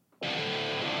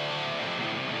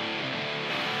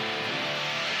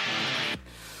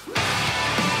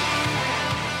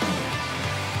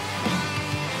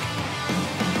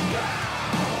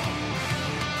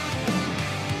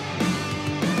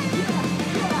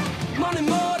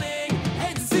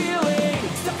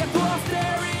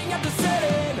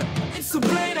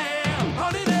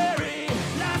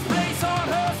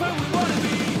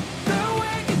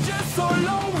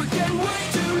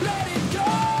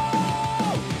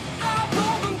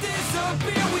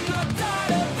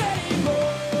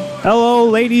Hello,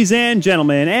 ladies and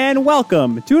gentlemen, and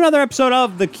welcome to another episode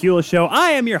of The Kuehl Show. I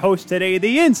am your host today,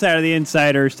 the insider of the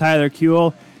insiders, Tyler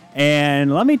Kuehl.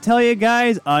 And let me tell you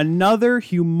guys, another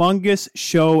humongous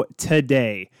show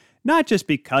today. Not just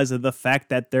because of the fact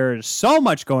that there's so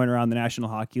much going around the National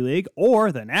Hockey League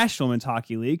or the National Women's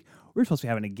Hockey League. We're supposed to be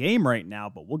having a game right now,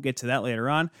 but we'll get to that later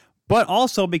on. But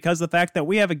also because of the fact that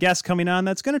we have a guest coming on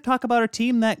that's going to talk about a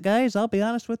team that, guys, I'll be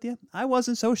honest with you, I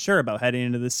wasn't so sure about heading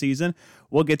into this season.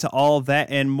 We'll get to all of that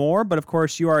and more. But of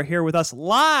course, you are here with us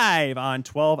live on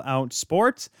 12 Ounce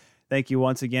Sports. Thank you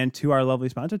once again to our lovely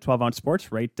sponsor, 12 Ounce Sports,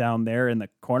 right down there in the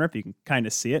corner, if you can kind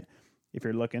of see it, if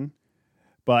you're looking.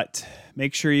 But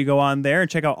make sure you go on there and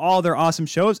check out all their awesome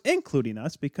shows, including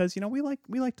us, because, you know, we like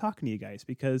talking to you guys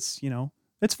because, you know,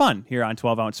 it's fun here on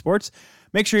 12 Ounce Sports.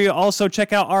 Make sure you also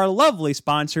check out our lovely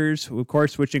sponsors, of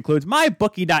course, which includes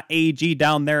mybookie.ag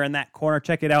down there in that corner.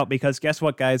 Check it out because guess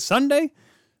what, guys? Sunday,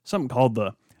 something called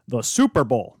the Super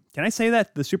Bowl. Can I say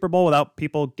that? The Super Bowl without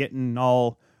people getting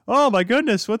all, oh my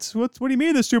goodness, what do you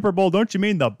mean the Super Bowl? Don't you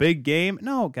mean the big game?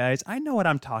 No, guys, I know what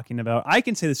I'm talking about. I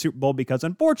can say the Super Bowl because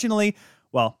unfortunately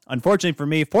for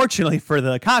me, fortunately for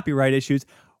the copyright issues,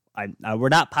 we're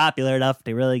not popular enough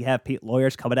to really have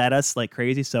lawyers coming at us like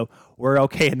crazy, so we're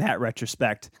okay in that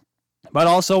retrospect. But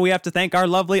also, we have to thank our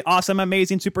lovely, awesome,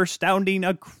 amazing, super astounding,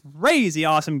 a crazy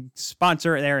awesome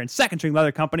sponsor there in Second String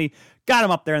Leather Company. Got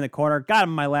them up there in the corner, got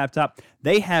them on my laptop.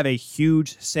 They have a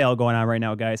huge sale going on right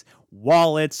now, guys.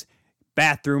 Wallets,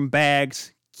 bathroom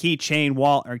bags,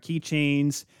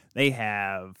 keychains. They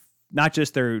have not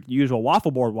just their usual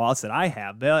waffle board wallets that I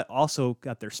have, they also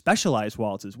got their specialized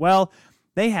wallets as well.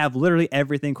 They have literally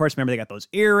everything. Of course, remember, they got those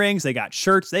earrings, they got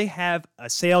shirts. They have a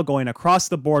sale going across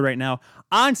the board right now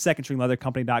on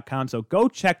secondstringleathercompany.com. So go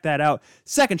check that out.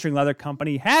 Second String Leather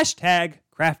Company, hashtag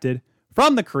crafted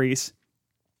from the crease.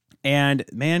 And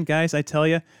man, guys, I tell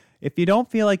you, if you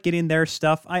don't feel like getting their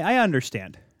stuff, I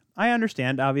understand. I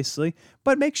understand, obviously.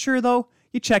 But make sure, though,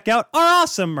 you check out our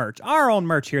awesome merch, our own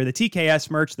merch here, the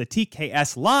TKS merch, the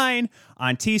TKS line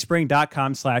on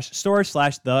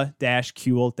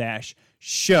teespring.com/store/the-Kuehl-show.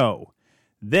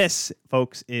 This,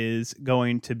 folks, is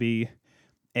going to be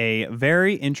a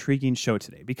very intriguing show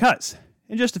today because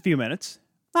in just a few minutes,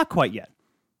 not quite yet,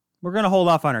 we're going to hold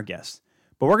off on our guests,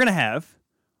 but we're going to have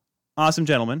awesome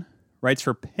gentleman, writes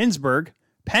for Pennsburg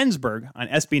on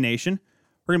SB Nation.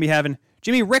 We're going to be having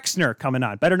Jimmy Rixner coming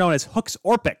on, better known as Hooks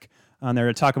Orpik, on there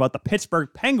to talk about the Pittsburgh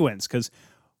Penguins, because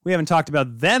we haven't talked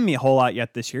about them a whole lot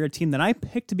yet this year, a team that I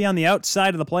picked to be on the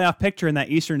outside of the playoff picture in that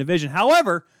Eastern Division.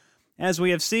 However, as we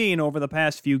have seen over the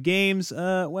past few games,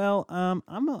 I'm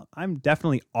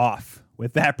definitely off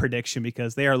with that prediction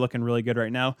because they are looking really good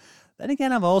right now. Then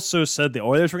again, I've also said the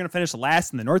Oilers were going to finish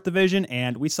last in the North Division,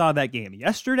 and we saw that game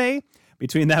yesterday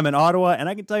between them and Ottawa, and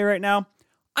I can tell you right now,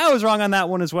 I was wrong on that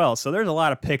one as well. So there's a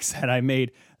lot of picks that I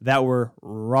made that were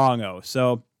wrong-o.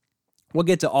 So we'll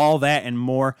get to all that and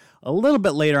more a little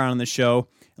bit later on in the show.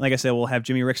 And like I said, we'll have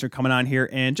Jimmy Rixner coming on here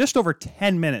in just over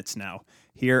 10 minutes now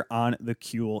here on The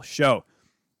Kuehl Show.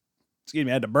 Excuse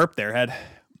me, I had to burp there. Had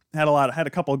a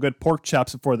couple of good pork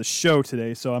chops before the show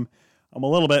today, so I'm a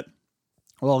little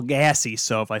gassy.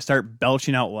 So if I start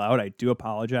belching out loud, I do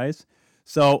apologize.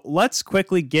 So let's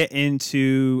quickly get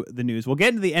into the news. We'll get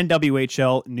into the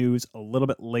NWHL news a little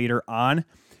bit later on,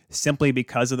 simply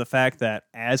because of the fact that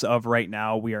as of right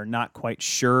now, we are not quite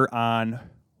sure on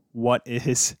what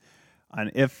that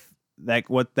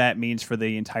means for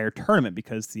the entire tournament,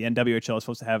 because the NWHL is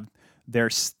supposed to have their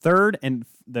third and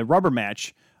the rubber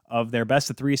match of their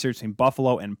best of three series between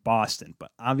Buffalo and Boston.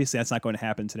 But obviously that's not going to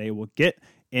happen today. We'll get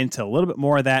into a little bit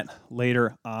more of that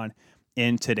later on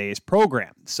in today's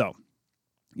program. So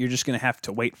you're just going to have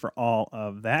to wait for all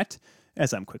of that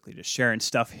as I'm quickly just sharing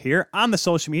stuff here on the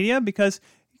social media, because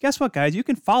guess what, guys? You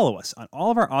can follow us on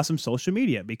all of our awesome social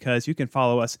media, because you can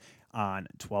follow us on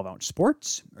 12 Ounce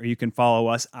Sports, or you can follow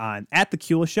us on @The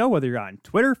Kuehl Show, whether you're on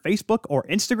Twitter, Facebook, or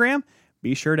Instagram.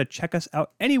 Be sure to check us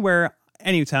out anywhere,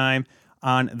 anytime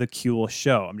on The Kuehl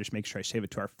Show. I'm just making sure I save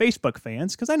it to our Facebook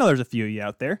fans, because I know there's a few of you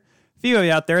out there.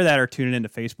 That are tuning into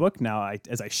Facebook. Now,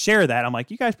 as I share that, I'm like,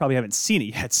 you guys probably haven't seen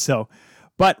it yet.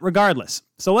 But regardless,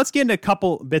 so let's get into a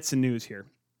couple bits of news here.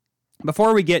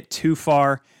 Before we get too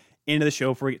far into the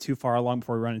show, before we get too far along,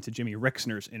 before we run into Jimmy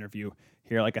Rixner's interview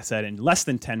here, like I said, in less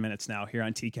than 10 minutes now here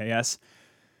on TKS.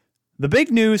 The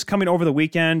big news coming over the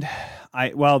weekend,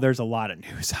 there's a lot of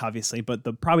news, obviously,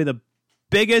 but probably the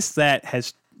biggest that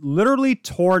has literally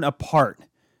torn apart, well,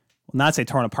 not say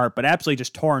torn apart, but absolutely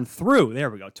just torn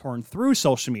through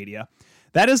social media.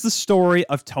 That is the story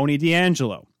of Tony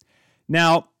DeAngelo.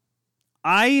 Now,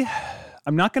 I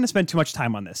I'm not going to spend too much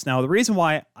time on this. Now, the reason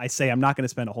why I say I'm not going to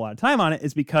spend a whole lot of time on it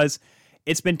is because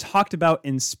it's been talked about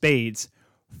in spades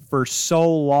for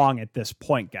so long at this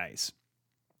point, guys.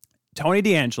 Tony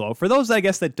DeAngelo, for those, I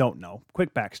guess, that don't know,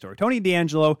 quick backstory. Tony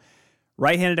DeAngelo,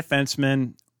 right-handed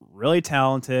defenseman, really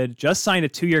talented, just signed a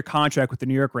 2-year contract with the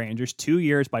New York Rangers, 2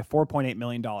 years by $4.8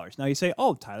 million. Now you say,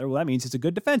 oh, Tyler, well, that means he's a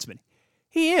good defenseman.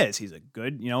 He is. He's a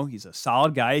good, he's a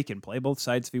solid guy. He can play both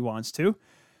sides if he wants to.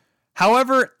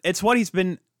 However, it's what he's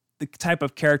been, the type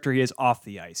of character he is off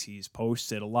the ice. He's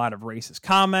posted a lot of racist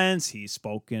comments. He's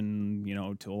spoken,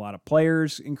 to a lot of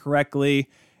players incorrectly.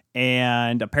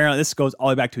 And apparently this goes all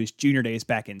the way back to his junior days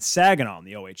back in Saginaw in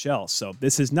the OHL. So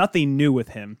this is nothing new with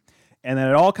him. And then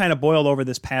it all kind of boiled over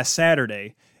this past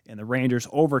Saturday in the Rangers'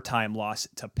 overtime loss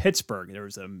to Pittsburgh. There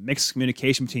was a mixed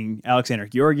communication between Alexander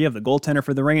Georgiev, the goaltender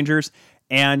for the Rangers,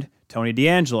 and Tony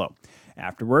DeAngelo.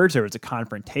 Afterwards, there was a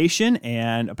confrontation,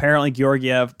 and apparently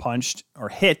Georgiev punched or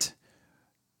hit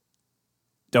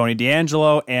Tony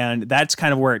DeAngelo, and that's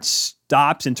kind of where it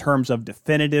stops in terms of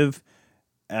definitive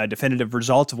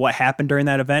results of what happened during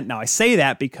that event. Now, I say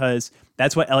that because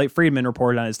that's what Elliot Friedman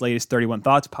reported on his latest 31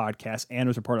 Thoughts podcast and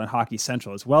was reported on Hockey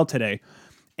Central as well today.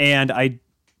 And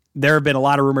there have been a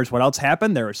lot of rumors what else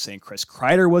happened. They were saying Chris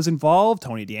Kreider was involved.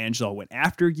 Tony DeAngelo went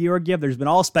after Georgiev. There's been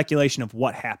all speculation of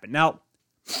what happened. Now,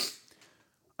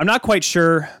 I'm not quite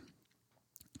sure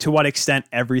to what extent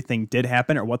everything did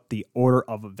happen or what the order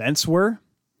of events were.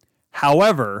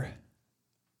 However,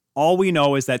 all we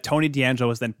know is that Tony DeAngelo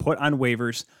was then put on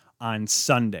waivers on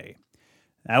Sunday.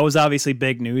 That was obviously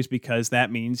big news because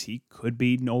that means he could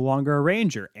be no longer a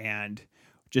Ranger. And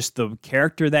just the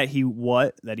character that he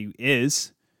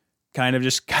is kind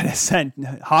of sent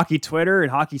hockey Twitter and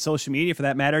hockey social media, for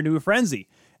that matter, into a frenzy.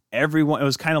 It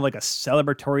was kind of like a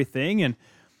celebratory thing.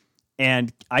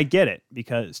 And I get it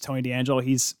because Tony DeAngelo,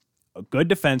 he's a good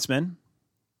defenseman,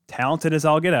 talented as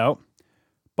all get out.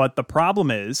 But the problem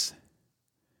is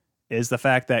the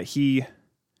fact that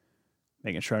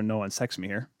making sure no one texts me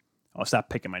here. I'll stop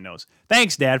picking my nose.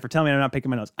 Thanks, Dad, for telling me I'm not picking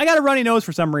my nose. I got a runny nose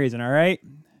for some reason, all right?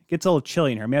 It gets a little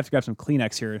chilly in here. I may have to grab some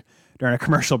Kleenex here during a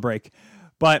commercial break.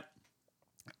 But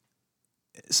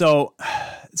so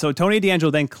Tony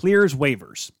DeAngelo then clears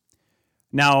waivers.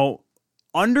 Now,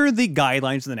 under the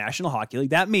guidelines of the National Hockey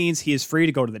League, that means he is free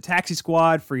to go to the taxi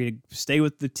squad, free to stay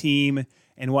with the team,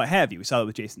 and what have you. We saw that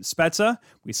with Jason Spezza.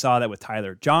 We saw that with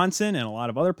Tyler Johnson and a lot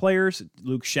of other players.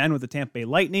 Luke Shen with the Tampa Bay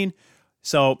Lightning.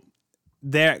 So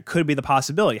there could be the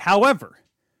possibility. However,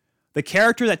 the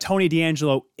character that Tony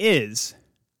DeAngelo is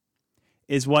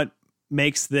what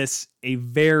makes this a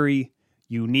very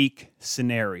unique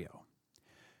scenario.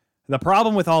 The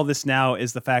problem with all this now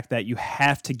is the fact that you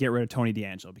have to get rid of Tony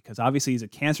DeAngelo because obviously he's a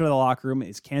cancer in the locker room.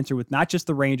 He's cancer with not just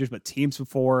the Rangers, but teams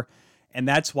before. And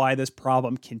that's why this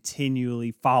problem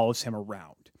continually follows him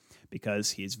around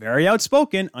because he's very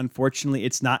outspoken. Unfortunately,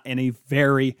 it's not in a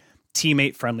very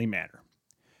teammate-friendly manner.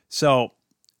 So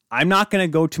I'm not going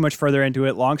to go too much further into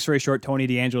it. Long story short, Tony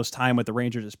DeAngelo's time with the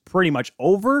Rangers is pretty much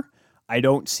over. I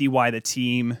don't see why the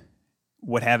team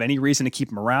would have any reason to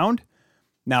keep him around.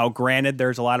 Now, granted,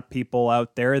 there's a lot of people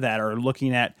out there that are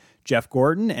looking at Jeff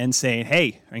Gordon and saying,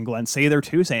 hey, and Glenn Sather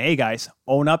too, saying, hey, guys,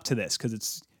 own up to this because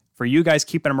it's for you guys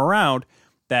keeping him around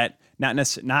that not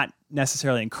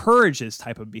necessarily encourages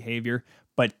type of behavior,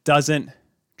 but doesn't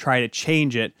try to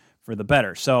change it for the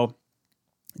better. So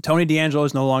Tony DeAngelo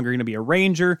is no longer going to be a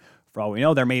Ranger. For all we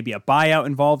know, there may be a buyout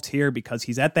involved here because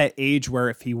he's at that age where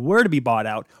if he were to be bought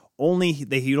out,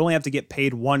 he'd only have to get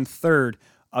paid 1/3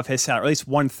 of his salary, or at least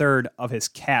 1/3 of his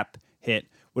cap hit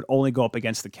would only go up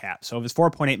against the cap. So if it's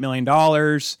 $4.8 million,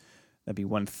 that'd be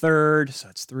 1/3. So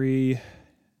that's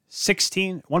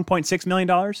 $1.6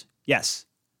 million. Yes.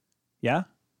 Yeah.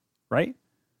 Right.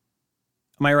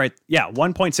 Am I right? Yeah.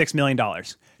 $1.6 million.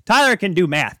 Tyler can do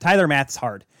math. Tyler math's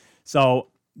hard.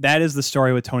 So that is the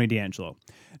story with Tony DeAngelo.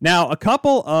 Now, a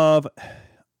couple of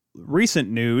recent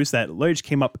news that literally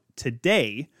came up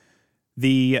today.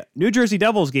 The New Jersey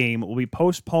Devils game will be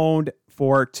postponed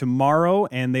for tomorrow,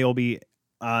 and they will be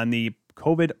on the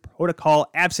COVID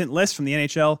protocol absent list from the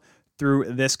NHL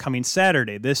through this coming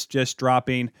Saturday. This just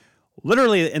dropping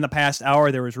literally in the past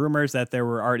hour. There was rumors that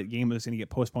the game was going to get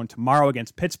postponed tomorrow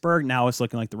against Pittsburgh. Now it's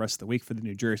looking like the rest of the week for the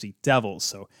New Jersey Devils.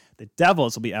 So the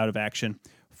Devils will be out of action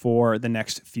for the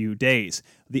next few days.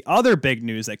 The other big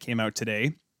news that came out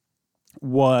today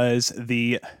was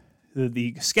the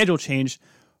schedule change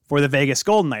for the Vegas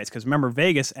Golden Knights, because remember,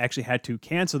 Vegas actually had to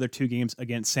cancel their 2 games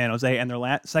against San Jose and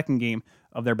their second game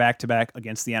of their back-to-back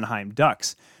against the Anaheim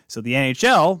Ducks. So the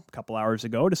NHL, a couple hours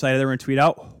ago, decided they were going to tweet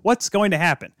out what's going to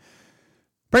happen.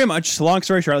 Pretty much, long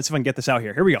story short, let's see if I can get this out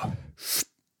here. Here we go.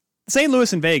 St.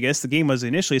 Louis and Vegas, the game was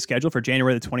initially scheduled for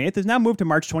January the 28th, is now moved to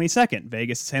March 22nd.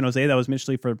 Vegas and San Jose, that was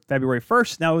initially for February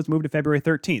 1st, now it's moved to February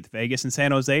 13th. Vegas and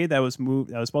San Jose, that was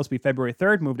supposed to be February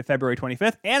 3rd, moved to February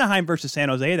 25th. Anaheim versus San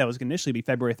Jose, that was initially be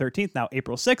February 13th, now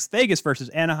April 6th. Vegas versus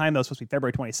Anaheim, that was supposed to be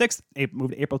February 26th,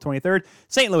 moved to April 23rd.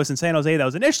 St. Louis and San Jose, that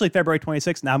was initially February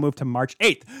 26th, now moved to March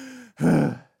 8th.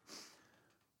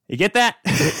 You get that?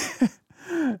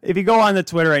 If you go on the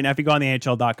Twitter right now, if you go on the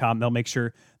NHL.com, they'll make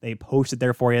sure they post it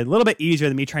there for you. A little bit easier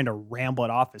than me trying to ramble it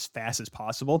off as fast as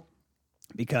possible,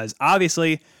 because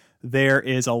obviously there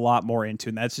is a lot more into it.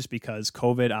 And that's just because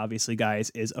COVID, obviously, guys,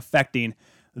 is affecting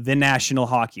the National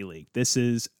Hockey League. This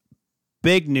is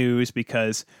big news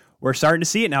because we're starting to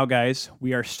see it now, guys.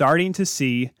 We are starting to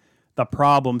see the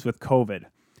problems with COVID.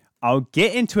 I'll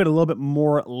get into it a little bit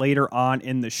more later on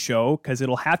in the show because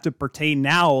it'll have to pertain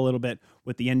now a little bit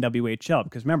with the NWHL.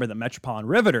 Because remember, the Metropolitan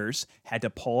Riveters had to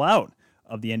pull out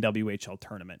of the NWHL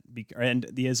tournament and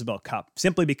the Isabel Cup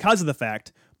simply because of the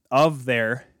fact of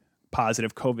their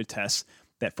positive COVID tests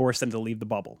that forced them to leave the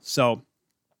bubble. So,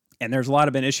 and there's a lot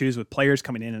of been issues with players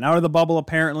coming in and out of the bubble,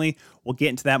 apparently. We'll get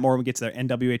into that more when we get to the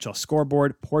NWHL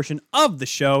scoreboard portion of the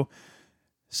show.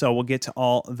 So we'll get to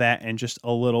all that in just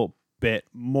a little bit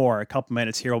more. A couple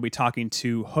minutes here, we'll be talking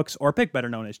to Hooks Orpik, better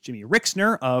known as Jimmy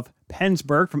Rixner of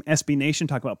Pennsburg from SB Nation,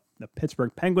 talk about the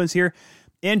Pittsburgh Penguins here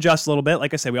in just a little bit.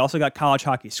 Like I said, we also got college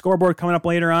hockey scoreboard coming up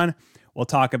later on. We'll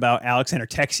talk about Alexander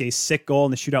Texier's sick goal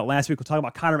in the shootout last week. We'll talk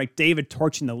about Connor McDavid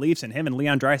torching the Leafs and him and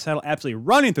Leon Draisaitl absolutely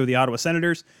running through the Ottawa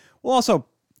Senators. We'll also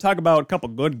talk about a couple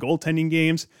good goaltending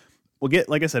games. We'll get,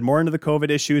 like I said, more into the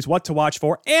COVID issues, what to watch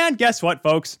for, and guess what,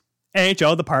 folks?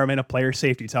 NHL Department of Player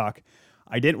Safety talk.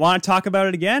 I didn't want to talk about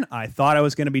it again. I thought I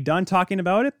was going to be done talking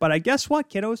about it, but I guess what,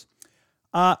 kiddos?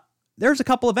 There's a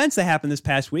couple events that happened this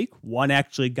past week. One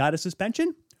actually got a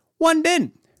suspension. One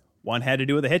didn't. One had to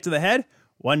do with a hit to the head.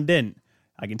 One didn't.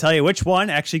 I can tell you which one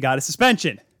actually got a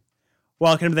suspension.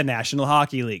 Welcome to the National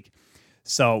Hockey League.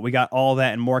 So we got all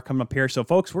that and more coming up here. So,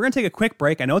 folks, we're going to take a quick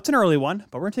break. I know it's an early one,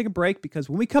 but we're going to take a break because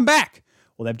when we come back,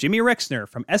 we'll have Jimmy Rixner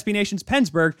from SB Nation's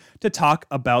Pennsburg to talk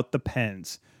about the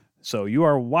Pens. So you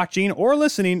are watching or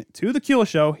listening to The Kuehl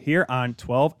Show here on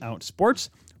 12 Ounce Sports.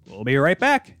 We'll be right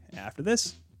back after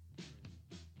this.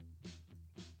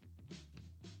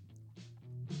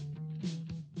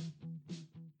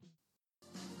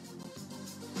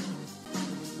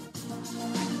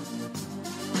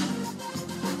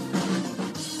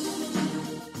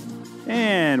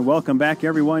 And welcome back,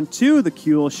 everyone, to The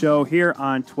Kuehl Show here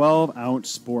on 12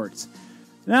 Ounce Sports.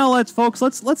 Now,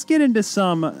 let's get into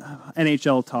some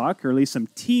NHL talk, or at least some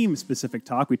team-specific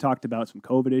talk. We talked about some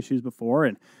COVID issues before,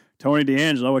 and Tony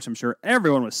DeAngelo, which I'm sure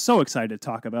everyone was so excited to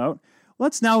talk about.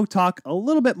 Let's now talk a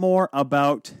little bit more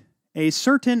about a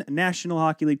certain National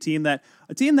Hockey League team, a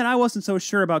team that I wasn't so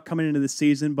sure about coming into this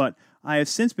season, but I have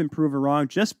since been proven wrong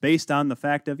just based on the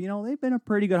fact of, they've been a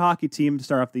pretty good hockey team to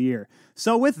start off the year.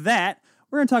 So with that,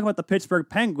 we're going to talk about the Pittsburgh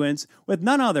Penguins with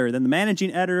none other than the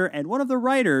managing editor and one of the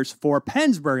writers for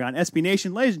Pennsburg on SB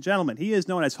Nation. Ladies and gentlemen, he is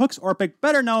known as Hooks Orpik,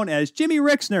 better known as Jimmy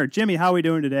Rixner. Jimmy, how are we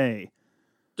doing today?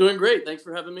 Doing great. Thanks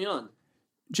for having me on.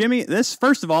 Jimmy,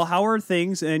 first of all, how are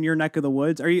things in your neck of the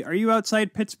woods? Are you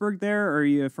outside Pittsburgh there, or are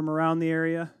you from around the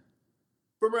area?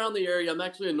 From around the area. I'm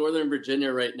actually in Northern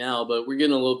Virginia right now, but we're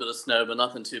getting a little bit of snow, but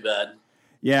nothing too bad.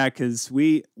 Yeah, because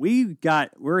we're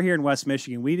here in West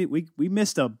Michigan. We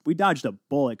dodged a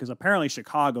bullet because apparently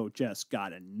Chicago just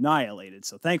got annihilated.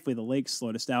 So thankfully the lakes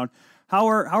slowed us down. How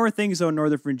are things though in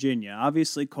Northern Virginia?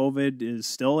 Obviously COVID is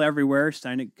still everywhere. It's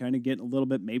starting to kind of get maybe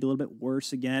a little bit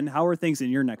worse again. How are things in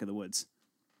your neck of the woods?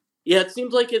 Yeah, it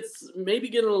seems like it's maybe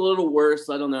getting a little worse.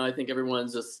 I don't know. I think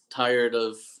everyone's just tired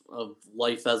of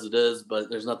life as it is, but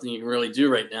there's nothing you can really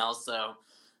do right now. So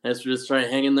I guess we're just trying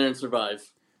to hang in there and survive.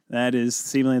 That is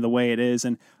seemingly the way it is.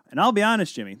 And I'll be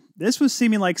honest, Jimmy, this was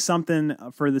seeming like something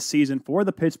for the season for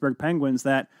the Pittsburgh Penguins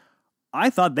that I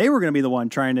thought they were going to be the one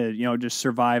trying to, just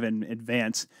survive and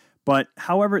advance. But,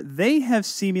 however, they have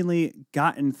seemingly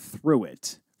gotten through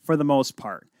it for the most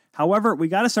part. However, we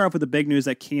got to start off with the big news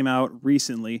that came out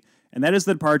recently, and that is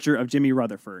the departure of Jimmy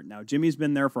Rutherford. Now, Jimmy's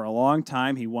been there for a long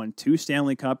time. He won 2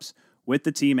 Stanley Cups with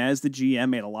the team as the GM,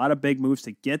 made a lot of big moves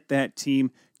to get that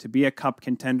team to be a cup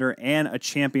contender and a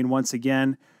champion once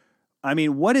again. I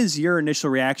mean, what is your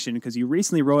initial reaction? Because you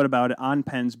recently wrote about it on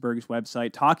Pennsburg's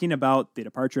website, talking about the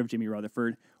departure of Jimmy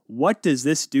Rutherford. What does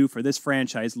this do for this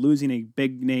franchise, losing a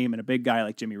big name and a big guy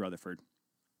like Jimmy Rutherford?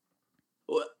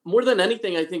 Well, more than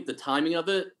anything, I think the timing of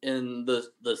it and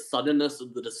the suddenness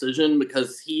of the decision,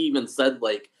 because he even said,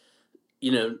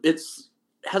 it's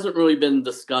hasn't really been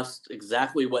discussed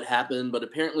exactly what happened, but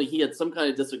apparently he had some kind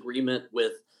of disagreement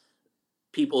with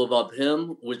people above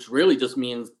him, which really just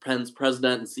means Penn's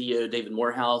president and CEO David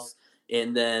Morehouse,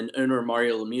 and then owner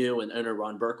Mario Lemieux and owner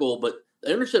Ron Burkle. But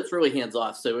the ownership's really hands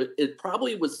off. So it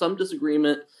probably was some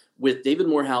disagreement with David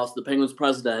Morehouse, the Penguins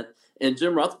president, and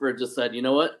Jim Rutherford just said, you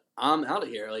know what, I'm out of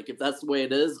here. Like, if that's the way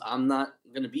it is, I'm not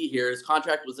going to be here. His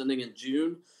contract was ending in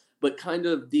June, but kind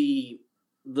of the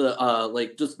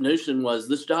just notion was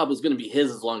this job was going to be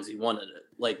his as long as he wanted it.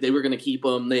 Like, they were going to keep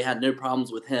him. They had no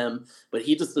problems with him, but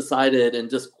he just decided, and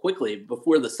just quickly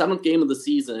before the 7th game of the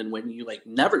season, when you like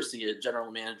never see a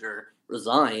general manager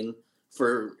resign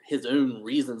for his own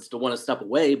reasons to want to step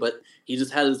away, but he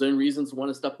just had his own reasons to want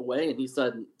to step away, and he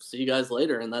said, see you guys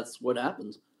later, and that's what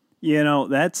happened. You know,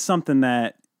 that's something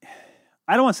that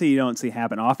I don't want to say you don't see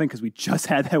happen often, because we just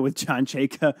had that with John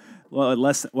Chayka,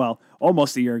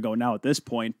 almost a year ago now at this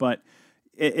point, but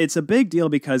it's a big deal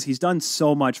because he's done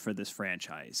so much for this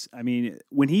franchise. I mean,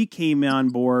 when he came on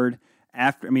board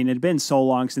it had been so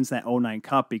long since that 2009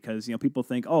 Cup, because, you know, people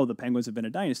think, oh, the Penguins have been a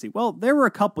dynasty. Well, there were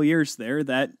a couple years there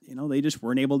that, you know, they just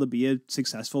weren't able to be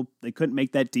they couldn't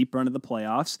make that deep run of the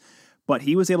playoffs, but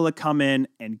he was able to come in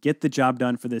and get the job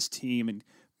done for this team and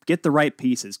get the right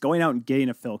pieces, going out and getting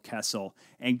a Phil Kessel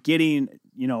and getting,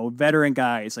 you know, veteran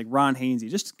guys like Ron Hainsey,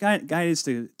 just guys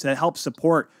to help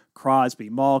support Crosby,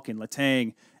 Malkin,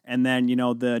 Letang, and then, you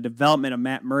know, the development of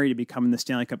Matt Murray to becoming the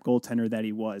Stanley Cup goaltender that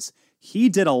he was. He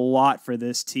did a lot for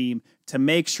this team to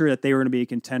make sure that they were going to be a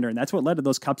contender, and that's what led to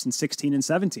those cups in 16 and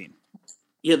 17.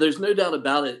 Yeah, there's no doubt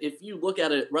about it. If you look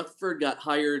at it, Rutherford got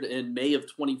hired in May of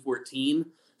 2014.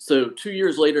 So 2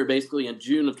 years later, basically in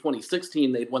June of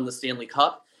 2016, they'd won the Stanley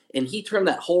Cup. And he turned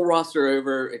that whole roster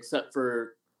over except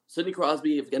for Sidney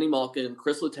Crosby, Evgeny Malkin,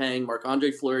 Chris Letang,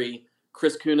 Marc-Andre Fleury,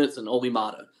 Chris Kunitz, and Oli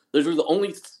Mata. Those were the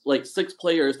only 6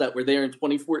 players that were there in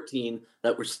 2014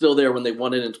 that were still there when they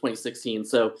won it in 2016.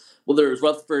 So, well, there was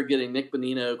Rutherford getting Nick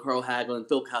Bonino, Carl Hagelin,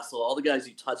 Phil Kessel, all the guys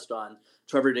you touched on.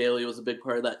 Trevor Daley was a big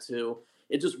part of that too.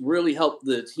 It just really helped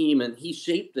the team, and he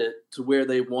shaped it to where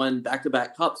they won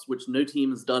back-to-back cups, which no team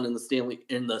has done in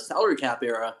the salary cap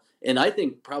era. And I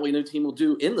think probably no team will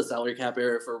do in the salary cap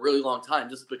era for a really long time,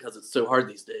 just because it's so hard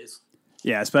these days.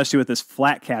 Yeah, especially with this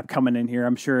flat cap coming in here.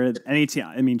 I'm sure any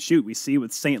team, we see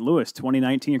with St. Louis,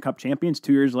 2019 Cup champions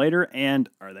 2 years later, and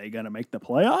are they going to make the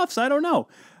playoffs? I don't know.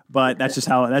 But that's just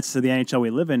that's the NHL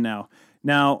we live in now.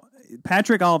 Now,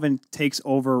 Patrick Allvin takes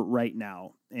over right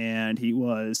now, and he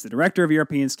was the director of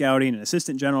European scouting and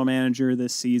assistant general manager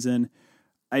this season.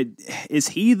 Is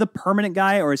he the permanent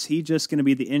guy, or is he just going to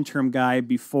be the interim guy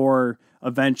before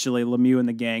eventually Lemieux and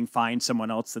the gang find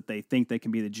someone else that they think they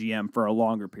can be the GM for a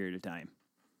longer period of time?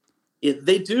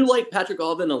 They do like Patrick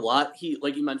Allvin a lot. He,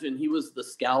 like you mentioned, he was the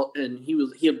scout, and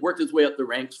he had worked his way up the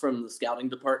ranks from the scouting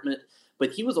department,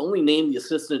 but he was only named the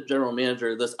assistant general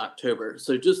manager this October.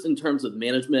 So just in terms of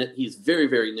management, he's very,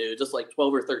 very new, just like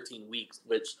 12 or 13 weeks,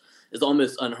 which is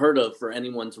almost unheard of for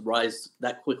anyone to rise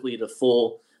that quickly to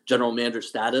full general manager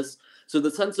status. So the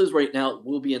sense is right now it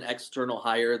will be an external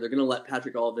hire. They're going to let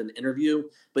Patrick Allvin interview,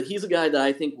 but he's a guy that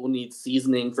I think will need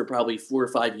seasoning for probably 4 or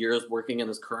 5 years working in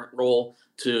his current role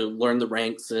to learn the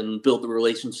ranks and build the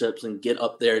relationships and get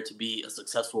up there to be a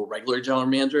successful regular general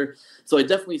manager. So I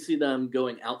definitely see them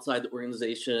going outside the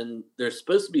organization. They're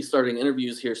supposed to be starting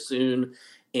interviews here soon,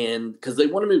 and because they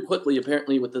want to move quickly,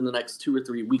 apparently within the next 2 or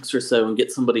 3 weeks or so, and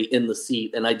get somebody in the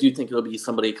seat. And I do think it'll be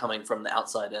somebody coming from the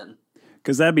outside in.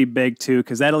 Because that'd be big too,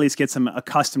 because that at least gets him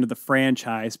accustomed to the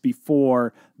franchise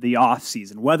before the off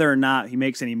season. Whether or not he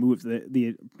makes any moves,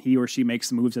 he or she makes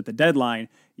the moves at the deadline,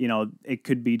 you know, it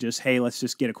could be just, hey, let's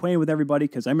just get acquainted with everybody.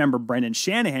 Because I remember Brendan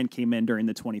Shanahan came in during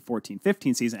the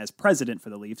 2014-15 season as president for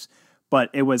the Leafs,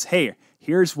 but it was, hey,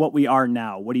 here's what we are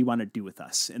now. What do you want to do with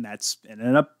us? And that's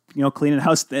ended up, you know, cleaning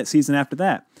house that season after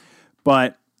that.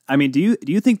 But I mean, do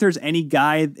you think there's any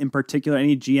guy in particular,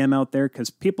 any GM out there? Because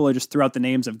people are just threw out the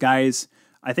names of guys.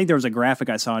 I think there was a graphic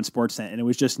I saw on Sportsnet, and it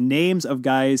was just names of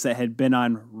guys that had been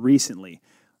on recently.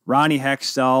 Ronnie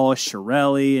Hextall,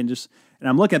 Chiarelli, and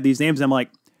I'm looking at these names, and I'm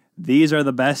like, these are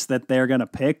the best that they're going to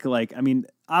pick. Like, I mean,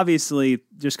 obviously,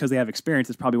 just because they have experience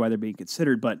is probably why they're being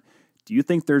considered. But do you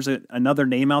think there's another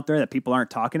name out there that people aren't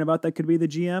talking about that could be the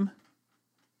GM?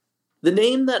 The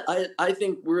name that I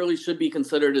think really should be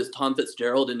considered is Tom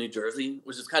Fitzgerald in New Jersey,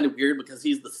 which is kind of weird because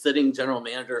he's the sitting general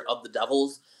manager of the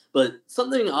Devils. But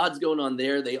something odd's going on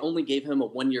there. They only gave him a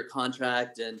 1-year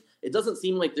contract, and it doesn't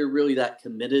seem like they're really that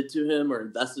committed to him or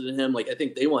invested in him. Like, I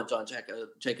think they want John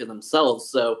Chayka themselves.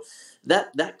 So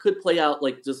that could play out,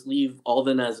 like just leave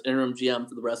Allvin as interim GM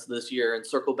for the rest of this year and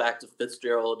circle back to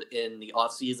Fitzgerald in the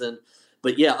offseason.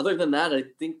 But yeah, other than that, I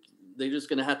think they're just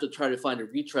going to have to try to find a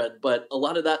retread. But a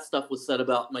lot of that stuff was said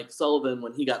about Mike Sullivan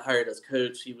when he got hired as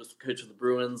coach. He was coach of the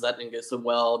Bruins. That didn't go so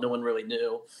well. No one really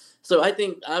knew. So I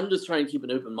think I'm just trying to keep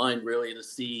an open mind, really, to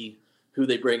see who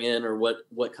they bring in or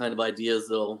what kind of ideas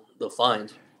they'll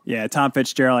find. Yeah, Tom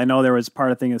Fitzgerald, I know there was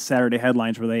part of the thing of Saturday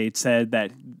headlines where they said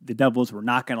that the Devils were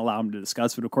not going to allow him to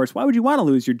discuss it. Of course, why would you want to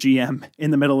lose your GM in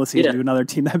the middle of the season to another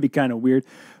team? That'd be kind of weird.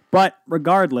 But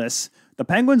regardless, the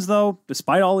Penguins, though,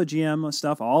 despite all the GM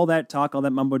stuff, all that talk, all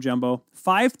that mumbo-jumbo,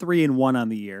 5-3-1 on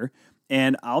the year.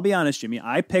 And I'll be honest, Jimmy,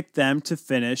 I picked them to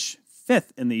finish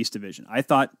 5th in the East Division. I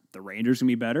thought the Rangers were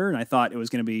going to be better, and I thought it was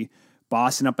going to be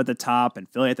Boston up at the top and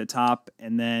Philly at the top,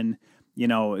 and then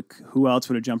who else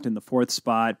would have jumped in the 4th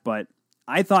spot? But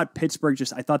I thought Pittsburgh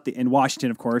and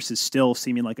Washington, of course, is still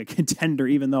seeming like a contender,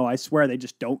 even though I swear they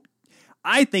just don't.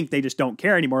 I think they just don't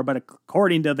care anymore, but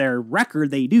according to their record,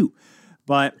 they do.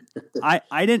 But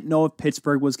I didn't know if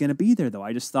Pittsburgh was going to be there, though.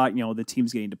 I just thought, the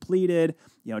team's getting depleted.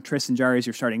 Tristan Jarry is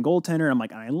your starting goaltender. I'm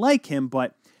like, I like him,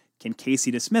 but can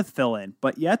Casey DeSmith fill in?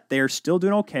 But yet they're still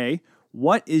doing okay.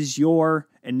 What is your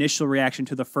initial reaction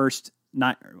to the first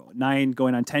 9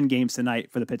 going on 10 games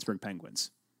tonight for the Pittsburgh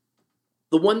Penguins?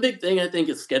 The one big thing I think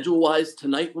is schedule-wise,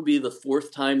 tonight will be the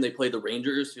 4th time they play the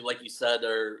Rangers, who, like you said,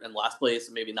 are in last place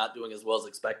and maybe not doing as well as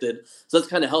expected. So that's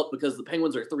kind of helped because the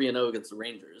Penguins are 3-0 against the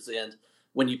Rangers. And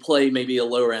when you play maybe a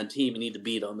lower-end team, you need to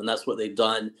beat them, and that's what they've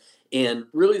done. And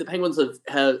really, the Penguins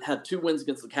have had 2 wins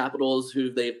against the Capitals,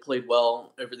 who they've played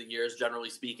well over the years, generally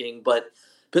speaking. But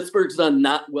Pittsburgh's done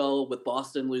not well with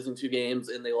Boston losing 2 games,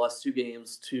 and they lost 2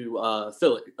 games to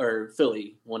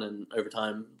Philly, one in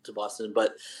overtime to Boston.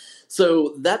 But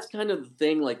so that's kind of the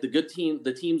thing. Like the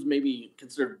teams maybe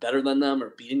considered better than them or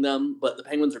beating them, but the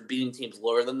Penguins are beating teams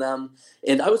lower than them.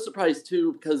 And I was surprised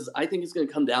too, because I think it's going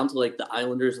to come down to like the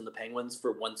Islanders and the Penguins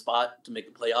for one spot to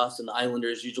make the playoffs, and the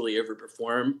Islanders usually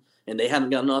overperform, and they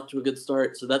haven't gotten off to a good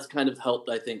start. So that's kind of helped,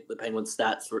 I think, the Penguins'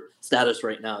 status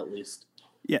right now, at least.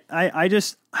 Yeah,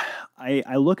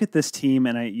 I look at this team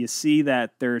and you see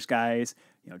that there's guys,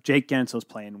 Jake Gensel's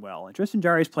playing well and Tristan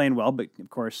Jarry's playing well, but of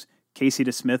course Casey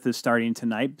DeSmith is starting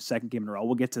tonight, 2nd game in a row.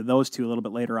 We'll get to those 2 a little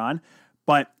bit later on,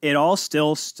 but it all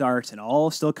still starts and all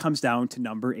still comes down to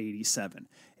number 87.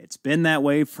 It's been that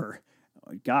way for,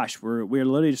 we're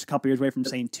literally just a couple years away from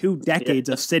saying 2 decades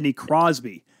of Sidney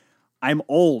Crosby. I'm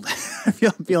old.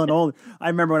 I'm feeling old. I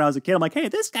remember when I was a kid, I'm like, hey,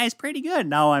 this guy's pretty good.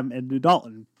 Now I'm an adult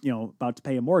and, about to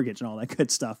pay a mortgage and all that good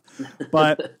stuff.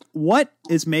 But what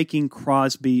is making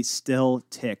Crosby still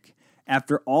tick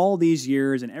after all these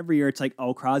years? And every year it's like,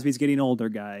 oh, Crosby's getting older,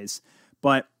 guys.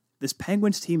 But this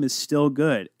Penguins team is still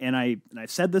good. And I've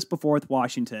said this before with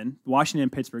Washington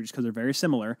and Pittsburgh, just because they're very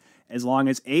similar. As long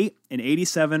as 8 and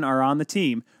 87 are on the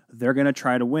team, they're going to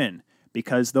try to win,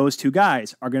 because those 2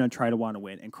 guys are going to try to want to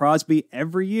win. And Crosby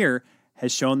every year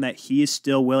has shown that he is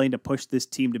still willing to push this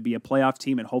team to be a playoff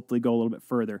team and hopefully go a little bit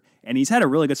further. And he's had a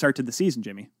really good start to the season,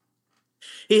 Jimmy.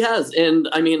 He has. And,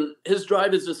 I mean, his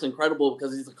drive is just incredible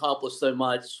because he's accomplished so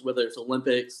much, whether it's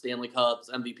Olympics, Stanley Cups,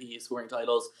 MVP, scoring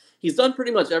titles. He's done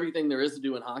pretty much everything there is to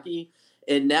do in hockey.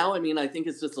 And now, I mean, I think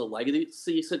it's just a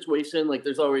legacy situation. Like,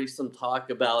 there's already some talk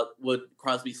about would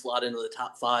Crosby slot into the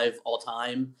top 5 all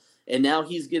time. And now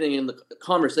he's getting in the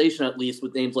conversation, at least,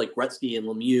 with names like Gretzky and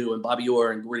Lemieux and Bobby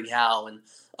Orr and Gordie Howe. And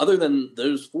other than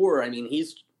those 4, I mean,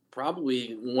 he's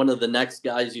probably one of the next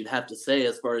guys you'd have to say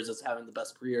as far as just having the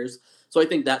best careers. So I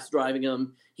think that's driving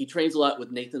him. He trains a lot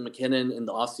with Nathan McKinnon in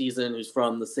the offseason, who's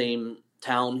from the same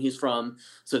town he's from.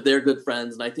 So they're good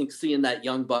friends. And I think seeing that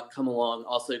young buck come along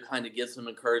also kind of gives him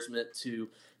encouragement to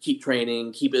keep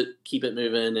training, keep it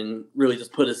moving, and really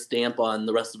just put his stamp on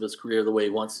the rest of his career the way he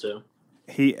wants to.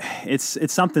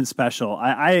 It's something special.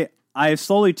 I've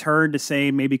slowly turned to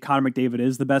say maybe Connor McDavid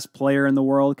is the best player in the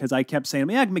world, because I kept saying,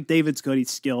 yeah, McDavid's good, he's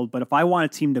skilled, but if I want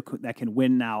a team that can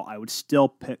win now, I would still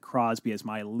pick Crosby as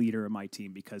my leader of my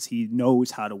team because he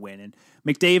knows how to win. And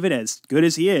McDavid, as good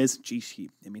as he is,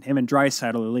 him and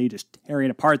Draisaitl are just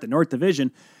tearing apart the North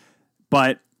Division,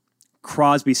 but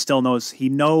Crosby still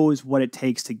knows what it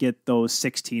takes to get those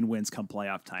 16 wins come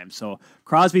playoff time. So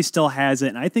Crosby still has it,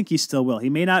 and I think he still will. He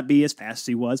may not be as fast as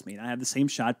he was, may not have the same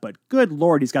shot, but good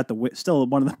Lord, he's got still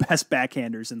one of the best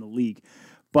backhanders in the league.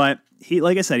 But he,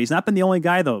 like I said, he's not been the only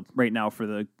guy though right now for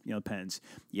the Pens.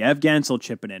 You have Gensel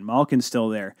chipping in, Malkin's still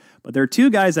there, but there are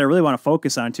 2 guys that I really want to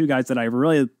focus on. 2 guys that I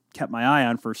really kept my eye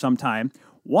on for some time.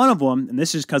 One of them, and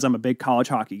this is because I'm a big college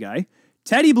hockey guy,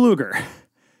 Teddy Bluger.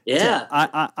 Yeah,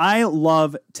 I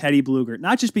love Teddy Bluger,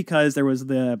 not just because there was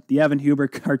the Evan Huber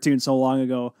cartoon so long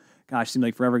ago. Gosh, seemed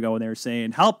like forever ago when they were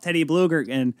saying help Teddy Bluger,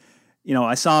 and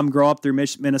I saw him grow up through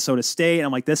Minnesota State, and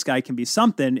I'm like, this guy can be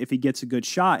something if he gets a good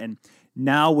shot. And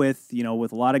now with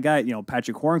a lot of guys,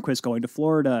 Patrick Hornquist going to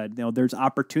Florida, there's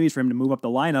opportunities for him to move up the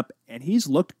lineup, and he's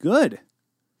looked good.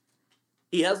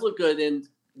 He has looked good, and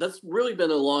that's really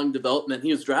been a long development.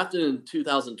 He was drafted in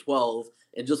 2012,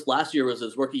 and just last year was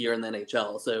his rookie year in the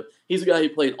NHL. So he's a guy who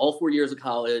played all 4 years of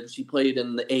college. He played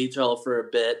in the AHL for a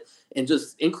bit, and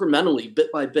just incrementally,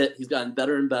 bit by bit, he's gotten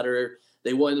better and better.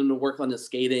 They wanted him to work on his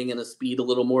skating and his speed a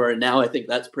little more, and now I think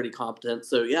that's pretty competent.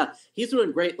 So, yeah, he's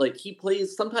doing great. Like,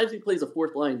 sometimes he plays a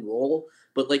fourth-line role,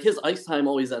 but, like, his ice time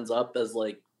always ends up as,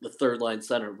 like, the third-line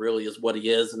center really is what he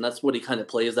is, and that's what he kind of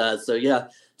plays as. So, yeah,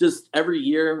 just every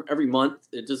year, every month,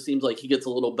 it just seems like he gets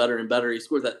a little better and better. He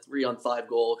scored that 3-on-5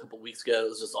 goal a couple weeks ago. It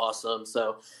was just awesome.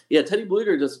 So, yeah, Teddy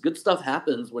Blueger, just good stuff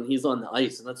happens when he's on the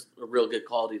ice, and that's a real good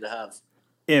quality to have.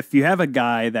 If you have a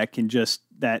guy that can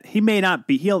he may never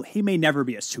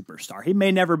be a superstar. He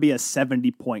may never be a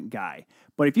 70-point guy.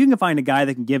 But if you can find a guy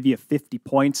that can give you 50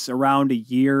 points around a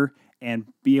year and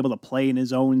be able to play in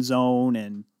his own zone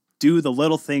and do the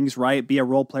little things right, be a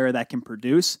role player that can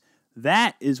produce,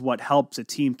 that is what helps a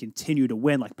team continue to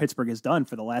win like Pittsburgh has done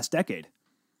for the last decade.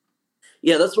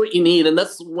 Yeah, that's what you need, and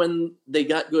that's when they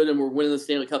got good and were winning the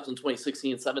Stanley Cups in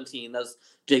 2016 and 17. As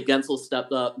Jake Gensel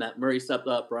stepped up, Matt Murray stepped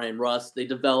up, Brian Rust. They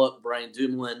developed Brian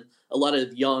Dumoulin. A lot of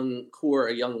a young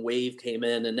wave came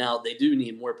in, and now they do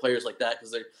need more players like that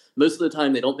because most of the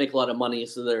time they don't make a lot of money,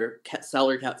 so they're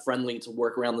salary cap friendly to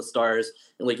work around the stars.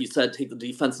 And like you said, take the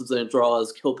defensive zone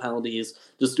draws, kill penalties,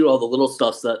 just do all the little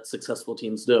stuff that successful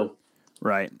teams do.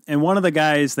 Right. And one of the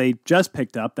guys they just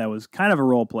picked up that was kind of a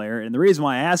role player, and the reason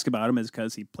why I ask about him is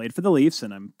because he played for the Leafs,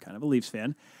 and I'm kind of a Leafs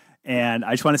fan, and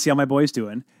I just want to see how my boy's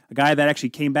doing. A guy that actually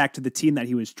came back to the team that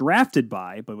he was drafted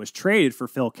by, but was traded for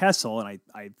Phil Kessel, and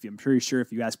I'm pretty sure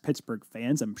if you ask Pittsburgh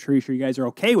fans, I'm pretty sure you guys are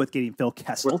okay with getting Phil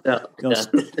Kessel.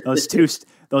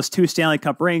 Those two Stanley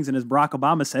Cup rings, and as Barack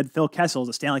Obama said, Phil Kessel is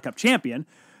a Stanley Cup champion.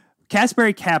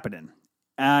 Kasperi Kapanen.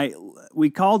 We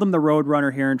called him the Road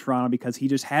Runner here in Toronto because he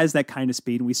just has that kind of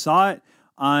speed. And we saw it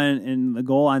in the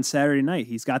goal on Saturday night.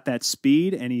 He's got that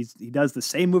speed, and he does the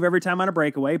same move every time on a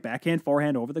breakaway, backhand,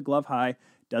 forehand, over the glove high,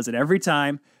 does it every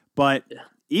time. But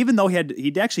even though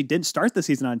he actually didn't start the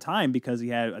season on time because he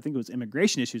had, I think it was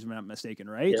immigration issues, if I'm not mistaken,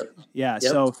 right? Yep. Yeah.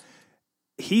 Yep. So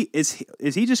is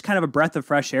he just kind of a breath of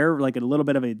fresh air, like a little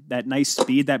bit of that nice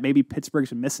speed that maybe Pittsburgh's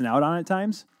been missing out on at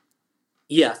times?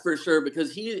 Yeah, for sure,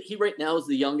 because he right now is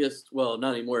the youngest, well,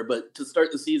 not anymore, but to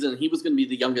start the season, he was going to be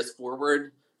the youngest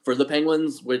forward for the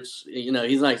Penguins, which, he's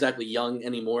not exactly young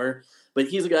anymore. But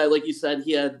he's a guy, like you said,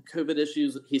 he had COVID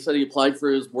issues. He said he applied for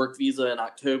his work visa in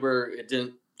October. It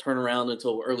didn't turn around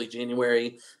until early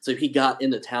January. So he got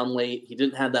into town late. He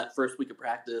didn't have that first week of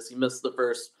practice. He missed the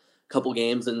first couple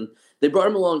games, and they brought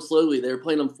him along slowly. They were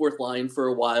playing him fourth line for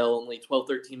a while, only 12,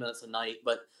 13 minutes a night.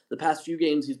 But the past few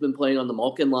games, he's been playing on the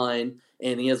Malkin line,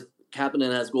 and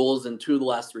Kapanen has goals in 2 of the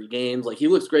last 3 games. Like, he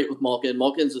looks great with Malkin.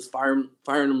 Malkin's just firing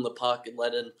him the puck and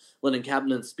letting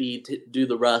Kapanen's speed do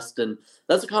the rest. And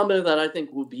that's a combo that I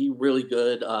think will be really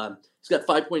good. He's got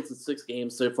 5 points in 6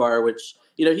 games so far, which,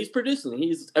 he's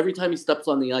producing. Every time he steps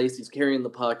on the ice, he's carrying the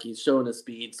puck. He's showing his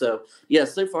speed. So, yeah,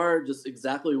 so far, just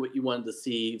exactly what you wanted to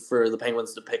see for the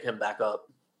Penguins to pick him back up.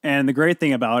 And the great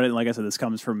thing about it, and like I said, this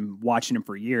comes from watching him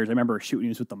for years. I remember shooting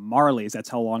him with the Marlies. That's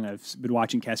how long I've been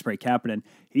watching Kasperi Kapanen.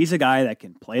 He's a guy that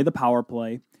can play the power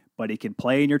play, but he can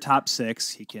play in your top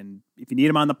 6. He can, if you need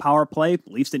him on the power play,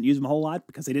 Leafs didn't use him a whole lot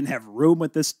because they didn't have room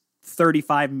with this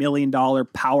 $35 million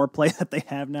power play that they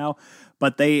have now.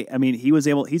 But he's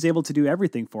able to do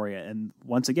everything for you. And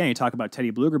once again, you talk about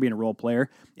Teddy Blueger being a role player.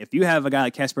 If you have a guy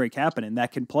like Kasperi Kapanen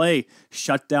that can play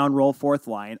shutdown role fourth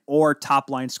line or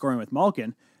top line scoring with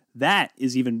Malkin, that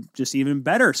is even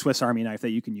better Swiss Army knife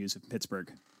that you can use in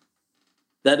Pittsburgh.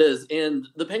 That is, and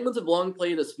the Penguins have long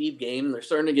played a speed game. They're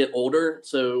starting to get older,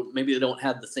 so maybe they don't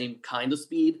have the same kind of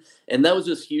speed. And that was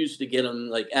just huge to get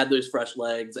them, add those fresh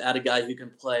legs, add a guy who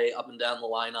can play up and down the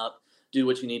lineup, do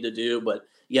what you need to do. But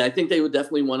yeah, I think they would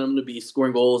definitely want him to be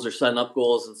scoring goals or setting up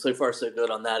goals, and so far so good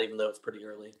on that, even though it's pretty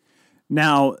early.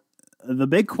 Now, the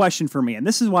big question for me, and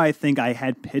this is why I think I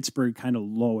had Pittsburgh kind of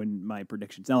low in my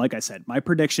predictions. Now, like I said, my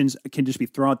predictions can just be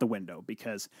thrown out the window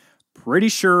because pretty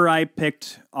sure I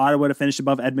picked Ottawa to finish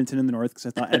above Edmonton in the North because I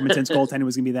thought Edmonton's goaltending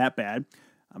was going to be that bad.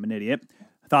 I'm an idiot.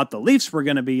 I thought the Leafs were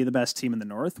going to be the best team in the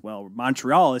North. Well,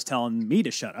 Montreal is telling me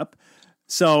to shut up.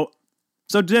 So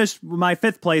just my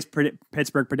 5th place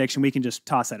Pittsburgh prediction, we can just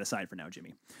toss that aside for now,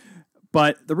 Jimmy.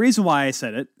 But the reason why I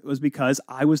said it was because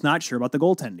I was not sure about the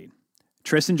goaltending.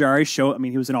 Tristan Jarry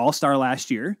he was an all-star last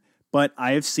year, but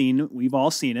we've all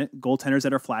seen it, goaltenders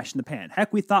that are flash in the pan.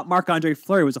 Heck, we thought Marc-Andre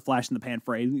Fleury was a flash in the pan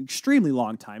for an extremely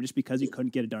long time just because he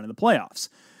couldn't get it done in the playoffs.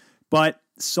 But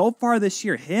so far this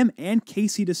year, him and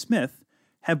Casey DeSmith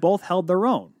have both held their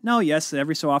own. Now, yes,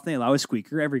 every so often they allow a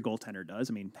squeaker. Every goaltender does.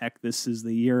 I mean, heck, this is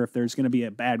the year if there's going to be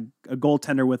a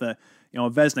goaltender with a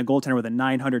Vezina goaltender with a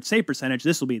 900 save percentage,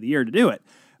 this will be the year to do it.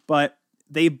 But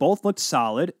they both looked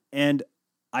solid, and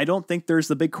I don't think there's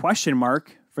the big question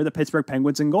mark for the Pittsburgh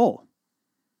Penguins in goal.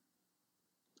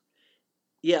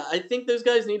 Yeah, I think those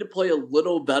guys need to play a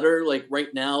little better like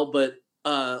right now, but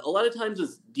a lot of times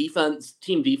it's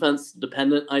team defense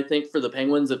dependent, I think, for the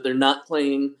Penguins. If they're not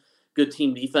playing good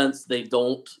team defense, they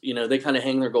don't, they kind of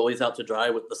hang their goalies out to dry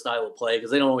with the style of play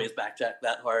because they don't always backcheck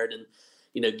that hard. And,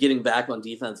 getting back on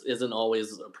defense isn't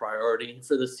always a priority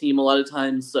for this team a lot of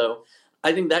times. So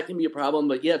I think that can be a problem.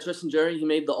 But yeah, Tristan Jarry, he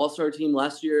made the All-Star team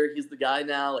last year. He's the guy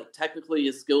now. Like, technically,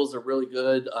 his skills are really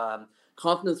good.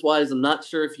 Confidence-wise, I'm not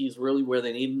sure if he's really where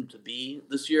they need him to be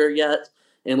this year yet.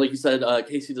 And like you said,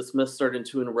 Casey DeSmith started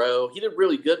 2 in a row. He did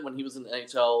really good when he was in the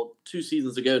NHL 2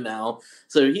 seasons ago now.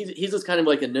 So he's just kind of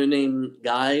like a no-name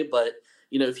guy. But,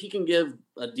 if he can give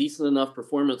a decent enough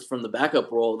performance from the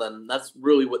backup role, then that's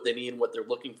really what they need and what they're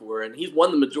looking for. And he's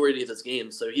won the majority of his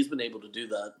games, so he's been able to do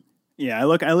that. Yeah, I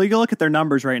look at their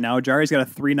numbers right now. Jarry's got a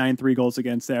 .393 goals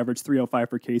against average, .305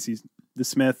 for Casey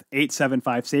DeSmith,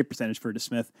 .875 save percentage for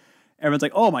DeSmith. Everyone's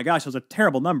like, oh my gosh, those are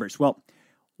terrible numbers. Well,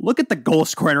 look at the goal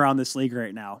scoring around this league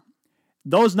right now.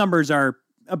 Those numbers are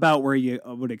about where you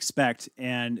would expect,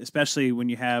 and especially when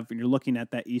you're looking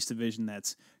at that East Division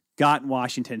that's got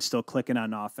Washington still clicking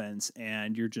on offense,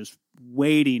 and you're just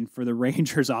waiting for the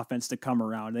Rangers offense to come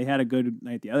around. They had a good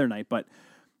night the other night, but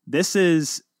this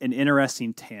is an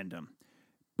interesting tandem.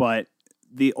 But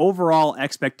the overall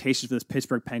expectations for this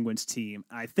Pittsburgh Penguins team,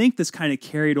 I think this kind of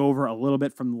carried over a little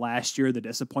bit from last year, the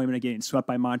disappointment of getting swept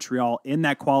by Montreal in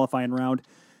that qualifying round.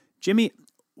 Jimmy,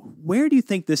 where do you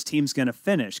think this team's going to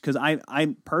finish? Because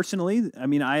I'm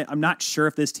not sure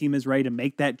if this team is ready to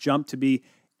make that jump to be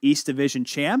East Division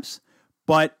champs,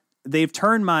 but they've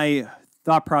turned my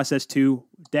thought process to,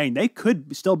 dang, they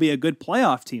could still be a good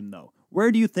playoff team, though.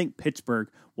 Where do you think Pittsburgh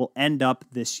will end up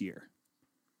this year?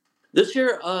 This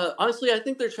year, honestly, I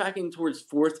think they're tracking towards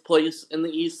 4th place in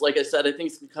the East. Like I said, I think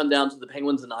it's going to come down to the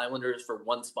Penguins and Islanders for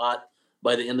one spot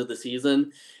by the end of the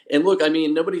season. And look, I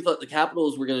mean, nobody thought the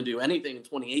Capitals were going to do anything in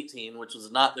 2018, which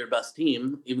was not their best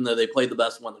team, even though they played the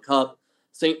best and won the Cup.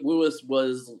 St. Louis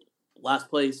was last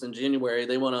place in January.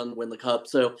 They went on to win the Cup.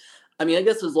 So, I mean, I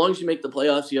guess as long as you make the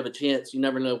playoffs, you have a chance. You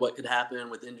never know what could happen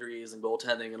with injuries and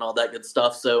goaltending and all that good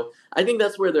stuff. So I think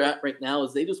that's where they're at right now,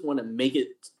 is they just want to make it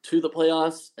to the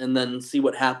playoffs and then see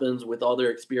what happens with all their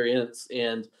experience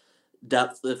and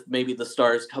depth, if maybe the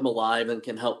stars come alive and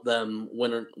can help them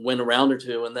win a round or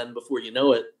two. And then before you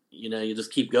know it, you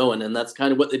just keep going. And that's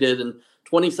kind of what they did in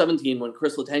 2017 when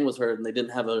Chris Letang was hurt and they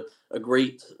didn't have a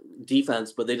great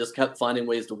defense, but they just kept finding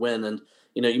ways to win. And,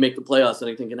 you make the playoffs,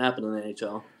 anything can happen in the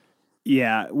NHL.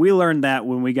 Yeah, we learned that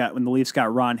when the Leafs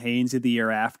got Ron Hainsey the year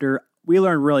after. We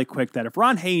learned really quick that if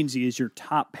Ron Hainsey is your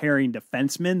top pairing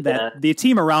defenseman, that the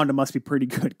team around him must be pretty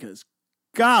good, because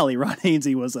golly, Ron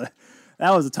Hainsey was a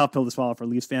tough pill to swallow for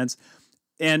Leafs fans.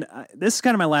 And this is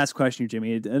kind of my last question here,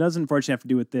 Jimmy. It doesn't unfortunately have to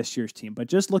do with this year's team, but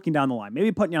just looking down the line,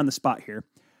 maybe putting you on the spot here.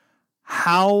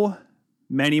 How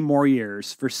many more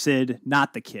years for Sid,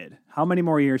 not the kid? How many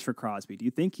more years for Crosby? Do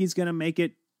you think he's going to make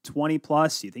it 20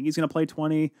 plus? Do you think he's going to play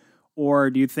 20? Or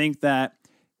do you think that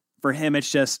for him,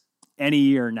 it's just any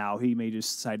year now, he may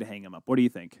just decide to hang him up? What do you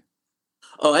think?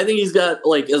 Oh, I think he's got,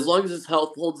 as long as his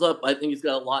health holds up, I think he's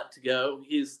got a lot to go.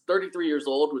 He's 33 years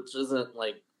old, which isn't,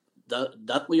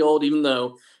 deathly old, even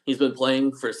though he's been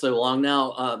playing for so long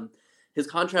now. His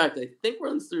contract, I think,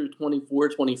 runs through 24,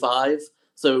 25.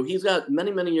 So he's got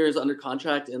many, many years under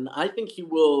contract, and I think he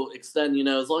will extend,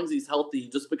 as long as he's healthy,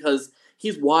 just because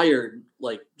he's wired,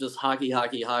 just hockey,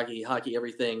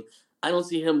 everything. I don't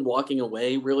see him walking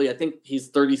away, really. I think he's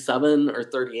 37 or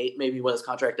 38 maybe when his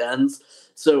contract ends.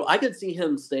 So I could see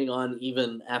him staying on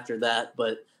even after that,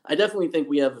 but I definitely think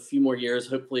we have a few more years,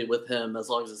 hopefully, with him as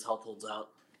long as his health holds out.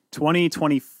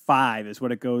 2025 is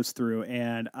what it goes through,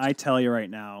 and I tell you right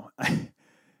now,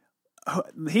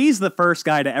 he's the first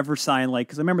guy to ever sign,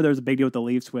 because I remember there was a big deal with the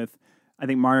Leafs with, I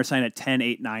think Marner signed at 10,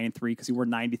 8, 9, and 3 because he wore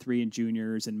 93 in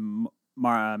juniors, and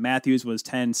Matthews was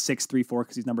 10, 6, 3, 4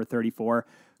 because he's number 34.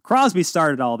 Crosby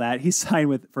started all that. He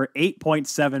signed for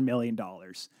 $8.7 million.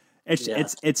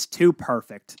 It's too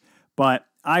perfect. But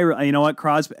you know what,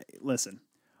 Crosby, listen,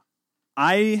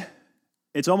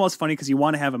 it's almost funny because you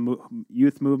want to have a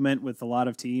youth movement with a lot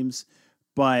of teams,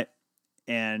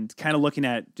 and kind of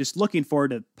looking forward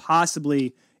to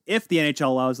possibly, if the NHL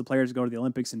allows the players to go to the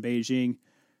Olympics in Beijing,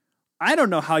 I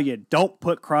don't know how you don't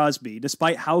put Crosby,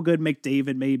 despite how good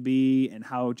McDavid may be and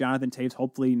how Jonathan Taves,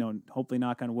 hopefully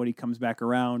knock on wood, he comes back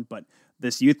around, but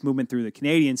this youth movement through the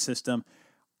Canadian system,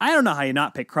 I don't know how you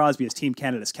not pick Crosby as Team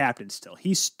Canada's captain still.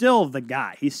 He's still the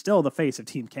guy. He's still the face of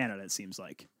Team Canada, it seems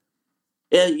like.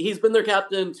 Yeah, he's been their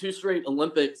captain 2 straight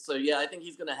Olympics, so yeah, I think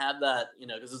he's going to have that,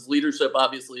 because his leadership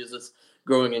obviously is just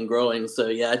growing and growing, so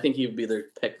yeah, I think he would be their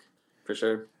pick for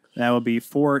sure. That would be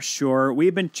for sure.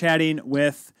 We've been chatting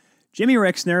with Jimmy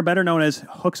Rixner, better known as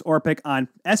Hooks Orpik on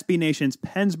SB Nation's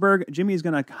Pennsburg. Jimmy's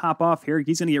going to hop off here.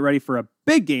 He's going to get ready for a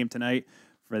big game tonight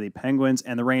for the Penguins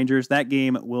and the Rangers. That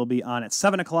game will be on at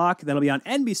 7 o'clock. That'll be on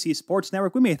NBC Sports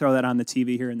Network. We may throw that on the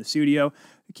TV here in the studio.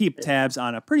 We keep tabs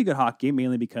on a pretty good hockey game,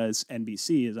 mainly because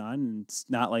NBC is on. And it's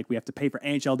not like we have to pay for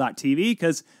NHL.TV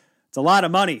because it's a lot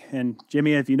of money. And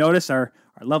Jimmy, if you notice, our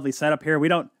lovely setup here, we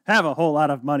don't have a whole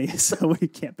lot of money, so we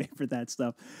can't pay for that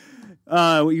stuff.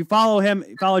 You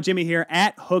follow Jimmy here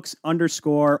at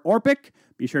Hooks_Orpik.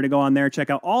 Be sure to go on there, check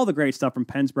out all the great stuff from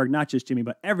Pennsburg, not just Jimmy,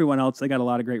 but everyone else. They got a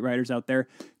lot of great writers out there.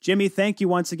 Jimmy, thank you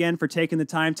once again for taking the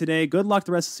time today. Good luck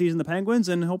the rest of the season, the Penguins,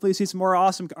 and hopefully see some more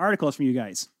awesome articles from you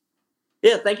guys.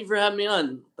 Yeah, thank you for having me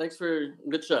on. Thanks for a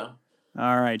good show.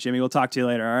 All right, Jimmy, we'll talk to you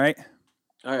later, all right?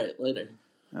 All right, later.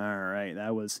 All right,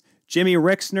 that was Jimmy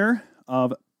Rixner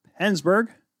of Pennsburg.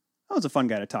 That was a fun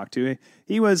guy to talk to. I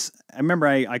remember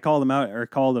I called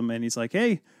him and he's like,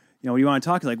 hey, what do you want to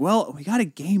talk? He's like, well, we got a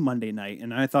game Monday night.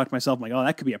 And I thought to myself, I'm like, oh,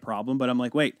 that could be a problem. But I'm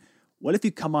like, wait, what if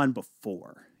you come on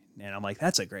before? And I'm like,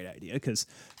 that's a great idea. Because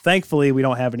thankfully we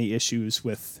don't have any issues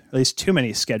with, at least too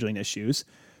many scheduling issues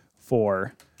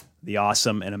for the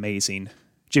awesome and amazing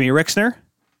Jimmy Rixner.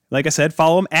 Like I said,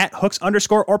 follow him at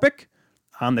Hooks_Orpik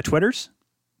on the Twitters.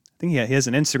 I think he has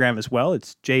an Instagram as well.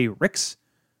 It's JRix.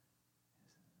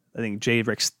 I think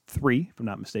JRix3, if I'm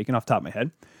not mistaken, off the top of my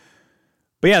head.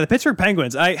 But yeah, the Pittsburgh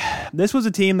Penguins, this was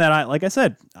a team that like I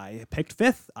said, I picked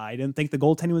 5th. I didn't think the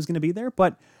goaltending was going to be there,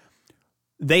 but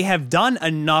they have done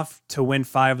enough to win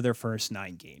 5 of their first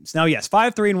 9 games. Now, yes,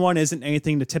 5-3-1 isn't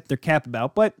anything to tip their cap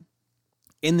about, but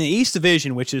in the East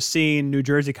Division, which is seeing New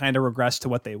Jersey kind of regress to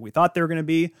what we thought they were going to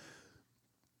be,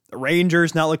 the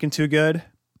Rangers not looking too good,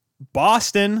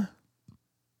 Boston,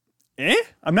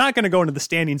 I'm not going to go into the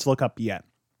standings look up yet,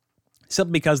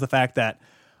 simply because of the fact that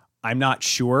I'm not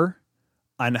sure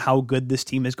on how good this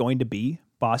team is going to be.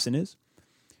 Boston is.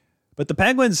 But the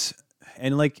Penguins,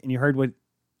 and you heard what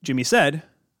Jimmy said,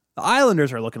 the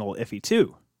Islanders are looking a little iffy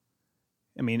too.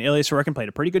 I mean, Ilya Sorokin played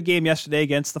a pretty good game yesterday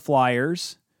against the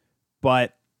Flyers,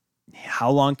 but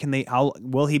how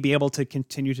will he be able to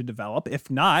continue to develop?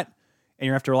 If not, and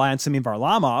you have to rely on Semyon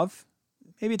Varlamov,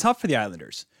 maybe it's tough for the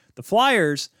Islanders. The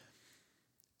Flyers,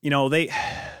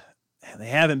 they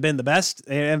haven't been the best.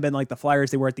 They haven't been like the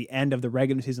Flyers they were at the end of the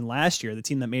regular season last year, the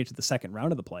team that made it to the second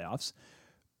round of the playoffs.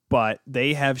 But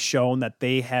they have shown that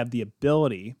they have the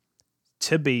ability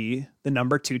to be the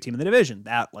number 2 team in the division.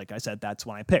 That, like I said, that's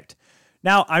one I picked.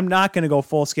 Now, I'm not going to go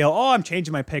full scale. I'm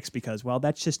changing my picks because, well,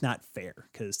 that's just not fair.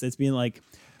 Because it's being like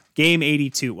game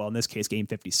 82. Well, in this case, game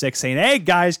 56, saying, hey,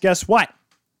 guys, guess what?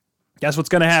 Guess what's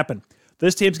going to happen?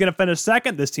 This team's going to finish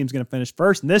second. This team's going to finish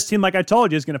first. And this team, like I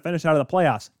told you, is going to finish out of the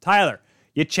playoffs. Tyler,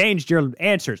 you changed your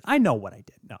answers. I know what I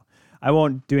did. No, I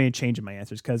won't do any change in my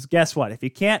answers because guess what? If you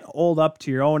can't hold up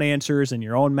to your own answers and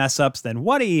your own mess ups, then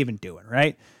what are you even doing,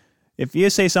 right? If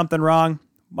you say something wrong,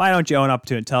 why don't you own up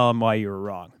to it and tell them why you were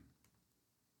wrong?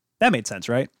 That made sense,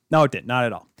 right? No, it didn't. Not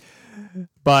at all.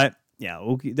 But yeah,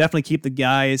 we'll definitely keep the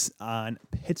guys on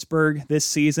Pittsburgh this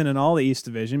season and all the East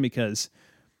Division because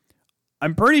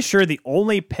I'm pretty sure the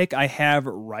only pick I have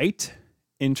right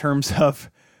in terms of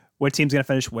what team's going to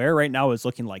finish where right now is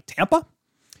looking like Tampa.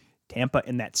 Tampa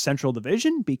in that Central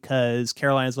Division because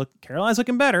Carolina's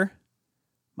looking better.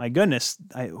 My goodness,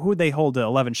 who'd they hold to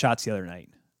 11 shots the other night?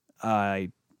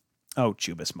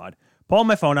 Chubas Mud. Pulling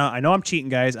my phone out. I know I'm cheating,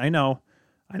 guys. I know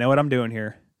what I'm doing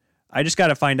here. I just got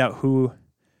to find out who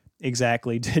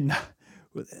exactly did not.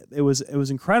 It was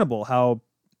incredible how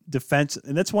defense,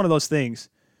 and that's one of those things.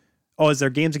 Oh, is their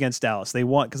games against Dallas? They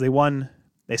won because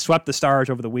they swept the Stars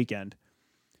over the weekend.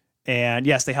 And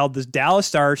yes, they held the Dallas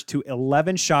Stars to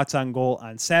 11 shots on goal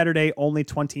on Saturday, only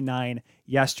 29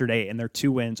 yesterday in their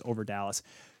 2 wins over Dallas.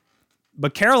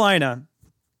 But Carolina,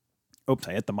 oops,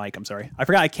 I hit the mic. I'm sorry. I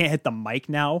forgot I can't hit the mic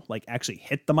now, like actually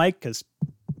hit the mic because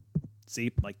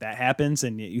see, like that happens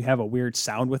and you have a weird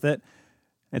sound with it.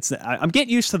 I'm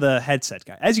getting used to the headset,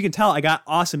 guy. As you can tell, I got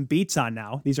awesome Beats on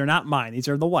now. These are not mine. These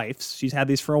are the wife's. She's had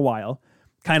these for a while.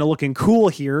 Kind of looking cool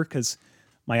here because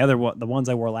the ones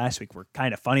I wore last week were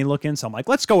kind of funny looking. So I'm like,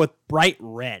 let's go with bright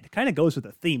red. Kind of goes with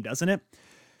the theme, doesn't it?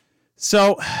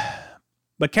 So,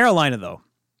 but Carolina, though.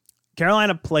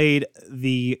 Carolina played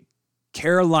the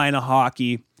Carolina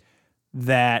hockey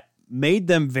that made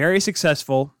them very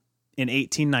successful in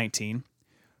 18-19.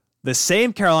 The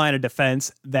same Carolina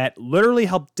defense that literally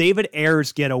helped David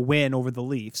Ayers get a win over the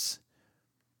Leafs.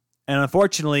 And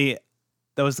unfortunately,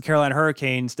 that was the Carolina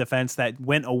Hurricanes defense that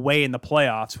went away in the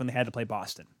playoffs when they had to play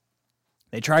Boston.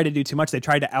 They tried to do too much. They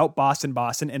tried to out Boston,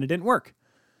 and it didn't work.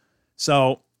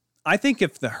 So I think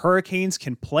if the Hurricanes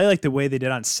can play like the way they did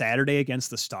on Saturday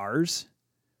against the Stars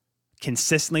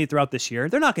consistently throughout this year,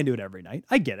 they're not going to do it every night.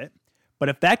 I get it. But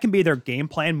if that can be their game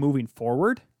plan moving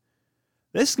forward,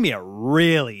 this is going to be a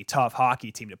really tough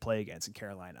hockey team to play against in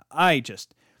Carolina.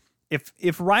 If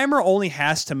Reimer only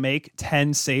has to make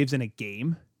 10 saves in a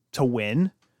game to win,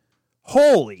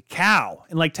 holy cow.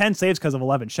 And like 10 saves because of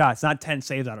 11 shots, not 10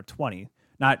 saves out of 20.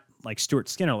 Not like Stuart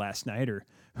Skinner last night or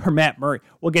Matt Murray.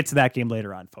 We'll get to that game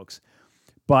later on, folks.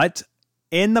 But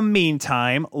in the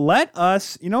meantime, let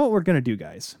us, you know what we're going to do,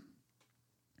 guys?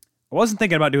 I wasn't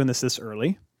thinking about doing this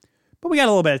early, but we got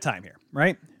a little bit of time here,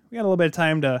 right? We got a little bit of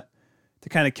time to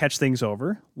kind of catch things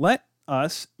over. Let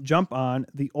us jump on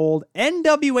the old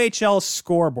NWHL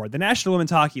scoreboard. The National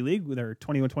Women's Hockey League with their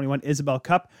 21-21 Isabel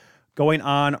Cup going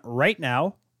on right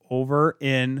now over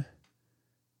in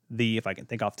the, if I can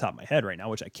think off the top of my head right now,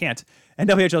 which I can't,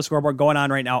 NWHL scoreboard going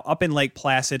on right now up in Lake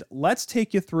Placid. Let's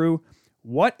take you through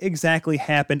what exactly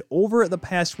happened over the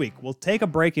past week. We'll take a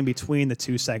break in between the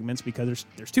two segments because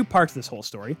there's two parts to this whole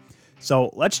story.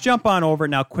 So let's jump on over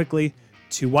now quickly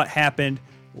to what happened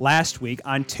last week.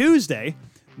 On Tuesday,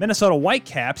 Minnesota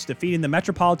Whitecaps defeating the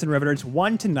Metropolitan Riveters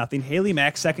 1-0. Haley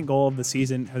Mack's second goal of the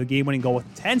season, her game-winning goal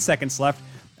with 10 seconds left.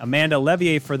 Amanda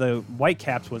Levier for the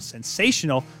Whitecaps was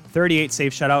sensational. 38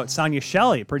 save shutout. Sonia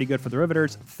Shelley, pretty good for the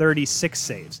Riveters, 36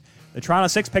 saves. The Toronto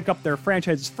Six picked up their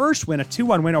franchise's first win, a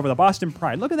 2-1 win over the Boston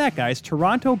Pride. Look at that, guys.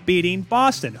 Toronto beating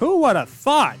Boston. Who would have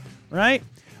thought, right?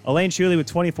 Elaine Shuley with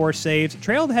 24 saves.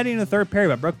 Trailed heading into the third period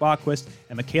by Brooke Bachquist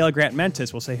and Michaela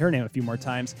Grant-Mentis, we'll say her name a few more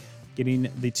times, getting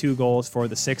the 2 goals for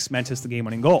the Six. Mentis the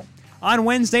game-winning goal. On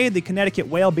Wednesday, the Connecticut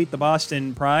Whale beat the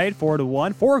Boston Pride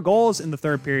 4-1. 4 goals in the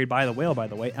third period by the Whale, by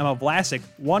the way. Emma Vlasic,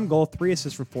 1 goal, 3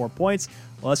 assists for 4 points.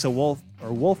 Melissa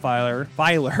Wolfiler,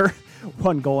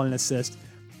 1 goal and an assist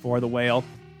for the Whale.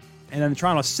 And then the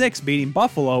Toronto Six beating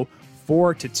Buffalo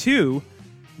 4-2.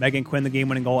 Megan Quinn, the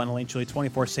game-winning goal, and Elaine Shuley,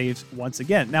 24 saves once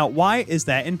again. Now, why is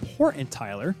that important,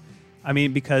 Tyler?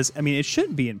 It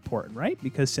shouldn't be important, right?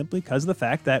 Simply because of the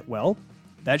fact that, well,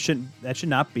 that should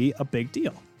not be a big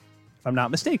deal, if I'm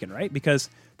not mistaken, right? Because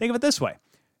think of it this way.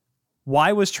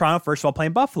 Why was Toronto, first of all,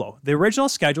 playing Buffalo? The original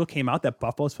schedule came out that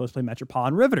Buffalo was supposed to play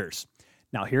Metropolitan Riveters.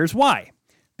 Now, here's why.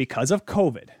 Because of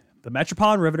COVID. The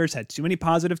Metropolitan Riveters had too many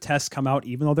positive tests come out,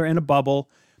 even though they're in a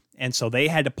bubble, and so they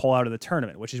had to pull out of the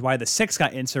tournament, which is why the Six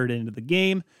got inserted into the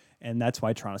game, and that's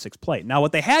why Toronto Six played. Now,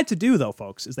 what they had to do, though,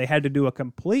 folks, is they had to do a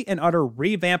complete and utter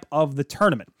revamp of the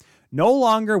tournament. No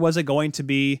longer was it going to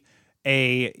be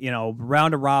a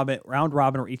round robin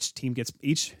where each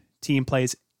team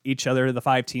plays each other, the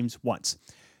 5 teams, once.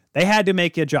 They had to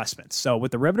make adjustments. So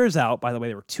with the Riveters out, by the way,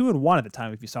 they were 2-1 at the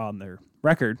time, if you saw on their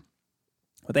record.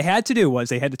 What they had to do was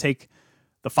they had to take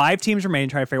the 5 teams remaining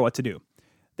and try to figure out what to do.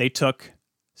 They took,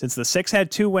 since the Six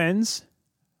had 2 wins,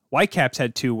 Whitecaps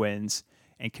had 2 wins,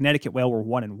 and Connecticut Whale were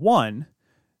 1-1,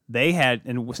 they had,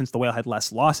 and since the Whale had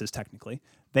less losses technically,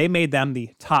 they made them the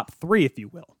top 3, if you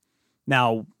will.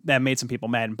 Now, that made some people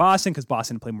mad in Boston because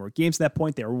Boston played more games at that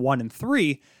point. They were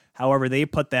 1-3. However, they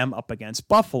put them up against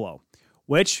Buffalo,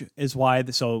 which is why,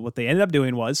 so what they ended up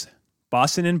doing was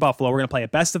Boston and Buffalo were going to play a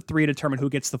best of 3 to determine who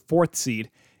gets the 4th seed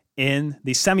in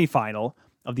the semifinal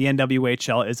of the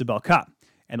NWHL Isabel Cup.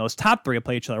 And those top 3 will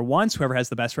play each other once. Whoever has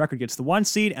the best record gets the 1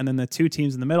 seed, and then the 2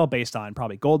 teams in the middle, based on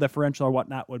probably goal differential or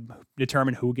whatnot, would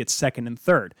determine who gets 2nd and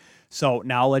 3rd. So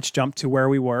now let's jump to where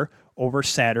we were over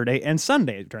Saturday and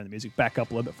Sunday. Turn the music back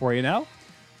up a little bit for you now.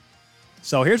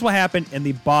 So here's what happened in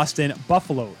the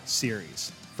Boston-Buffalo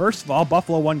series. First of all,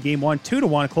 Buffalo won Game 1,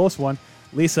 2-1, a close one.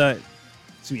 Lisa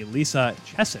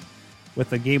Chesson with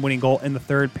the game-winning goal in the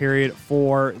third period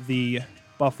for the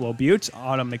Buffalo Buttes.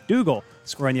 Autumn McDougall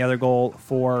scoring the other goal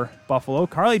for Buffalo.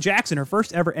 Carly Jackson, her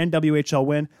first ever NWHL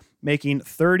win, making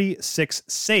 36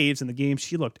 saves in the game.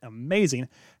 She looked amazing.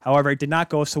 However, it did not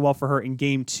go so well for her in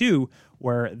Game 2,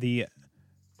 where the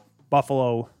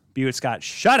Buffalo Buttes got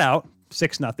shut out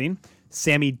 6-0.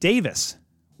 Sammy Davis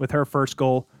with her first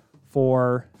goal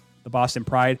for the Boston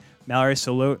Pride. Mallory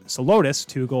Solotis,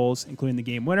 2 goals, including the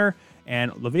game winner.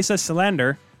 And Lovisa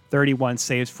Selander, 31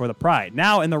 saves for the Pride.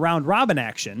 Now, in the round-robin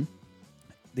action,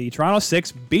 the Toronto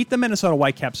Six beat the Minnesota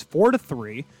Whitecaps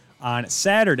 4-3 On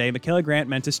Saturday, Michaela Grant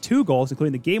Mentis 2 goals,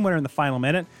 including the game winner in the final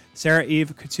minute. Sarah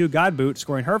Eve Coutu-Godbout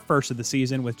scoring her first of the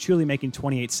season, with Chuli making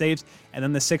 28 saves. And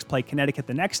then the Six played Connecticut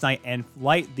the next night and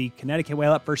light the Connecticut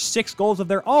Whale up for 6 goals of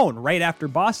their own right after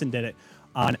Boston did it.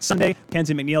 On Sunday,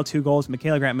 Kenzie McNeil 2 goals.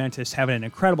 Michaela Grant Mentis having an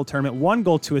incredible tournament. 1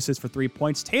 goal, 2 assists for 3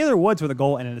 points. Taylor Woods with a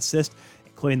goal and an assist,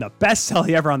 including the best Selly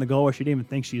ever on the goal, where she didn't even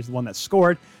think she was the one that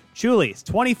scored. Chuli,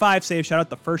 25 saves, shutout,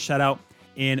 the first shutout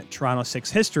in Toronto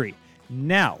Six history.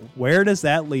 Now, where does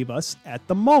that leave us at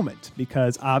the moment?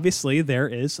 Because obviously there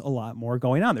is a lot more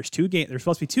going on. There's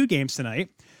supposed to be 2 games tonight.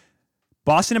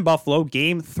 Boston and Buffalo,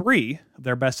 game 3 of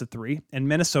their best of 3, and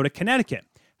Minnesota, Connecticut.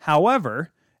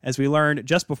 However, as we learned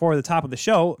just before the top of the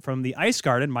show from the Ice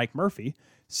Garden, Mike Murphy,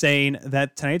 saying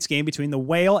that tonight's game between the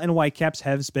Whale and Whitecaps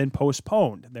has been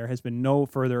postponed. There has been no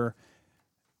further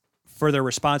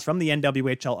response from the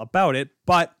NWHL about it,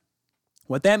 but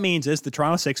what that means is the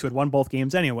Toronto Six, who had won both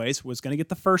games anyways, was going to get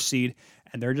the first seed,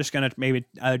 and they're just going to maybe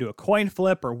either do a coin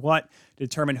flip or what to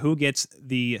determine who gets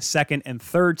the second and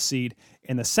third seed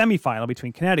in the semifinal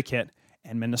between Connecticut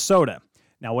and Minnesota.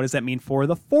 Now, what does that mean for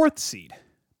the 4th seed?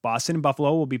 Boston and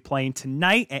Buffalo will be playing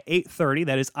tonight at 8:30.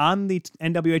 That is on the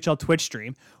NWHL Twitch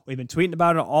stream. We've been tweeting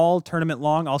about it all tournament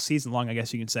long, all season long, I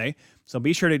guess you can say. So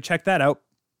be sure to check that out,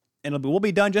 and we'll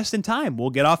be done just in time. We'll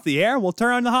get off the air, we'll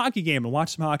turn on the hockey game and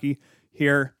watch some hockey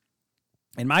here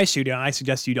in my studio, and I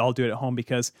suggest you all do it at home,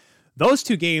 because those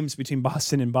 2 games between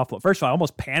Boston and Buffalo, first of all, I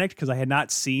almost panicked because I had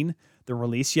not seen the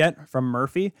release yet from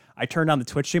Murphy. I turned on the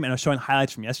Twitch stream and I was showing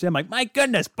highlights from yesterday. I'm like, my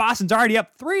goodness, Boston's already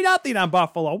up 3-0 on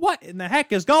Buffalo. What in the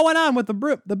heck is going on with the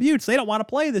Buttes? They don't want to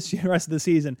play this rest of the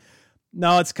season.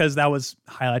 No, it's because that was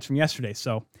highlights from yesterday.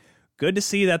 So good to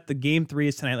see that the game 3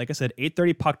 is tonight. Like I said,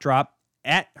 8:30 puck drop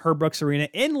at Herb Brooks Arena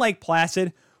in Lake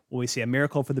Placid. Will we see a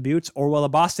miracle for the Buttes, or will the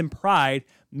Boston Pride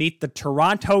meet the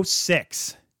Toronto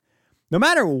Six? No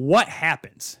matter what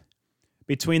happens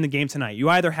between the game tonight, you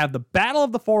either have the battle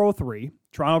of the 403,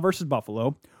 Toronto versus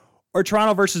Buffalo, or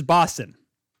Toronto versus Boston.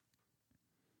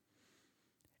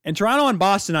 And Toronto and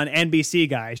Boston on NBC,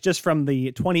 guys, just from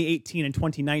the 2018 and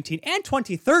 2019 and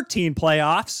 2013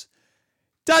 playoffs,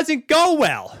 doesn't go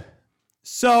well.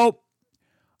 So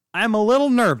I'm a little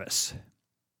nervous.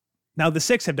 Now, the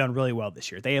Six have done really well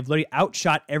this year. They have literally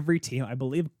outshot every team. I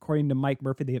believe, according to Mike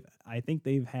Murphy, I think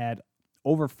they've had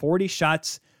over 40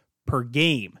 shots per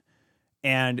game.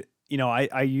 And, you know, I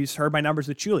heard my numbers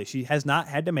with Chuli. She has not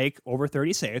had to make over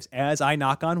 30 saves, as I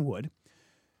knock on wood.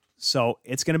 So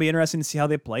it's going to be interesting to see how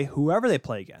they play, whoever they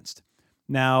play against.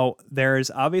 Now,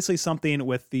 there's obviously something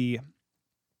with So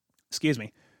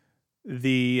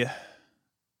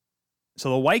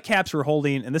the Whitecaps were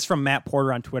holding, and this is from Matt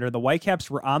Porter on Twitter, the Whitecaps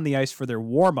were on the ice for their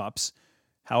warm-ups.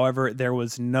 However, there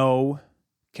was no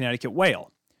Connecticut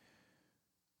Whale.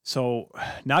 So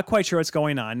not quite sure what's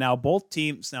going on. Now, both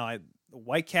teams, the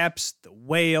Whitecaps, the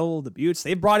Whale, the Buttes,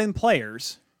 they brought in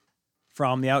players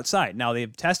from the outside. Now,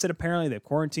 they've tested, apparently, they've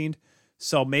quarantined,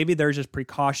 so maybe there's just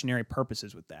precautionary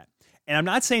purposes with that. And I'm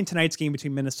not saying tonight's game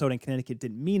between Minnesota and Connecticut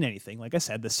didn't mean anything. Like I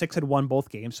said, the Six had won both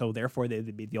games, so therefore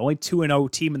they'd be the only 2-0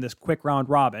 team in this quick round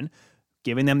robin,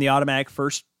 giving them the automatic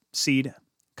first seed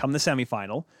come the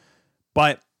semifinal.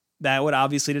 But that would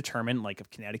obviously determine, like if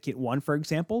Connecticut won, for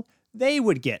example, they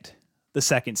would get the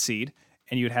second seed,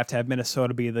 and you'd have to have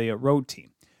Minnesota be the road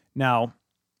team. Now,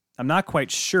 I'm not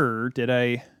quite sure.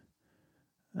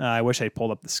 I wish I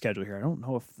pulled up the schedule here. I don't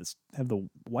know if have the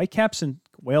Whitecaps and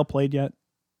Whale played yet.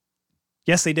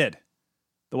 Yes, they did.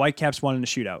 The Whitecaps won in a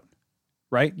shootout,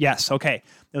 right? Yes, okay.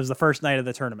 It was the first night of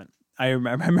the tournament. I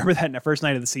remember that in the first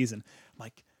night of the season. I'm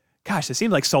like, gosh, it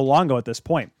seems like so long ago at this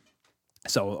point.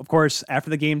 So, of course, after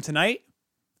the game tonight,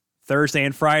 Thursday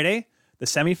and Friday, the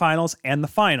semifinals and the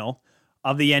final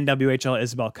of the NWHL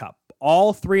Isabel Cup.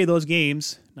 All 3 of those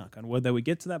games, knock on wood that we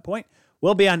get to that point,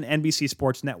 will be on NBC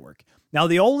Sports Network. Now,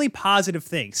 the only positive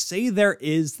thing, say there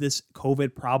is this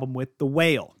COVID problem with the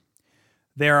Whale.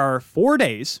 There are 4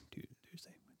 days, Tuesday,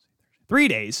 Wednesday, Thursday, 3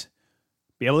 days,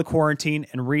 be able to quarantine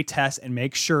and retest and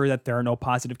make sure that there are no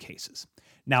positive cases.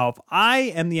 Now, if I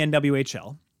am the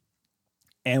NWHL,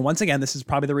 and once again, this is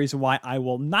probably the reason why I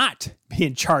will not be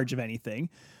in charge of anything,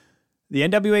 the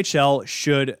NWHL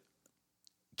should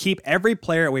keep every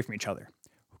player away from each other.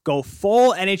 Go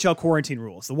full NHL quarantine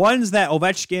rules. The ones that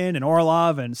Ovechkin and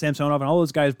Orlov and Samsonov and all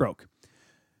those guys broke.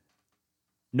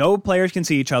 No players can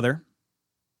see each other.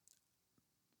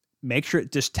 Make sure,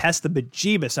 just test the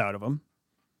bejeebus out of them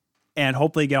and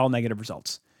hopefully get all negative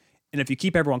results. And if you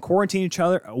keep everyone quarantining each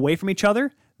other away from each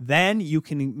other, then you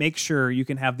can make sure you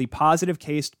can have the positive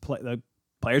case, the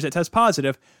players that test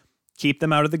positive, keep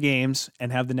them out of the games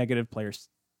and have the negative players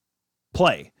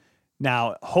play.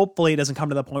 Now, hopefully it doesn't come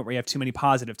to the point where you have too many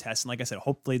positive tests. And like I said,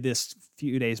 hopefully this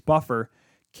few days buffer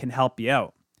can help you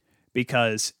out,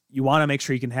 because you want to make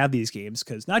sure you can have these games,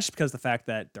 because not just because of the fact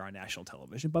that they're on national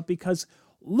television, but because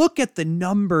look at the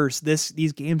numbers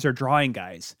these games are drawing,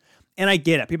 guys. And I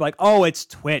get it. People are like, oh, it's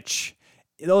Twitch.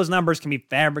 Those numbers can be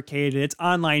fabricated. It's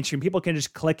online stream. People can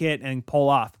just click it and pull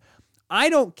off. I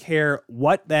don't care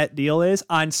what that deal is.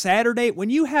 On Saturday,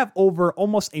 when you have over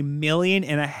almost 1.5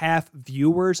 million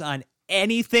viewers on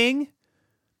anything,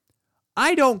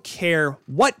 I don't care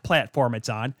what platform it's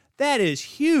on. That is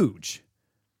huge.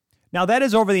 Now, that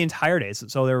is over the entire day.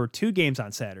 So there were 2 games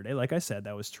on Saturday. Like I said,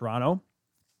 that was Toronto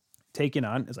taking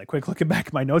on, as I quick looking back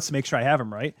at my notes to make sure I have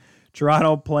them right,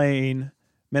 Toronto playing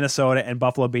Minnesota and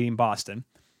Buffalo beating Boston.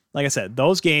 Like I said,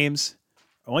 those games,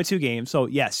 only 2 games. So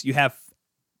yes, you have,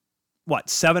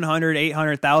 700,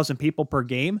 800,000 people per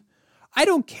game? I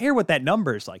don't care what that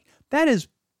number is like. That is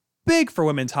big for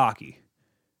women's hockey.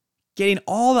 Getting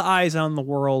all the eyes on the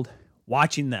world,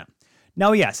 watching them.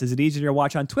 Now, yes, is it easier to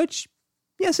watch on Twitch?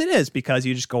 Yes, it is, because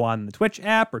you just go on the Twitch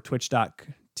app or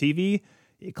twitch.tv,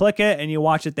 you click it, and you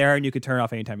watch it there, and you can turn it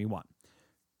off anytime you want.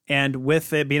 And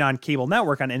with it being on cable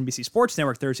network, on NBC Sports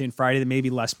Network Thursday and Friday, there may be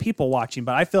less people watching,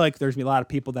 but I feel like there's going to be a lot of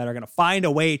people that are going to find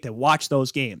a way to watch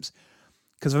those games.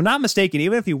 Because if I'm not mistaken,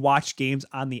 even if you watch games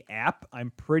on the app,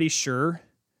 I'm pretty sure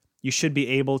you should be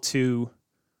able to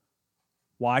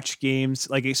watch games.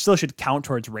 Like, it still should count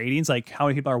towards ratings. Like, how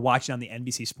many people are watching on the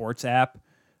NBC Sports app?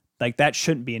 Like, that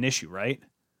shouldn't be an issue, right?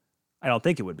 I don't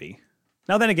think it would be.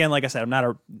 Now, then again, like I said,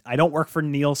 I don't work for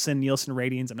Nielsen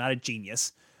ratings. I'm not a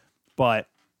genius, but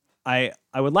I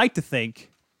would like to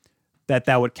think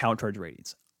that would count towards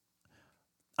ratings.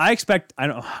 I expect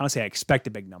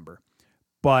a big number,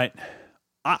 but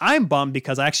I'm bummed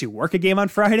because I actually work a game on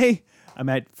Friday. I'm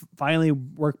at finally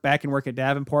work at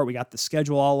Davenport. We got the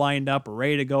schedule all lined up. We're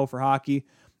ready to go for hockey.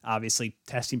 Obviously,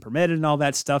 testing permitted and all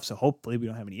that stuff. So hopefully we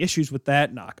don't have any issues with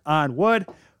that. Knock on wood.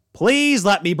 Please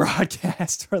let me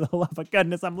broadcast, for the love of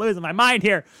goodness. I'm losing my mind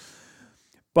here.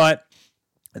 But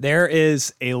there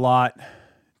is a lot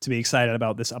to be excited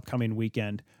about this upcoming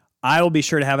weekend. I will be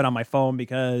sure to have it on my phone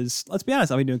because, let's be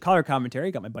honest, I'll be doing color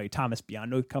commentary. Got my buddy Thomas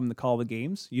Biondo come to call the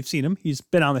games. You've seen him. He's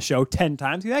been on the show 10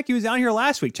 times. Heck, he was on here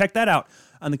last week. Check that out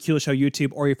on the Kuehl Show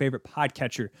YouTube or your favorite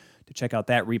podcatcher to check out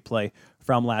that replay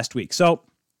from last week. So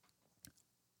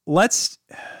I'm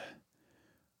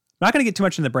not going to get too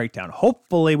much in the breakdown.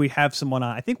 Hopefully we have someone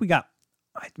on. I think we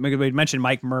mentioned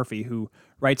Mike Murphy, who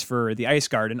writes for the Ice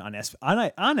Garden on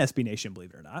SB Nation,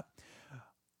 believe it or not.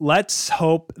 Let's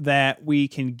hope that we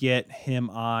can get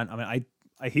him on. I mean,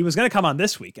 he was going to come on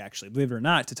this week, actually, believe it or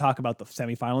not, to talk about the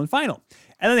semifinal and final.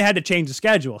 And then they had to change the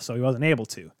schedule, so he wasn't able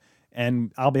to.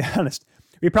 And I'll be honest,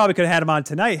 we probably could have had him on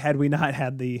tonight had we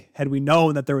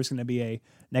known that there was going to be a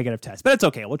negative test. But it's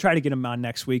okay. We'll try to get him on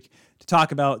next week to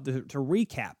talk about, to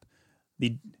recap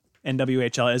the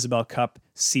NWHL Isabel Cup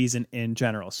season in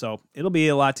general. So it'll be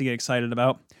a lot to get excited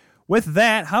about. With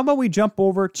that, how about we jump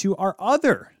over to our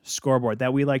other scoreboard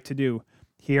that we like to do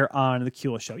here on the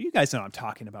Kuehl Show? You guys know what I'm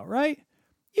talking about, right?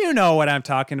 You know what I'm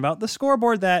talking about. The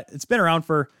scoreboard that it's been around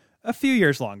for a few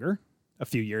months longer,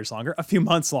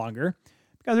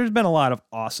 because there's been a lot of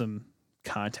awesome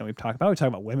content we've talked about. We talk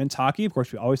about women's hockey. Of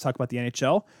course, we always talk about the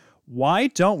NHL. Why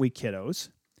don't we, kiddos?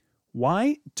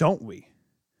 Why don't we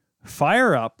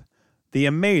fire up the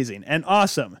amazing and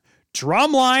awesome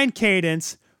drumline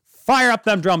cadence? Fire up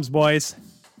them drums, boys.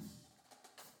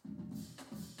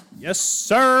 Yes,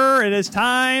 sir. It is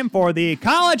time for the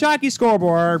College Hockey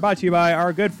Scoreboard, brought to you by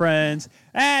our good friends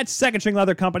at Second String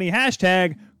Leather Company,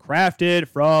 #crafted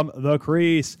from the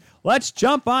crease. Let's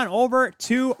jump on over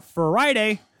to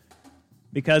Friday,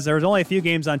 because there was only a few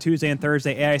games on Tuesday and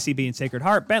Thursday. AIC beating Sacred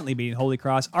Heart, Bentley beating Holy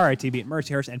Cross, RIT beating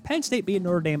Mercyhurst, and Penn State beating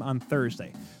Notre Dame on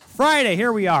Thursday. Friday,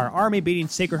 here we are. Army beating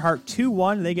Sacred Heart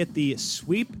 2-1. They get the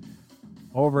sweep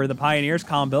over the Pioneers.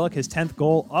 Colin Billick, his 10th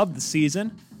goal of the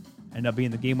season, ended up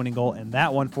being the game-winning goal in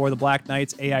that one for the Black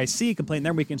Knights. AIC completing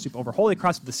their weekend sweep over Holy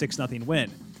Cross with a 6-0 win.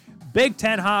 Big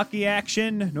Ten hockey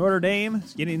action. Notre Dame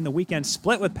is getting the weekend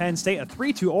split with Penn State. A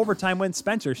 3-2 overtime win.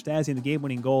 Spencer Stasi the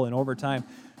game-winning goal in overtime.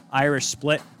 Irish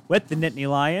split with the Nittany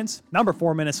Lions. Number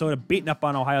 4 Minnesota beating up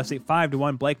on Ohio State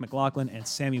 5-1. Blake McLaughlin and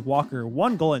Sammy Walker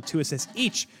 1 goal and 2 assists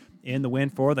each in the win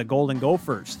for the Golden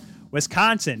Gophers.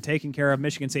 Wisconsin taking care of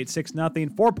Michigan State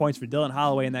 6-0. 4 points for Dylan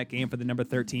Holloway in that game for the number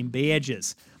 13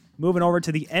 Badges. Moving over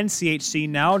to the NCHC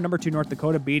now. Number 2 North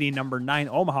Dakota beating number 9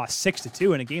 Omaha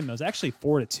 6-2 in a game that was actually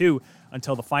 4-2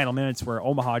 until the final minutes, where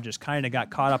Omaha just kind of got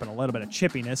caught up in a little bit of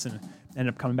chippiness and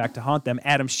ended up coming back to haunt them.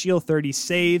 Adam Shield 30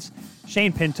 saves.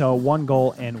 Shane Pinto 1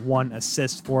 goal and 1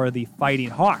 assist for the Fighting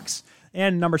Hawks.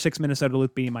 And number 6, Minnesota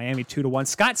Duluth beating Miami 2-1.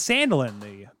 Scott Sandelin,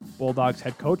 the Bulldogs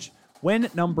head coach, win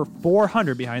number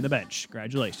 400 behind the bench.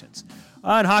 Congratulations.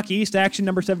 On Hockey East action,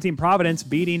 number 17 Providence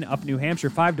beating up New Hampshire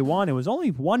 5-1. It was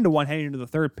only 1-1 heading into the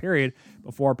third period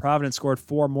before Providence scored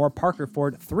 4 more. Parker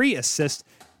Ford 3 assists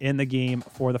in the game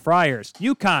for the Friars.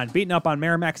 UConn beating up on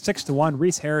Merrimack 6-1.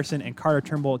 Reese Harrison and Carter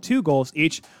Turnbull 2 goals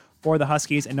each for the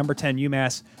Huskies. And number 10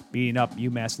 UMass beating up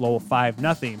UMass Lowell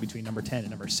 5-0 between number 10 and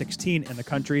number 16 in the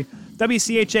country.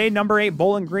 WCHA number 8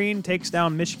 Bowling Green takes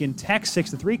down Michigan Tech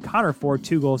 6-3. Connor Ford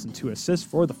 2 goals and 2 assists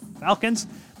for the Falcons.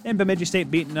 And Bemidji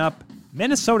State beating up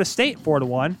Minnesota State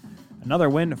 4-1. Another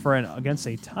win against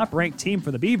a top-ranked team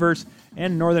for the Beavers.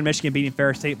 And Northern Michigan beating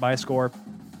Ferris State by a score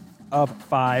of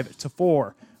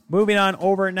 5-4. Moving on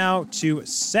over now to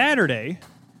Saturday.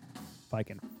 If I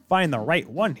can find the right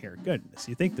one here. Goodness,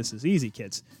 you think this is easy,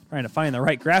 kids. Trying to find the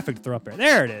right graphic to throw up there.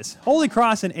 There it is. Holy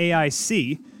Cross and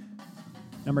AIC.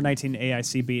 Number 19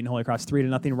 AIC beating Holy Cross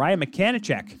 3-0. Ryan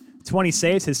Mechanichek, 20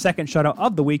 saves, his second shutout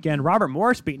of the weekend. Robert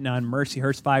Morris beating on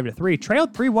Mercyhurst 5-3.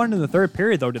 Trailed 3-1 in the third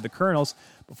period, though, to the Colonels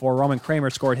before Roman Kramer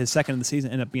scored his second of the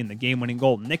season, ended up being the game-winning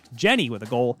goal. Nick Jenny with a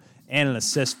goal and an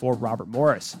assist for Robert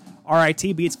Morris.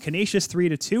 RIT beats Canisius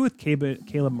 3-2 with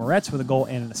Caleb Moretz with a goal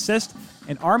and an assist.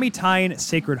 And Army tying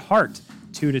Sacred Heart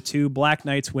 2-2. Black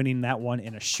Knights winning that one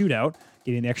in a shootout,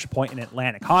 getting the extra point in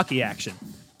Atlantic hockey action.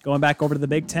 Going back over to the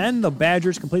Big Ten, the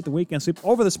Badgers complete the weekend sweep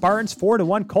over the Spartans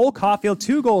 4-1. Cole Caulfield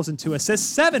 2 goals and 2 assists,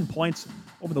 7 points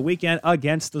over the weekend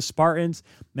against the Spartans.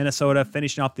 Minnesota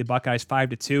finishing off the Buckeyes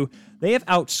 5-2. They have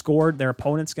outscored their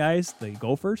opponents, guys, the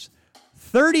Gophers,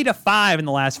 30-5 in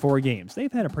the last 4 games.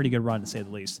 They've had a pretty good run, to say the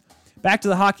least. Back to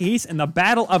the Hockey East and the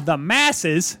Battle of the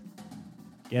Masses.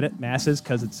 Get it? Masses,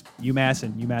 because it's UMass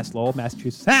and UMass Lowell,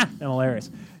 Massachusetts. Ha! And hilarious.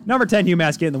 Number 10,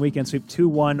 UMass getting the weekend sweep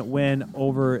 2-1 win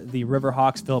over the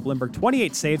Riverhawks. Philip Lindbergh,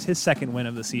 28 saves, his second win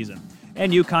of the season.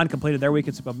 And UConn completed their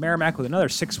weekend sweep of Merrimack with another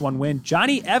 6-1 win.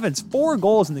 Johnny Evans, 4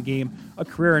 goals in the game, a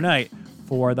career night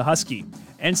for the Husky.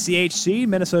 NCHC,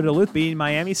 Minnesota Duluth beating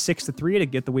Miami 6-3 to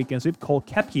get the weekend sweep. Cole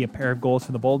Koepke, a pair of goals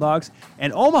for the Bulldogs.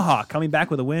 And Omaha coming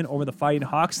back with a win over the Fighting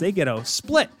Hawks. They get a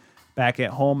split back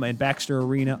at home in Baxter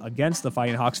Arena against the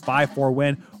Fighting Hawks. 5-4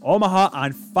 win. Omaha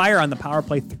on fire on the power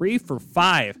play, 3 for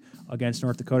 5 against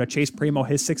North Dakota. Chase Primo,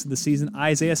 his 6th of the season.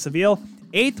 Isaiah Seville,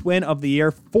 8th win of the year,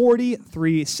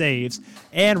 43 saves.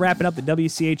 And wrapping up the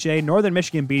WCHA, Northern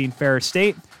Michigan beating Ferris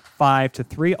State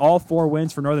 5-3. All 4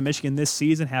 wins for Northern Michigan this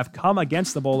season have come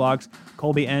against the Bulldogs.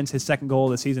 Colby ends his second goal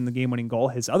of the season, the game-winning goal.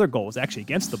 His other goal was actually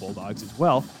against the Bulldogs as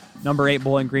well. Number 8,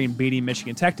 Bowling Green beating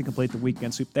Michigan Tech to complete the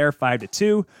weekend sweep there,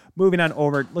 5-2. Moving on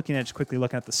over, looking at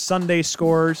the Sunday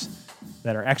scores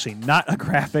that are actually not a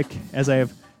graphic, as I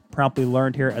have promptly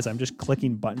learned here as I'm just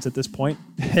clicking buttons at this point.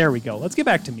 There we go. Let's get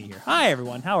back to me here. Hi,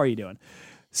 everyone. How are you doing?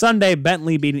 Sunday,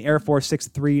 Bentley beating Air Force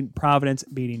 6-3. Providence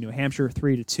beating New Hampshire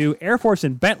 3-2. Air Force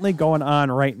and Bentley going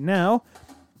on right now.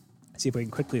 Let's see if we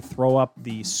can quickly throw up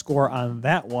the score on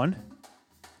that one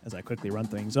as I quickly run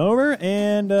things over.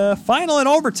 And final and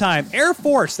overtime. Air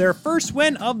Force, their first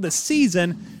win of the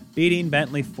season, beating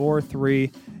Bentley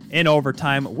 4-3 in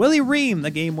overtime. Willie Ream,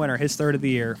 the game winner, his 3rd of the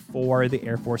year for the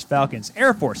Air Force Falcons.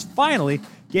 Air Force finally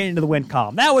getting into the win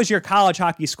column. That was your college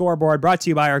hockey scoreboard, brought to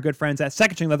you by our good friends at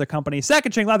Second String Leather Company,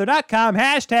 secondstringleather.com,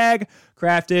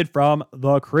 #crafted from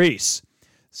the crease.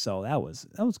 So that was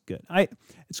good.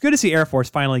 It's good to see Air Force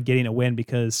finally getting a win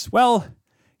because, well,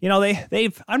 you know,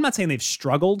 they've I'm not saying they've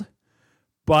struggled,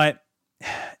 but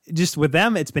just with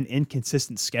them, it's been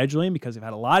inconsistent scheduling because they've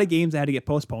had a lot of games that had to get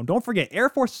postponed. Don't forget, Air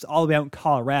Force is all the way out in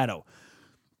Colorado.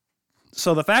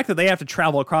 So the fact that they have to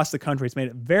travel across the country has made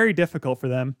it very difficult for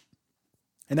them.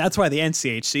 And that's why the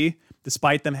NCHC,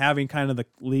 despite them having kind of the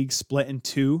league split in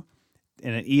two,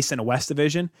 in an East and a West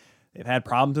division, they've had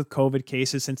problems with COVID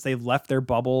cases since they've left their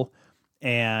bubble.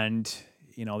 And,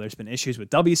 you know, there's been issues with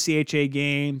WCHA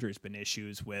games. There's been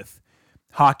issues with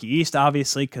Hockey East,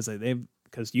 obviously, because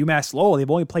UMass Lowell, they've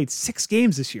only played 6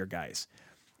 games this year, guys.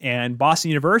 And Boston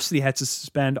University had to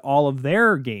suspend all of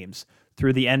their games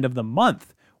through the end of the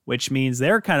month, which means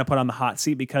they're kind of put on the hot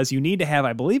seat because you need to have,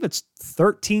 I believe it's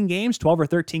 13 games, 12 or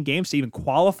 13 games to even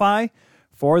qualify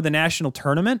for the national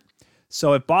tournament.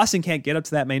 So if Boston can't get up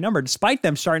to that main number, despite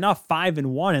them starting off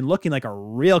 5-1 and looking like a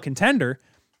real contender,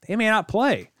 they may not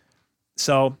play.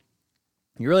 So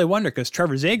you really wonder, because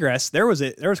Trevor Zegras,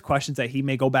 there was questions that he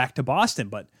may go back to Boston,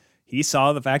 but he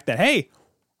saw the fact that, hey,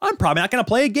 I'm probably not going to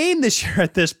play a game this year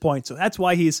at this point. So that's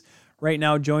why he's right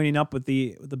now joining up with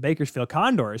the Bakersfield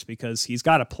Condors, because he's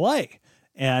got to play.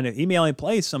 And he may only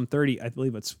play some 30, I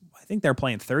think they're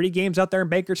playing 30 games out there in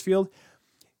Bakersfield.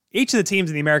 each of the teams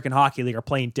in the American Hockey League are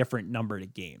playing different numbered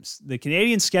of games. The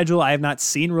Canadian schedule I have not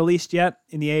seen released yet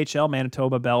in the AHL: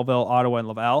 Manitoba, Belleville, Ottawa, and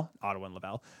Laval.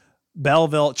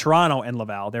 Belleville, Toronto, and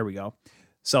Laval. There we go.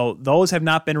 So those have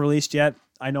not been released yet.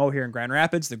 I know here in Grand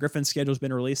Rapids, the Griffins schedule has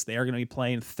been released. They are going to be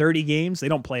playing 30 games. They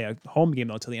don't play a home game,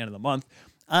 though, until the end of the month.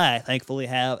 I thankfully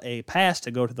have a pass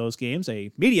to go to those games,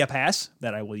 a media pass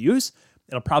that I will use.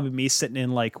 It'll probably be me sitting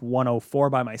in like 104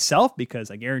 by myself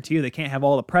because I guarantee you they can't have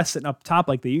all the press sitting up top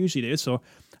like they usually do. So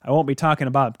I won't be talking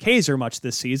about Kaiser much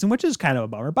this season, which is kind of a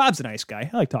bummer. Bob's a nice guy.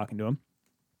 I like talking to him.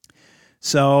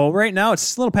 So right now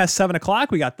it's a little past 7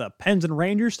 o'clock. We got the Pens and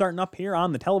Rangers starting up here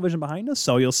on the television behind us.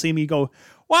 So you'll see me go,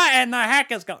 what in the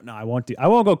heck is going? No, I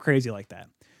won't go crazy like that.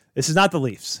 This is not the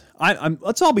Leafs.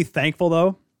 Let's all be thankful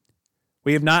though.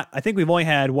 I think we've only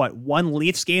had one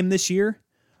Leafs game this year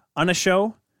on a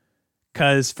show.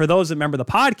 Because for those that remember the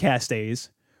podcast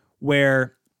days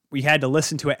where we had to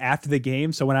listen to it after the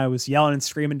game. So when I was yelling and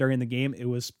screaming during the game, it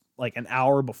was like an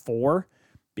hour before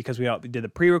because we did the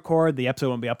pre-record. The episode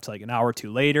won't be up to like an hour or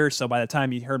two later. So by the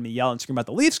time you heard me yell and scream about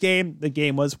the Leafs game, the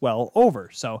game was well over.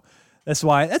 So that's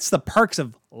the perks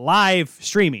of live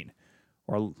streaming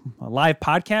or live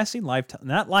podcasting,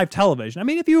 not live television. I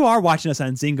mean, if you are watching us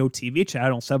on Zingo TV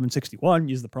channel 761,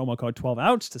 use the promo code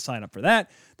 12outs to sign up for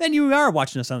that, then you are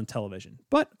watching us on television.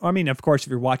 But, I mean, of course, if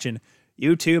you're watching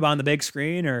YouTube on the big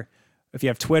screen or if you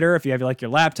have Twitter, if you have like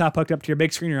your laptop hooked up to your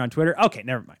big screen or on Twitter, okay,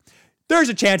 never mind. There's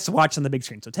a chance to watch on the big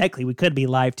screen. So technically, we could be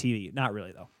live TV. Not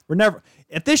really, though.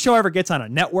 If this show ever gets on a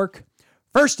network,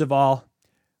 first of all,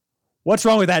 what's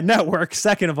wrong with that network?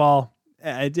 Second of all,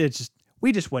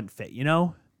 we just wouldn't fit, you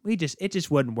know? It just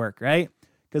wouldn't work, right?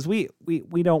 Because we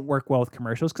don't work well with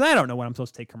commercials, because I don't know when I'm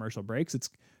supposed to take commercial breaks.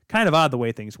 It's kind of odd the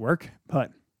way things work.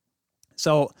 But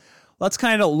so let's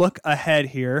kind of look ahead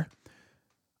here.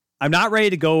 I'm not ready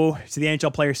to go to the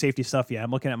NHL player safety stuff yet. I'm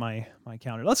looking at my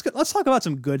calendar. Let's talk about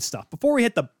some good stuff before we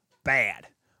hit the bad.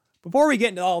 Before we get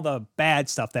into all the bad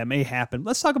stuff that may happen,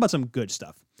 let's talk about some good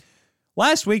stuff.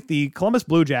 Last week, the Columbus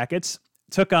Blue Jackets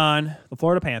took on the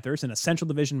Florida Panthers in a Central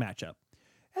Division matchup.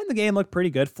 And the game looked pretty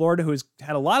good. Florida, who has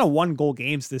had a lot of one-goal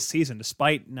games this season,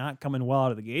 despite not coming well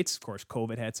out of the gates. Of course,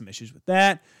 COVID had some issues with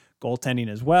that. Goaltending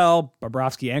as well.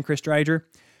 Bobrovsky and Chris Dreiger.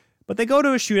 But they go to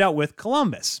a shootout with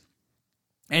Columbus.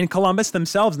 And Columbus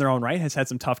themselves, in their own right, has had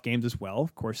some tough games as well.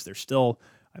 Of course, they're still,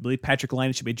 I believe Patrick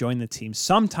Laine should be joining the team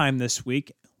sometime this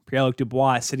week. Pierre-Luc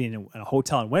Dubois is sitting in a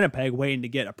hotel in Winnipeg waiting to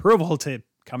get approval to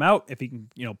come out if he can,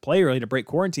 play early to break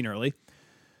quarantine early.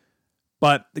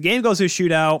 But the game goes to a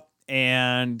shootout.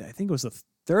 And I think it was the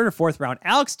third or fourth round,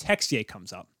 Alex Texier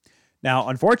comes up. Now,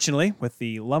 unfortunately, with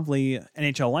the lovely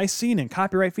NHL licensing and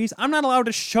copyright fees, I'm not allowed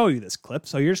to show you this clip,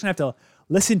 so you're just going to have to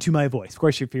listen to my voice. Of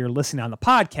course, if you're listening on the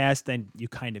podcast, then you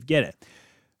kind of get it.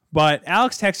 But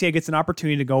Alex Texier gets an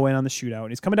opportunity to go in on the shootout,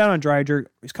 and he's coming down on Dreiger.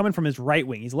 He's coming from his right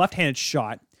wing. He's a left-handed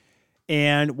shot.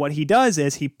 And what he does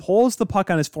is he pulls the puck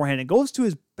on his forehand and goes to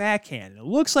his backhand. It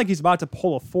looks like he's about to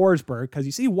pull a Forsberg because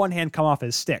you see one hand come off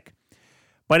his stick.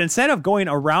 But instead of going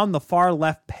around the far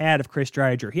left pad of Chris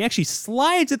Dreiger, he actually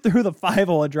slides it through the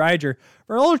 5-hole of Dreiger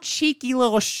for a little cheeky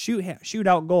little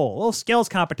shootout goal, a little skills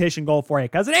competition goal for you,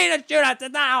 because it ain't a shootout.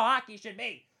 That's not how hockey should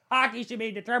be. Hockey should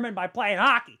be determined by playing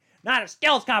hockey, not a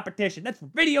skills competition. That's for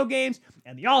video games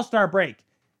and the All-Star break.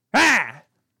 Ah!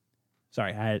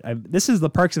 Sorry, this is the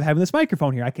perks of having this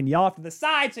microphone here. I can yell off to the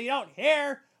side so you don't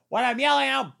hear what I'm yelling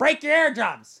out. Break your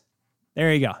eardrums.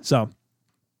 There you go. So,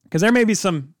 because there may be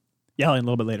some yelling a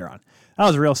little bit later on. That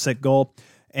was a real sick goal.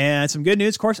 And some good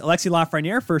news, of course, Alexis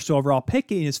Lafreniere, first overall pick,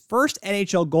 getting his first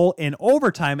NHL goal in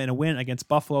overtime in a win against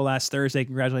Buffalo last Thursday.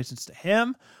 Congratulations to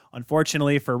him.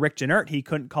 Unfortunately for Rick Jeanert, he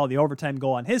couldn't call the overtime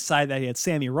goal on his side. That he had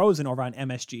Sammy Rosen over on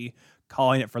MSG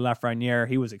calling it for Lafreniere.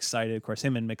 He was excited. Of course,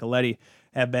 him and Micheletti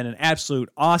have been an absolute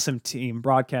awesome team,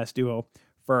 broadcast duo,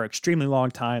 for an extremely long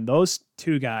time. Those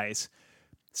two guys,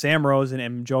 Sam Rosen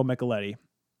and Joe Micheletti,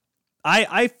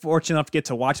 I fortunate enough to get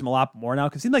to watch them a lot more now,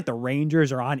 because it seems like the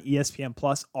Rangers are on ESPN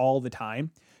Plus all the time,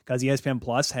 because ESPN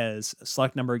Plus has a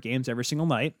select number of games every single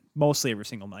night, mostly every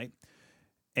single night.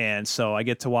 And so I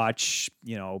get to watch,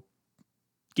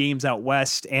 games out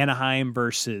west. Anaheim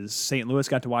versus St. Louis,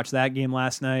 got to watch that game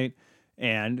last night,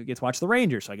 and get to watch the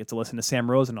Rangers. So I get to listen to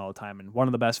Sam Rosen all the time, and one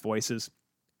of the best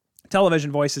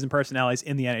television voices and personalities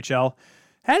in the NHL.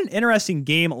 Had an interesting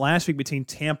game last week between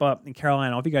Tampa and Carolina. I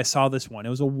don't know if you guys saw this one. It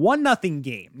was a 1-0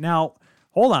 game. Now,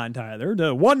 hold on, Tyler.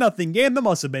 The 1-0 game, that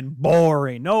must have been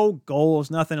boring. No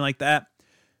goals, nothing like that.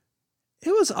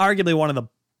 It was arguably one of the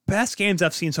best games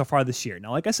I've seen so far this year. Now,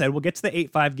 like I said, we'll get to the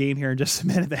 8-5 game here in just a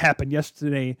minute that happened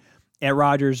yesterday at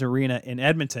Rogers Arena in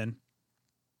Edmonton.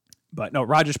 But no,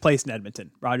 Rogers Place in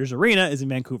Edmonton. Rogers Arena is in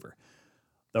Vancouver.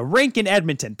 The rink in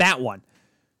Edmonton, that one.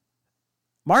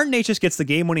 Martin Necas gets the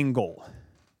game-winning goal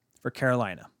for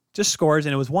Carolina. Just scores,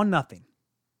 and it was 1-0.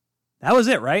 That was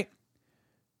it, right?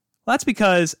 Well, that's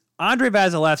because Andrei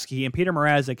Vasilevsky and Peter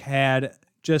Mrazek had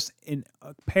just a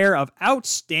pair of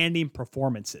outstanding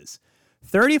performances.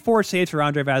 34 saves for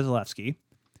Andrei Vasilevsky,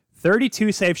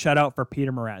 32 save shutout for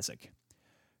Peter Mrazek.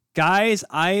 Guys,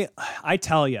 I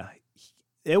tell you,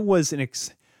 it was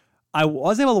I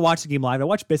wasn't able to watch the game live. I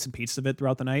watched bits and pieces of it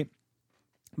throughout the night,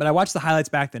 but I watched the highlights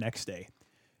back the next day.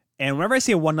 And whenever I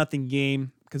see a 1-0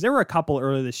 game, because there were a couple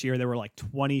earlier this year, there were like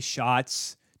 20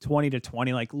 shots,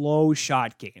 20-20, like low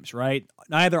shot games, right?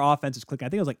 Neither offense is clicking. I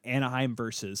think it was like Anaheim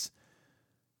versus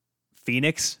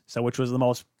Phoenix, so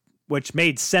which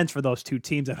made sense for those two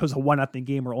teams. That was a 1-0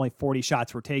 game where only 40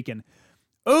 shots were taken.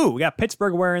 Oh, we got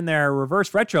Pittsburgh wearing their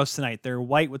reverse retros tonight. They're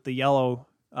white with the yellow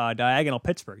diagonal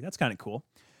Pittsburgh. That's kind of cool.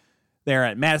 They're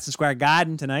at Madison Square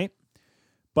Garden tonight.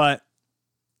 But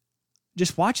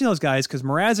just watching those guys, because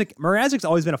Mrazek's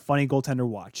always been a funny goaltender to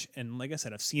watch. And like I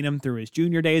said, I've seen him through his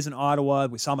junior days in Ottawa.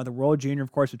 We saw him at the World Junior,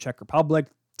 of course, with Czech Republic,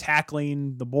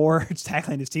 tackling the boards,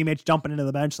 tackling his teammates, jumping into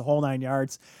the bench, the whole 9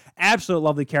 yards. Absolute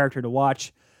lovely character to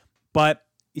watch. But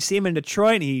you see him in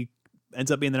Detroit, and he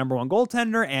ends up being the number one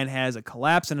goaltender and has a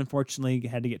collapse, and unfortunately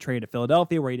had to get traded to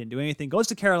Philadelphia where he didn't do anything. Goes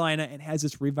to Carolina and has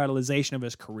this revitalization of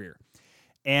his career.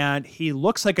 And he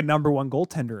looks like a number one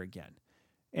goaltender again.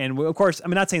 And of course,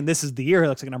 I'm not saying this is the year he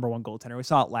looks like a number one goaltender. We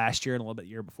saw it last year and a little bit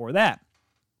the year before that.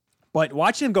 But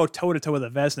watching him go toe-to-toe with a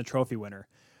Vezina Trophy winner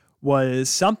was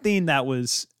something that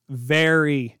was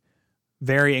very,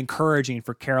 very encouraging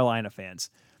for Carolina fans.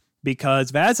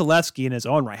 Because Vasilevsky in his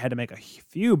own right had to make a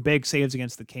few big saves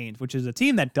against the Canes, which is a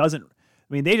team that doesn't,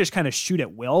 they just kind of shoot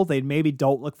at will. They maybe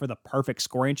don't look for the perfect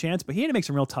scoring chance, but he had to make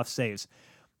some real tough saves.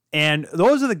 And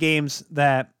those are the games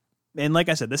that, and like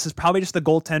I said, this is probably just the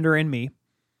goaltender in me.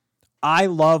 I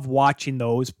love watching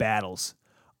those battles.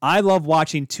 I love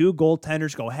watching two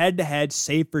goaltenders go head to head,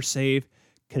 save for save,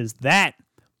 because that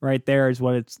right there is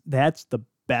that's the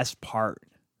best part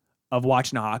of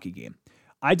watching a hockey game.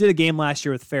 I did a game last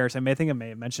year with Ferris. I think I may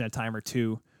have mentioned a time or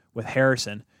two with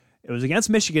Harrison. It was against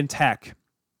Michigan Tech.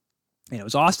 And it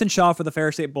was Austin Shaw for the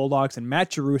Ferris State Bulldogs and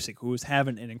Matt Jarusik, who was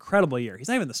having an incredible year. He's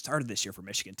not even the start of this year for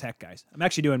Michigan Tech, guys. I'm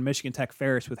actually doing Michigan Tech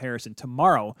Ferris with Harrison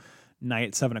tomorrow night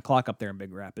at 7 o'clock up there in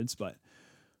Big Rapids. But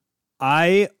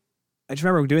I just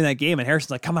remember doing that game, and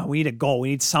Harrison's like, come on, we need a goal. We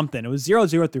need something. It was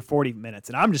 0-0 through 40 minutes.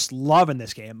 And I'm just loving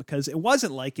this game because it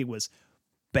wasn't like it was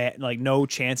bad, like no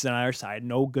chances on either side,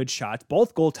 no good shots.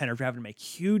 Both goaltenders were having to make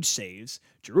huge saves.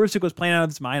 Jarusik was playing out of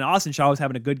his mind. Austin Shaw was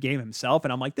having a good game himself.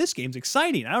 And I'm like, this game's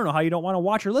exciting. I don't know how you don't want to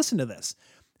watch or listen to this.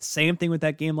 Same thing with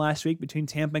that game last week between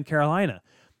Tampa and Carolina.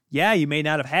 Yeah, you may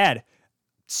not have had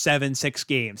 7-6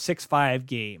 game, 6-5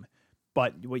 game.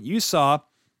 But what you saw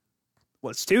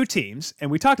was two teams. And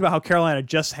we talked about how Carolina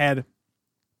just held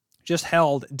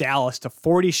Dallas to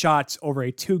 40 shots over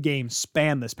a 2-game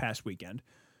span this past weekend.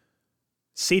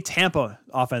 See Tampa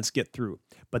offense get through.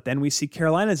 But then we see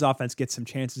Carolina's offense get some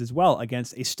chances as well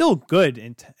against a still good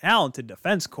and talented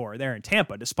defense core there in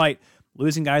Tampa, despite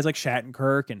losing guys like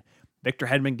Shattenkirk and Victor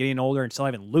Hedman getting older and still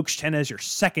having Luke Schenn as your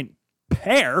second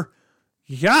pair.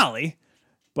 Golly.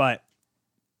 But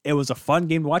it was a fun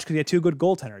game to watch because you had two good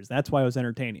goaltenders. That's why it was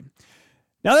entertaining.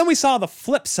 Now then we saw the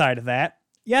flip side of that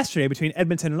yesterday between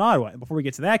Edmonton and Ottawa. And before we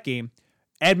get to that game,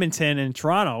 Edmonton and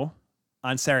Toronto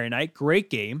on Saturday night, great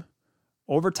game.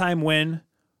 Overtime win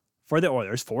for the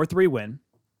Oilers, 4-3 win.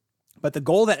 But the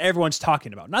goal that everyone's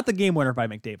talking about, not the game winner by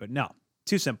McDavid. No,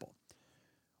 too simple.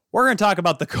 We're going to talk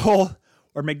about the goal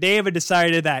where McDavid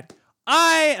decided that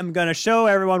I am going to show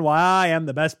everyone why I am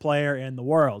the best player in the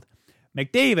world.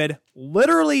 McDavid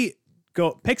literally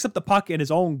picks up the puck in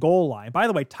his own goal line. By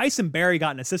the way, Tyson Barrie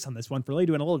got an assist on this one for really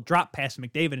doing a little drop pass to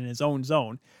McDavid in his own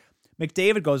zone.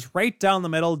 McDavid goes right down the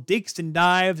middle, dinks and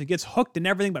dives, and gets hooked and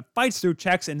everything, but fights through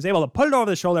checks and is able to put it over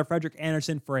the shoulder of Frederik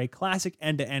Andersen for a classic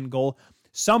end-to-end goal.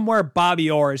 Somewhere Bobby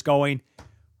Orr is going,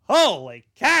 holy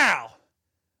cow!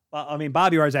 Well,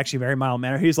 Bobby Orr is actually very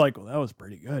mild-mannered. He's like, well, that was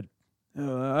pretty good.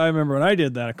 I remember when I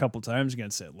did that a couple times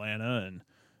against Atlanta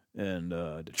and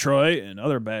Detroit and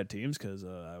other bad teams because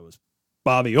I was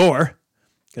Bobby Orr,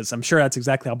 because I'm sure that's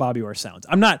exactly how Bobby Orr sounds.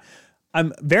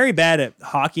 I'm very bad at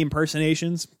hockey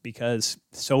impersonations because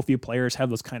so few players have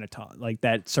those kind of like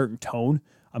that certain tone.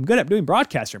 I'm good at doing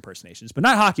broadcaster impersonations, but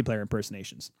not hockey player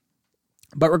impersonations.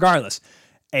 But regardless,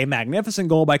 a magnificent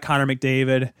goal by Connor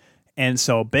McDavid. And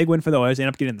so big win for the Oilers. They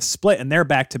end up getting the split in their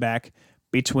back-to-back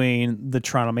between the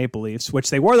Toronto Maple Leafs, which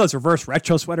they wore those reverse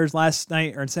retro sweaters last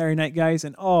night or Saturday night, guys.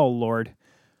 And oh, Lord,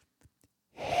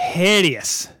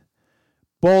 hideous.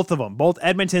 Both of them, both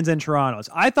Edmonton's and Toronto's.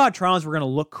 I thought Toronto's were going to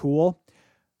look cool,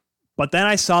 but then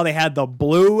I saw they had the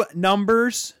blue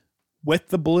numbers with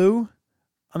the blue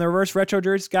on the reverse retro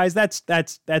jerseys. Guys, that's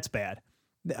bad.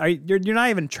 You're not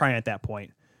even trying at that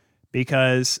point,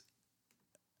 because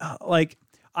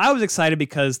I was excited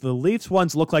because the Leafs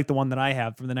ones look like the one that I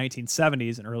have from the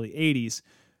 1970s and early 80s,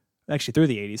 actually through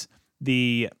the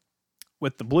 80s,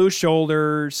 with the blue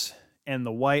shoulders and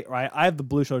the white, right? I have the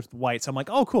blue shoulders with the white. So I'm like,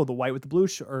 oh, cool. The white with the blue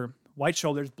or white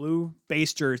shoulders, blue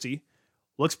base jersey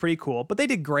looks pretty cool. But they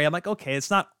did gray. I'm like, okay,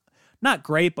 it's not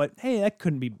great, but hey, that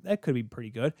could be pretty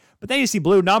good. But then you see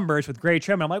blue numbers with gray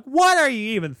trim. And I'm like, what are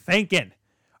you even thinking?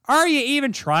 Are you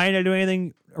even trying to do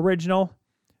anything original?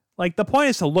 Like, the point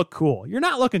is to look cool. You're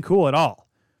not looking cool at all.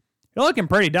 You're looking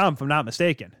pretty dumb, if I'm not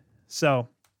mistaken. So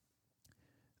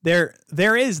there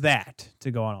is that to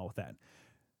go on with that.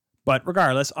 But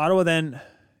regardless, Ottawa then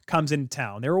comes into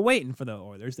town. They were waiting for the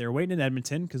Oilers. They were waiting in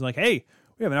Edmonton because, like, hey,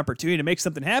 we have an opportunity to make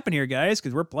something happen here, guys,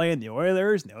 because we're playing the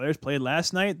Oilers. And the Oilers played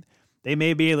last night. They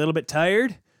may be a little bit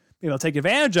tired. Maybe I'll take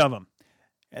advantage of them.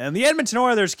 And the Edmonton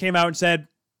Oilers came out and said,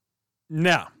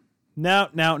 no.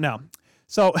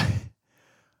 So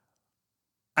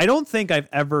I don't think I've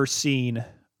ever seen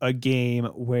a game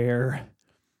where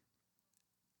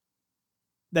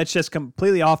that's just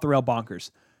completely off the rail bonkers.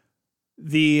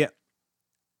 The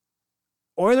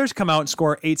Oilers come out and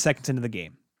score 8 seconds into the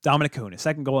game. Dominic Kuhn, his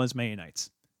second goal in his May Knights.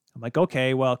 I'm like,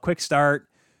 okay, well, quick start,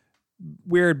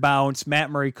 weird bounce. Matt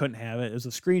Murray couldn't have it. It was a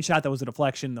screenshot that was a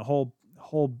deflection. The whole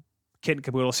kit and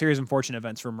caboodle, series of unfortunate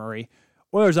events for Murray.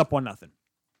 Oilers up 1-0.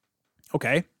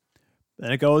 Okay.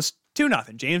 Then it goes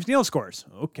 2-0. James Neal scores.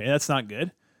 Okay, that's not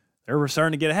good. They're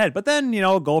starting to get ahead. But then,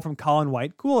 a goal from Colin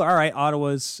White. Cool. All right,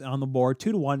 Ottawa's on the board.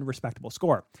 2-1, respectable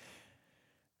score.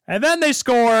 And then they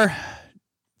score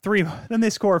 3. Then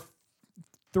they score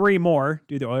 3 more.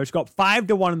 The Oilers go up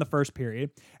 5-1 in the first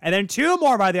period. And then 2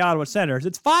 more by the Ottawa Senators.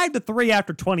 It's 5-3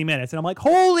 after 20 minutes. And I'm like,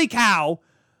 holy cow.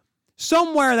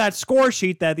 Somewhere that score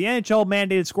sheet, that the NHL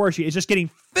mandated score sheet, is just getting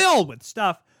filled with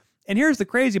stuff. And here's the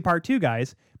crazy part too,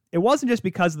 guys. It wasn't just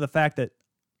because of the fact that,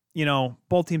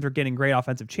 both teams are getting great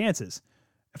offensive chances.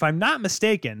 If I'm not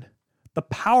mistaken, the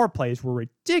power plays were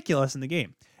ridiculous in the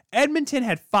game. Edmonton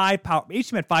had 5 power. Each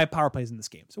team had 5 power plays in this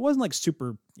game. So it wasn't like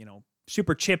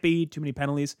super chippy, too many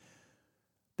penalties.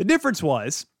 The difference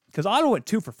was, because Ottawa went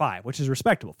 2 for 5, which is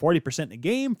respectable. 40% in a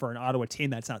game for an Ottawa team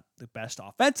that's not the best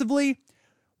offensively.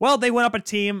 Well, they went up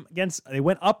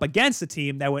against a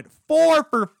team that went 4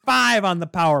 for 5 on the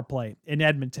power play in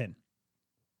Edmonton.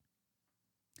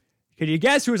 Can you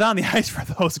guess who was on the ice for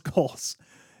those goals?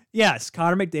 Yes,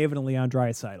 Connor McDavid and Leon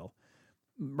Draisaitl.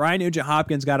 Ryan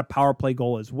Nugent-Hopkins got a power play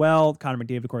goal as well. Connor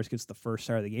McDavid, of course, gets the first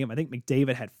start of the game. I think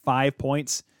McDavid had 5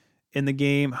 points in the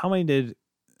game. How many did...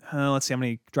 let's see how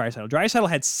many Draisaitl. Draisaitl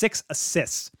had 6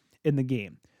 assists in the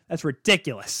game. That's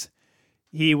ridiculous.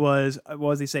 He was,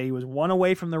 what does he say? He was 1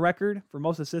 away from the record for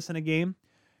most assists in a game.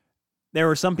 There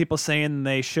were some people saying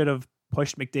they should have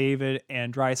pushed McDavid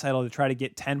and Draisaitl to try to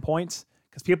get 10 points,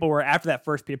 because people were, after that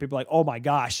first period, people were like, oh my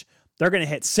gosh, they're going to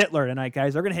hit Sittler tonight,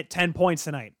 guys. They're going to hit 10 points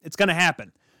tonight. It's going to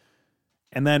happen.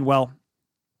 And then, well,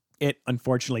 it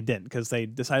unfortunately didn't, because they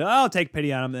decided, I'll take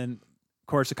pity on them. And, of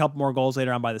course, a couple more goals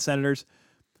later on by the Senators.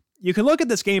 You can look at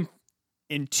this game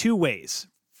in 2 ways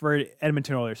for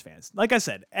Edmonton Oilers fans. Like I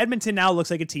said, Edmonton now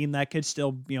looks like a team that could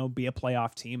still, be a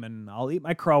playoff team, and I'll eat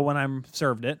my crow when I'm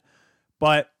served it.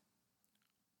 But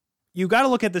you got to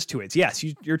look at this 2 ways. Yes,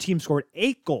 your team scored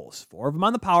 8 goals, 4 of them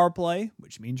on the power play,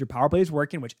 which means your power play is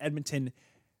working, which Edmonton,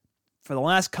 for the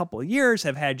last couple of years,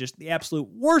 have had just the absolute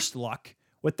worst luck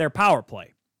with their power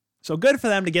play. So good for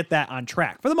them to get that on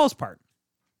track, for the most part.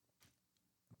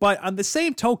 But on the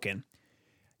same token,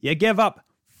 you give up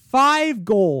 5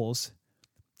 goals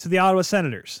to the Ottawa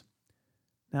Senators.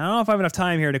 Now, I don't know if I have enough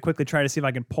time here to quickly try to see if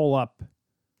I can pull up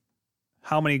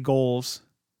how many goals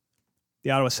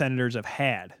the Ottawa Senators have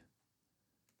had,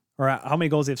 or how many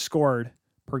goals they've scored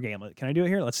per game. Can I do it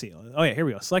here? Let's see. Oh, yeah, here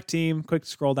we go. Select team, quick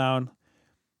scroll down.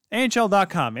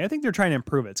 NHL.com. I think they're trying to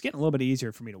improve it. It's getting a little bit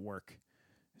easier for me to work.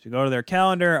 So go to their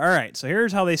calendar. All right, so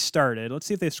here's how they started. Let's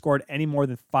see if they've scored any more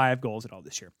than 5 goals at all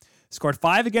this year. Scored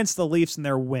 5 against the Leafs in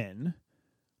their win.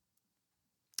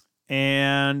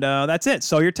 And that's it.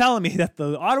 So you're telling me that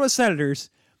the Ottawa Senators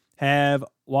have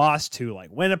lost to like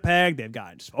Winnipeg. They've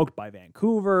gotten smoked by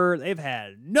Vancouver. They've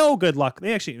had no good luck.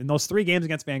 They actually, in those 3 games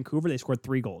against Vancouver, they scored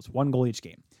 3 goals, 1 goal each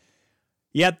game.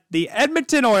 Yet the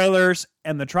Edmonton Oilers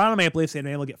and the Toronto Maple Leafs have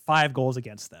been able to get 5 goals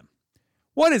against them.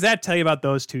 What does that tell you about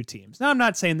those 2 teams? Now, I'm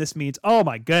not saying this means, oh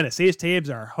my goodness, these teams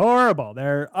are horrible.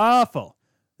 They're awful.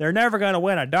 They're never going to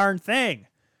win a darn thing.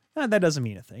 That doesn't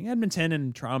mean a thing. Edmonton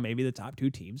and Toronto may be the top two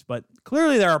teams, but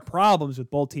clearly there are problems with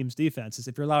both teams' defenses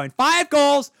if you're allowing 5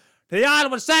 goals to the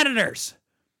Ottawa Senators.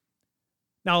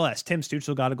 Now, less, Tim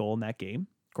Stützle got a goal in that game.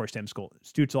 Of course,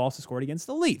 Stützle also scored against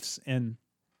the Leafs, and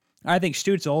I think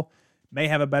Stützle may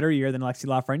have a better year than Alexis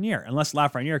Lafreniere, unless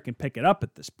Lafreniere can pick it up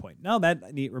at this point. Now, that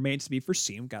remains to be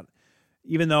foreseen.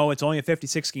 Even though it's only a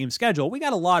 56-game schedule, we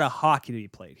got a lot of hockey to be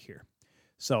played here.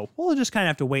 So we'll just kind of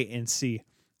have to wait and see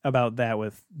about that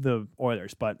with the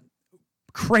Oilers. But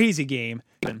crazy game.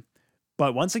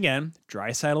 But once again,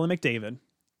 Draisaitl and McDavid,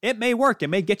 it may work. It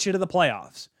may get you to the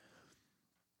playoffs.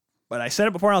 But I said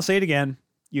it before and I'll say it again.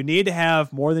 You need to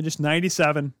have more than just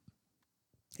 97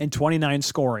 and 29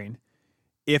 scoring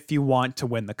if you want to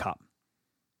win the cup.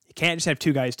 You can't just have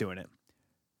 2 guys doing it.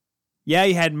 Yeah,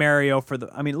 you had Mario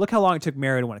look how long it took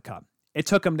Mario to win a cup. It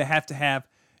took him to have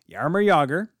Jaromir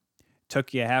Jagr.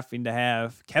 Took you having to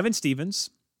have Kevin Stevens,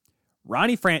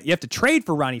 Ronnie Francis. You have to trade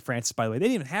for Ronnie Francis, by the way. They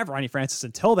didn't even have Ronnie Francis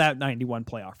until that 91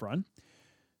 playoff run.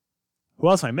 Who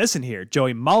else am I missing here?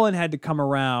 Joey Mullen had to come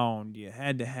around. You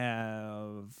had to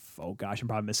have, I'm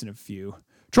probably missing a few.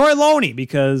 Troy Loney,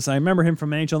 because I remember him from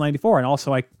NHL 94, and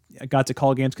also I got to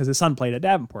call games because his son played at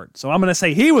Davenport. So I'm going to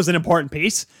say he was an important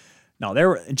piece.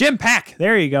 No, Jim Pack.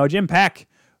 There you go, Jim Pack,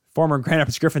 former Grand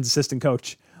Rapids Griffins assistant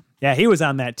coach. Yeah, he was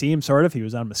on that team, sort of. He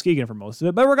was on Muskegon for most of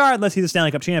it. But regardless, he's a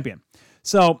Stanley Cup champion.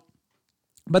 So,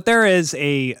 but there is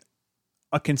a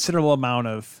considerable amount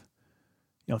of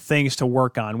things to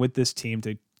work on with this team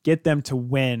to get them to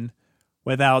win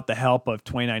without the help of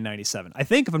 29-97. I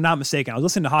think, if I'm not mistaken, I was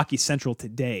listening to Hockey Central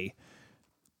today,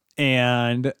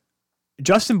 and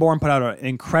Justin Bourne put out an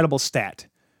incredible stat.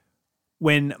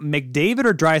 When McDavid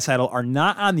or Draisaitl are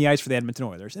not on the ice for the Edmonton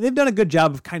Oilers, and they've done a good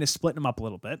job of kind of splitting them up a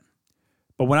little bit,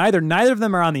 but when neither of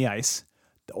them are on the ice,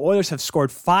 the Oilers have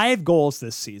scored 5 goals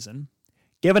this season,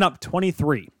 given up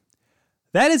 23.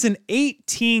 That is an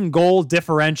 18-goal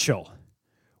differential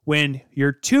when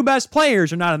your 2 best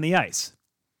players are not on the ice.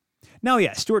 Now,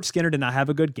 yeah, Stuart Skinner did not have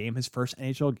a good game, his first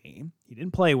NHL game. He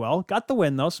didn't play well. Got the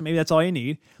win, though, so maybe that's all you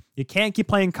need. You can't keep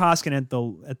playing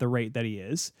Koskinen at the rate that he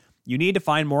is. You need to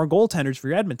find more goaltenders for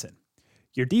your Edmonton.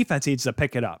 Your defense needs to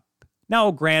pick it up. Now,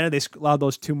 granted, they allowed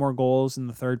those 2 more goals in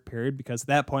the third period because at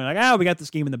that point, we got this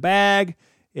game in the bag.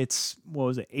 It's,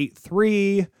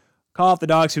 8-3. Call off the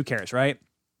Dogs, who cares, right?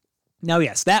 Now,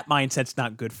 yes, that mindset's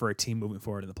not good for a team moving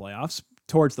forward in the playoffs,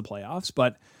 towards the playoffs,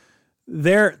 but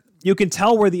you can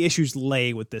tell where the issues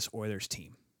lay with this Oilers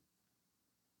team.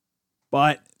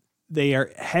 But they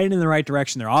are heading in the right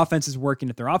direction. Their offense is working.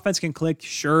 If their offense can click,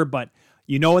 sure, but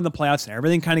in the playoffs and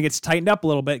everything kind of gets tightened up a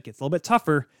little bit, gets a little bit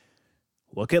tougher.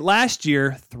 Look at last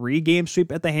year, 3-game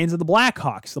sweep at the hands of the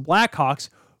Blackhawks. The Blackhawks,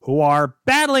 who are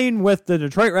battling with the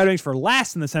Detroit Red Wings for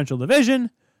last in the Central Division,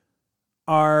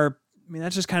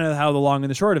 that's just kind of how the long and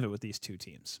the short of it with these 2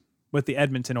 teams, with the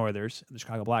Edmonton Oilers and the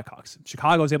Chicago Blackhawks.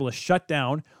 Chicago was able to shut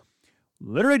down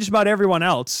literally just about everyone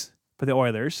else for the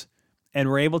Oilers, and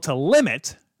were able to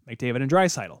limit McDavid and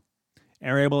Draisaitl,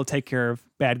 and were able to take care of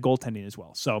bad goaltending as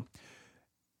well. So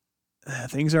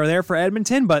things are there for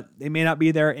Edmonton, but they may not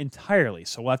be there entirely.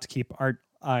 So we'll have to keep our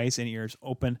eyes and ears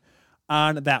open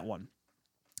on that one.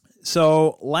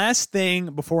 So last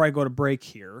thing before I go to break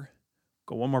here,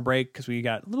 go one more break because we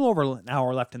got a little over an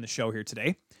hour left in the show here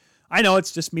today. I know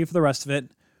it's just me for the rest of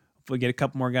it. Hopefully get a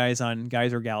couple more guys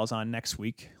or gals on next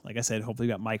week. Like I said, hopefully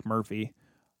we got Mike Murphy.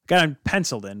 Got him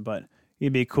penciled in, but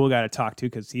he'd be a cool guy to talk to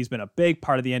because he's been a big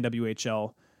part of the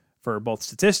NWHL for both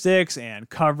statistics and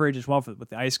coverage as well with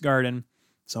the Ice Garden.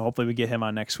 So hopefully we get him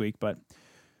on next week. But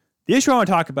the issue I want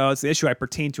to talk about is the issue I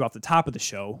pertained to off the top of the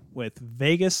show with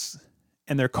Vegas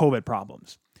and their COVID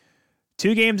problems.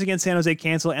 2 games against San Jose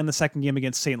canceled and the second game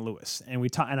against St. Louis. And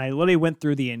I literally went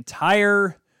through the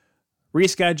entire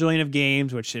rescheduling of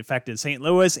games, which affected St.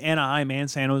 Louis, Anaheim,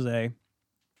 and San Jose.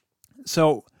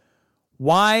 So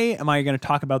why am I going to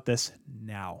talk about this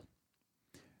now?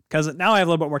 Because now I have a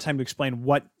little bit more time to explain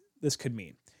what this could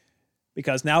mean.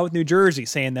 Because now with New Jersey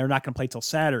saying they're not going to play till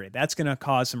Saturday, that's going to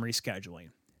cause some rescheduling.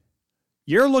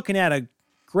 You're looking at a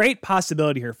great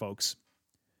possibility here, folks,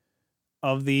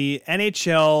 of the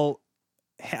NHL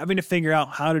having to figure out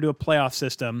how to do a playoff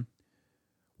system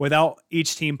without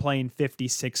each team playing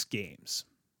 56 games.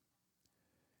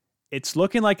 It's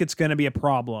looking like it's going to be a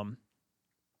problem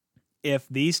if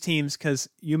these teams, because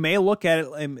you may look at it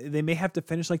and they may have to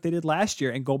finish like they did last year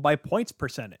and go by points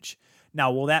percentage.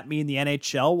 Now, will that mean the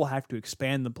NHL will have to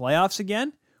expand the playoffs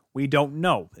again? We don't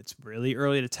know. It's really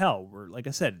early to tell. Like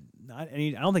I said, I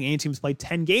don't think any team's played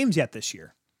 10 games yet this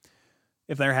year.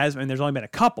 If there has, there's only been a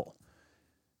couple.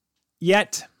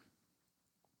 Yet,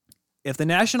 if the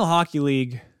National Hockey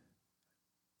League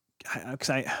because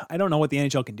I don't know what the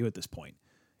NHL can do at this point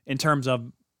in terms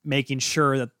of making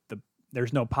sure that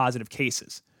there's no positive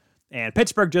cases. And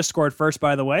Pittsburgh just scored first,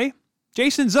 by the way.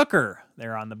 Jason Zucker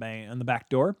there on the back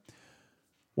door.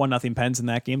 1-0 Pens in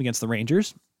that game against the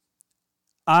Rangers.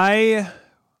 I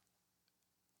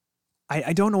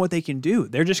don't know what they can do.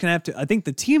 They're just going to have to, I think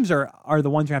the teams are the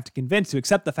ones who have to convince to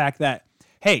accept the fact that,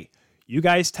 hey, you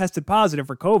guys tested positive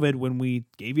for COVID when we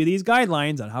gave you these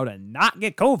guidelines on how to not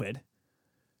get COVID.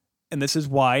 And this is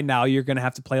why now you're going to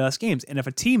have to play less games. And if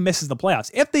a team misses the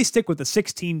playoffs, if they stick with the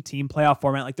 16-team playoff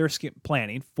format like they're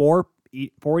planning, four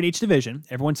in each division,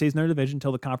 everyone stays in their division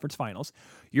until the conference finals,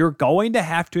 you're going to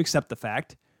have to accept the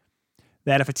fact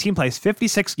that if a team plays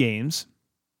 56 games,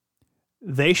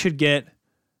 they should get,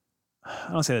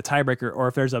 I don't say the tiebreaker, or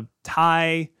if there's a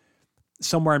tie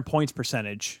somewhere in points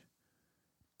percentage,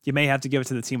 you may have to give it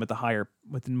to the team with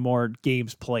the more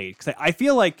games played. Because I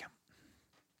feel like,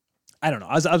 I don't know.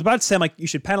 I was about to say, you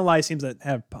should penalize teams that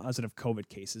have positive COVID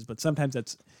cases, but sometimes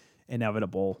that's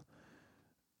inevitable.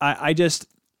 The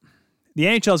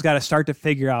NHL's got to start to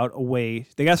figure out a way.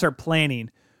 They got to start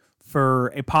planning for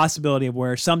a possibility of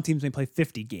where some teams may play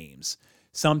 50 games.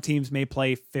 Some teams may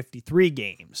play 53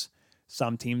 games.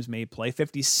 Some teams may play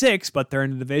 56, but they're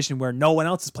in a division where no one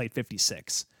else has played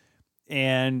 56.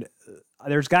 And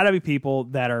there's got to be people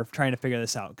that are trying to figure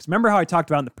this out. Because remember how I talked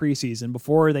about in the preseason,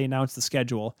 before they announced the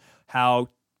schedule, how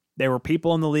there were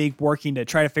people in the league working to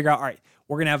try to figure out, all right,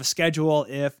 we're going to have a schedule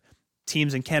if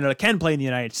teams in Canada can play in the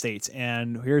United States.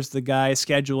 And here's the guy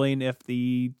scheduling if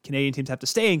the Canadian teams have to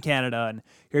stay in Canada. And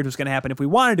here's what's going to happen if we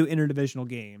want to do interdivisional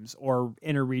games or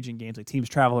inter-region games, like teams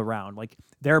travel around. Like,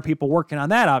 there are people working on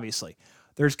that, obviously.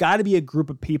 There's got to be a group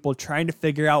of people trying to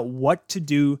figure out what to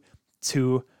do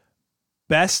to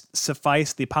best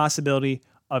suffice the possibility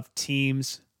of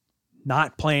teams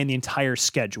not playing the entire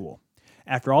schedule.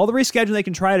 After all the rescheduling they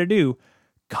can try to do,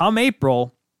 come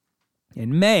April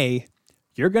and May,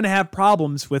 you're going to have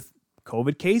problems with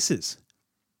COVID cases.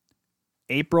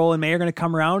 April and May are going to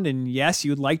come around, and yes,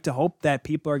 you'd like to hope that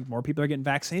more people are getting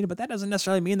vaccinated, but that doesn't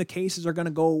necessarily mean the cases are going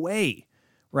to go away,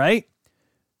 right?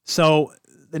 So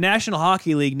the National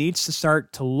Hockey League needs to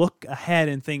start to look ahead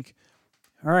and think,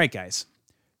 all right, guys,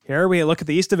 here we look at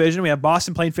the East Division. We have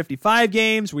Boston playing 55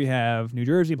 games. We have New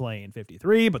Jersey playing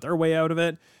 53, but they're way out of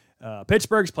it.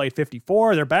 Pittsburgh's played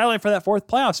 54. They're battling for that fourth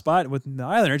playoff spot with the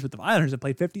Islanders, but the Islanders have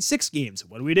played 56 games.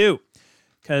 What do we do?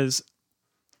 Because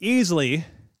easily,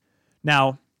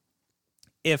 now,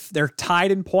 if they're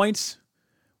tied in points,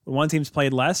 when one team's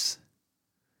played less,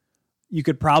 you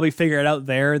could probably figure it out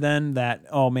there then that,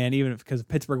 oh man, even because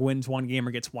Pittsburgh wins one game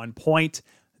or gets 1 point,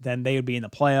 then they would be in the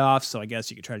playoffs. So I guess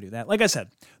you could try to do that. Like I said,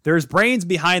 there's brains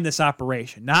behind this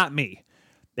operation, not me.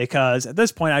 Because at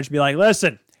this point, I'd just be like,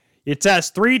 listen, you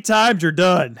test 3 times, you're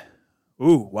done.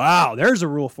 Ooh, wow, there's a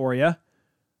rule for you.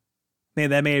 Maybe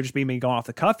that may just be me going off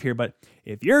the cuff here, but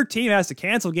if your team has to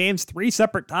cancel games 3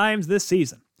 separate times this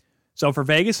season, so for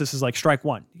Vegas, this is like strike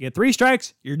 1. You get 3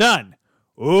 strikes, you're done.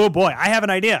 Oh boy, I have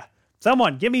an idea.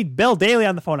 Someone, give me Bill Daly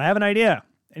on the phone. I have an idea.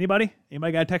 Anybody?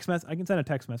 Anybody got a text message? I can send a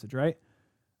text message, right?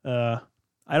 I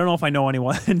don't know if I know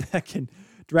anyone that can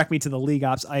direct me to the league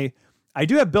ops. I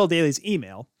do have Bill Daly's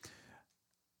email.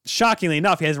 Shockingly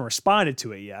enough, he hasn't responded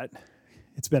to it yet.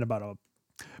 It's been about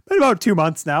 2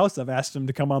 months now, so I've asked him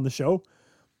to come on the show.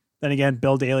 Then again,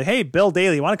 Bill Daly. Hey, Bill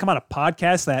Daly, you want to come on a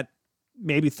podcast that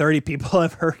maybe 30 people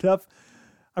have heard of?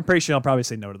 I'm pretty sure I'll probably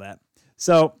say no to that.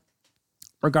 So,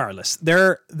 regardless,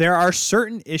 there are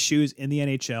certain issues in the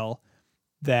NHL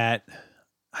that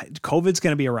COVID's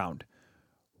going to be around.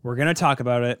 We're going to talk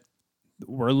about it.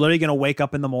 We're literally going to wake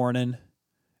up in the morning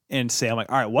and say, I'm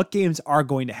like, all right, what games are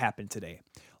going to happen today?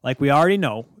 Like we already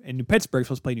know, and Pittsburgh's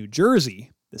supposed to play New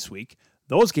Jersey this week.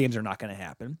 Those games are not going to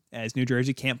happen, as New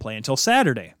Jersey can't play until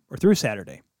Saturday or through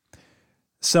Saturday.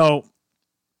 So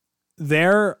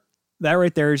that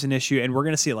right there is an issue, and we're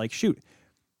going to see it like, shoot,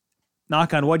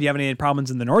 knock on wood, you haven't had any problems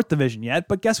in the North Division yet,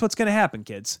 but guess what's going to happen,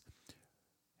 kids?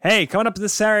 Hey, coming up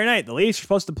this Saturday night, the Leafs are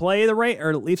supposed to play the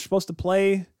Leafs are supposed to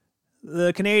play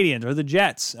the Canadians or the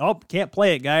Jets. Oh, can't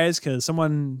play it, guys, because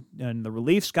someone in the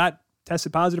Leafs got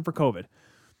tested positive for COVID.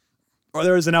 Or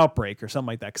there was an outbreak or something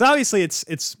like that. Because obviously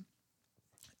it's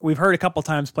we've heard a couple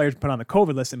times players put on the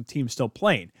COVID list and teams still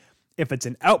playing. If it's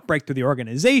an outbreak through the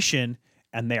organization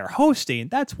and they are hosting,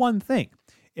 that's one thing.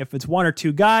 If it's 1 or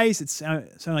 2 guys, it's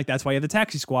something like that's why you have the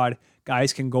taxi squad.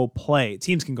 Guys can go play.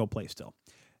 Teams can go play still.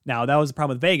 Now, that was the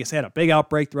problem with Vegas. They had a big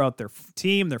outbreak throughout their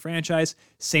team, their franchise.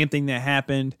 Same thing that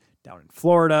happened down in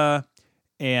Florida.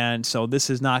 And so this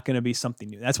is not going to be something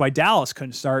new. That's why Dallas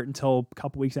couldn't start until a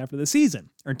couple weeks after the season,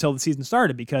 or until the season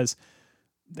started, because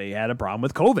they had a problem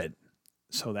with COVID.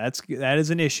 So that is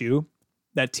an issue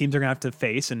that teams are going to have to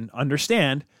face and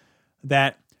understand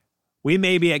that we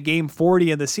may be at game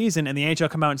 40 of the season and the NHL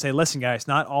come out and say, listen, guys,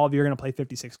 not all of you are going to play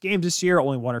 56 games this year.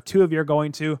 Only 1 or 2 of you are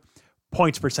going to.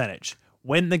 Points percentage.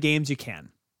 Win the games you can.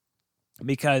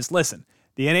 Because, listen,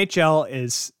 the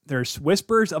NHL there's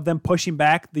whispers of them pushing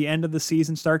back the end of the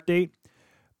season start date.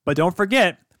 But don't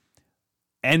forget,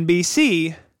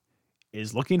 NBC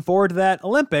is looking forward to that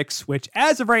Olympics, which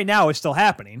as of right now is still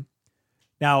happening.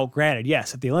 Now, granted,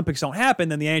 yes, if the Olympics don't happen,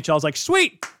 then the NHL is like,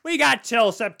 sweet, we got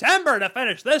till September to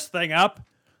finish this thing up.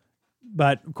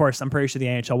 But, of course, I'm pretty sure the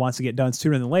NHL wants to get done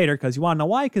sooner than later because you want to know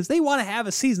why? Because they want to have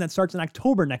a season that starts in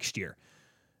October next year.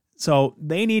 So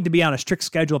they need to be on a strict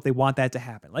schedule if they want that to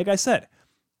happen. Like I said,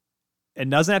 it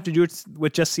doesn't have to do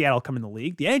with just Seattle coming in the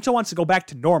league. The NHL wants to go back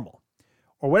to normal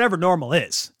or whatever normal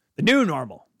is, the new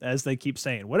normal, as they keep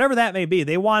saying. Whatever that may be,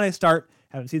 they want to start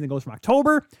having a season that goes from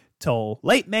October till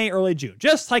late May, early June,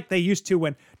 just like they used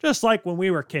to just like when we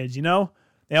were kids, you know?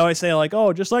 They always say like,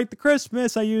 oh, just like the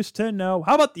Christmas I used to know.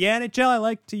 How about the NHL I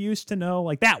like to used to know?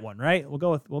 Like that one, right?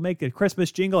 We'll make a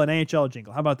Christmas jingle and NHL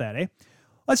jingle. How about that, eh?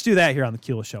 Let's do that here on the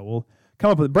Kuehl Show. We'll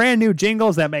come up with brand new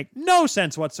jingles that make no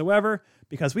sense whatsoever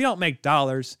because we don't make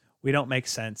dollars. We don't make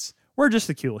cents. We're just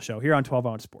the Kuehl Show here on 12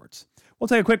 Ounce Sports. We'll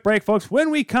take a quick break, folks. When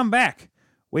we come back,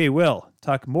 we will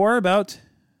talk more about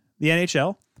the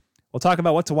NHL. We'll talk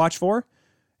about what to watch for.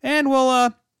 And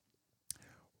I'm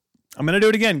going to do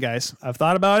it again, guys. I've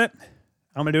thought about it.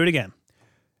 I'm going to do it again.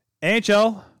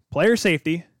 NHL player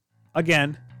safety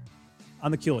again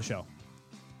on the Kuehl Show.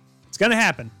 It's going to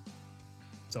happen.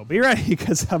 So be ready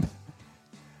because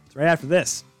it's right after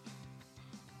this.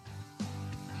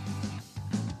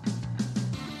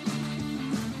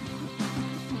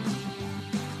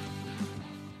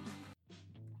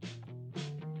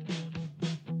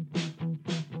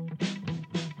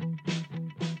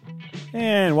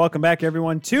 And welcome back,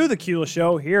 everyone, to the Kuehl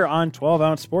Show here on 12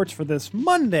 Ounce Sports for this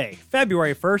Monday,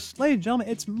 February 1st. Ladies and gentlemen,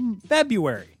 it's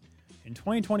February in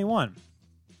 2021.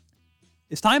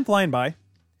 Is time flying by?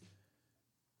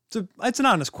 It's an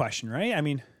honest question, right? I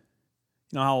mean,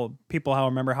 you know how people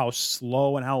remember how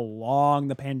slow and how long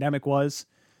the pandemic was.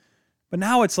 But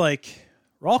now it's like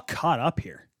we're all caught up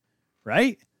here,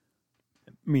 right?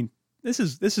 I mean, this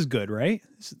is good, right?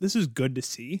 This is good to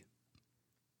see.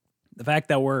 The fact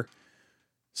that we're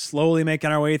slowly making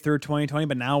our way through 2020,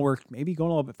 but now we're maybe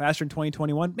going a little bit faster in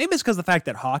 2021. Maybe it's because of the fact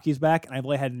that hockey's back and I've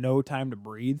really had no time to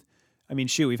breathe. I mean,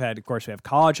 shoot, we have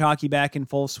college hockey back in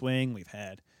full swing. We've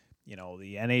had,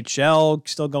 the NHL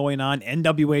still going on.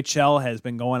 NWHL has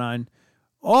been going on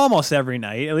almost every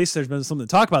night. At least there's been something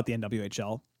to talk about the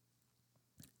NWHL.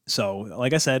 So,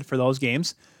 like I said, for those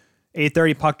games,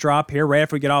 8:30 puck drop here right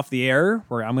after we get off the air,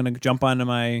 where I'm going to jump onto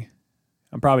I'm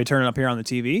probably turning up here on the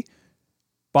TV.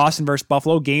 Boston versus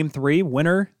Buffalo, Game 3.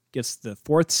 Winner gets the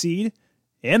 4th seed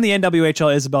in the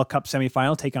NWHL Isabel Cup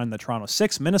semifinal, take on the Toronto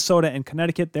Six. Minnesota and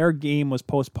Connecticut, their game was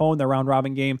postponed, their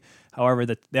round-robin game. However,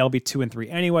 they'll be 2 and 3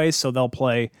 anyways, so they'll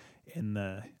play in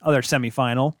the other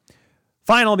semifinal.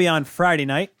 Final will be on Friday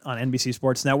night on NBC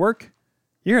Sports Network.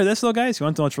 You hear this, though, guys? You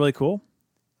want to know what's really cool?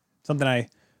 Something I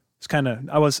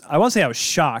won't say I was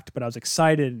shocked, but I was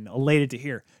excited and elated to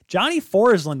hear. Johnny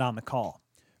Forsland on the call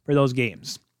for those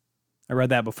games. I read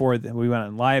that before we went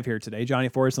on live here today. Johnny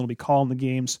Forsland will be calling the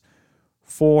games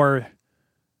for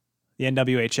the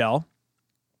NWHL.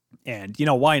 And,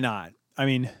 why not? I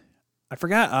mean, I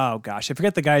forgot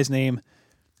the guy's name.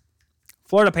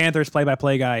 Florida Panthers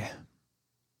play-by-play guy.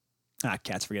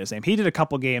 Can't forget his name. He did a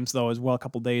couple games, though, as well, a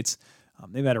couple dates.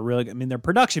 They've had their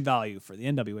production value for the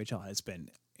NWHL has been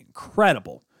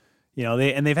incredible.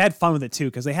 They've had fun with it too,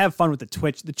 because they have fun with the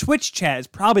Twitch. The Twitch chat is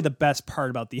probably the best part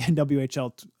about the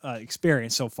NWHL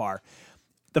experience so far.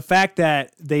 The fact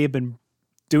that they have been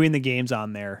doing the games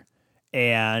on there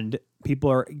and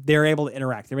they're able to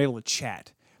interact. They're able to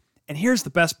chat. And here's the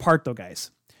best part though,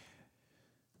 guys.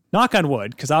 Knock on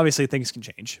wood, because obviously things can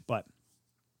change, but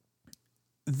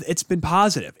it's been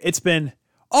positive. It's been,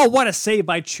 oh, what a save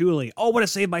by Chuli. Oh, what a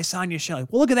save by Sonia Shelley.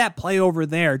 Well, look at that play over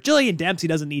there. Jillian Dempsey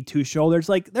doesn't need 2 shoulders.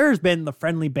 Like, there's been the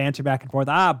friendly banter back and forth.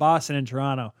 Boston and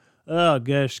Toronto. Oh,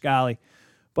 gosh, golly.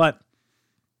 But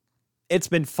it's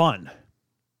been fun.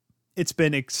 It's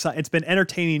been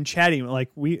entertaining chatting. Like,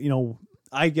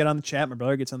 I get on the chat. My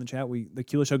brother gets on the chat. The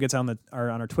Kuehl Show gets on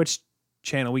our Twitch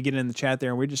channel. We get in the chat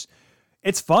there, and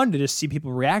it's fun to just see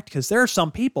people react, because there are some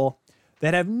people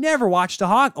that have never watched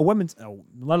let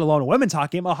alone a women's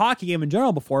hockey game, a hockey game in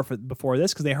general before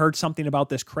this, because they heard something about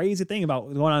this crazy thing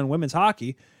about going on in women's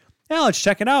hockey. Now let's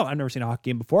check it out. I've never seen a hockey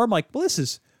game before. I'm like, well, this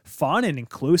is fun and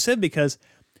inclusive, because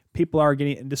people are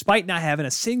getting, despite not having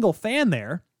a single fan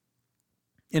there,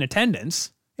 in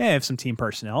attendance. They have some team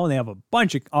personnel, and they have a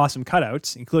bunch of awesome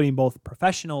cutouts, including both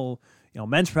professional,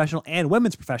 men's professional and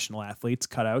women's professional athletes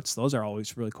cutouts. Those are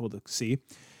always really cool to see.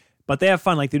 But they have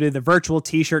fun. Like they did the virtual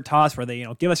t-shirt toss where they,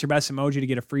 give us your best emoji to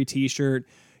get a free t-shirt,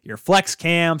 your flex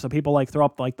cam. So people like throw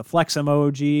up like the flex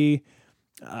emoji,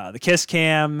 the kiss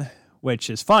cam, which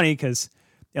is funny because,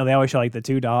 they always show like the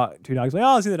two dogs, like, oh,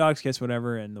 I'll see the dogs kiss,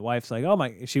 whatever. And the wife's like, oh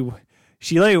my, she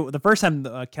the first time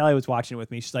Kelly was watching it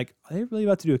with me, she's like, are they really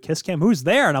about to do a kiss cam? Who's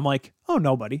there? And I'm like, oh,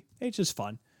 nobody. It's just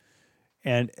fun.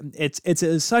 And it's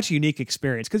such a unique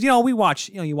experience because, we watch,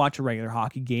 you watch a regular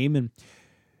hockey game and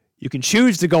you can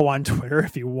choose to go on Twitter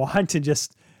if you want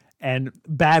and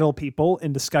battle people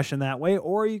in discussion that way.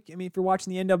 Or if you're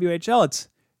watching the NWHL, it's,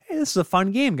 hey, this is a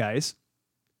fun game, guys.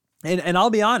 And I'll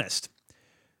be honest,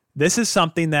 this is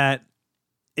something that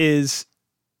is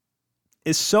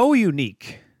so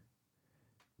unique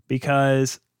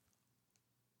because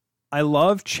I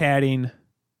love chatting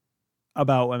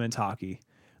about women's hockey.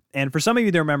 And for some of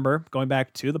you that remember, going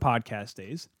back to the podcast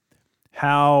days,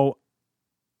 how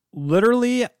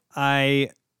literally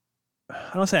I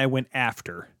don't say I went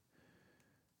after,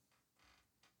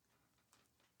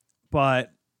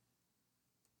 but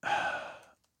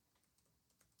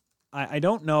I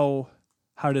don't know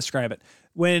how to describe it.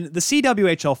 When the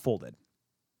CWHL folded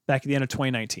back at the end of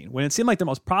 2019, when it seemed like the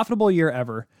most profitable year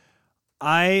ever,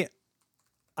 I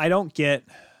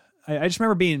just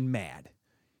remember being mad,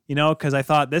 because I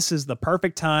thought this is the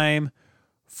perfect time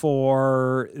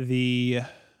for the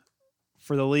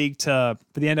league for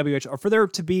the NWHL, or for there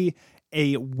to be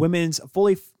a women's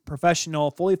fully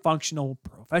professional, fully functional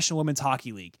professional women's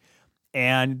hockey league.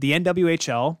 And the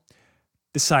NWHL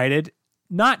decided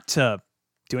not to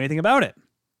do anything about it.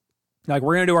 Like,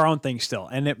 we're going to do our own thing still.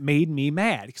 And it made me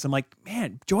mad because I'm like,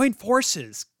 man, join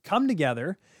forces, come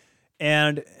together.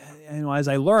 And as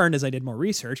I learned, as I did more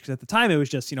research, because at the time it was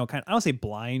just, kind of, I don't say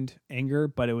blind anger,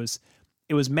 but it was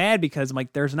mad because I'm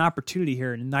like, there's an opportunity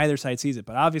here and neither side sees it.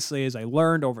 But obviously, as I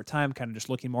learned over time, kind of just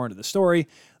looking more into the story,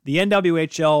 the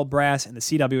NWHL brass and the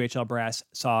CWHL brass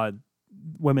saw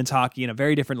women's hockey in a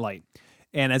very different light.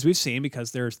 And as we've seen,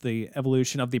 because there's the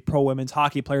evolution of the Pro Women's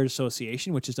Hockey Players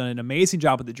Association, which has done an amazing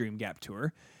job with the Dream Gap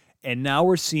Tour. And now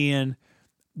we're seeing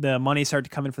the money start to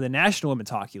come in for the National Women's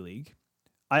Hockey League.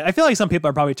 I feel like some people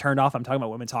are probably turned off I'm talking about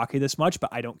women's hockey this much, but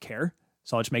I don't care.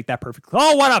 So I'll just make that perfect.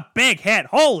 Oh, what a big hit.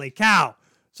 Holy cow.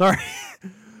 Sorry.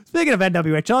 Speaking of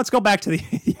NWHL, let's go back to the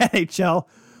NHL.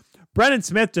 Brendan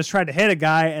Smith just tried to hit a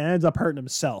guy and ends up hurting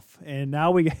himself. And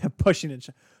now we get pushing it.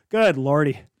 Good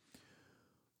Lordy.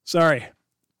 Sorry.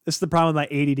 This is the problem with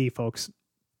my ADD, folks.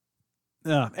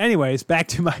 Anyways, back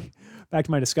to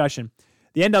my discussion.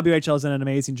 The NWHL has done an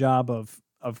amazing job of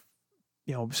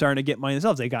starting to get money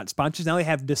themselves. They got sponsors. Now they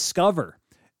have Discover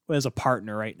as a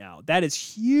partner right now. That is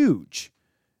huge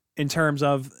in terms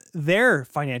of their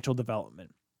financial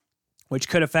development, which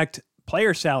could affect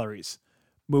player salaries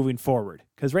moving forward.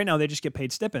 Because right now they just get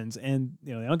paid stipends, and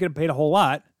they don't get paid a whole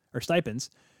lot, or stipends.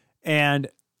 And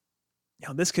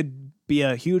this could be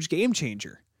a huge game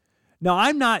changer. Now,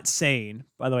 I'm not saying,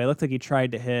 by the way, it looked like he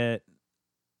tried to hit,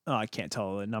 I can't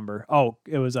tell the number. Oh,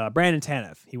 it was Brandon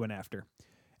Tanev he went after.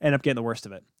 Ended up getting the worst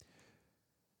of it.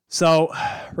 So,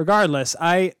 regardless,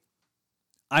 I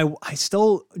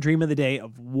still dream of the day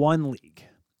of one league,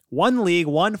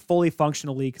 one fully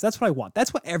functional league, because that's what I want.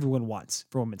 That's what everyone wants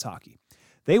for women's hockey.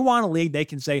 They want a league they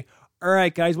can say, all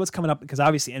right, guys, what's coming up? Because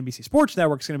obviously NBC Sports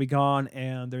Network is going to be gone,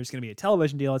 and there's going to be a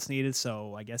television deal that's needed.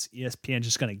 So I guess ESPN's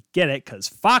just going to get it because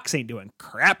Fox ain't doing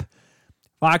crap.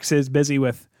 Fox is busy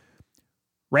with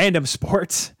random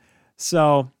sports.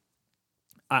 So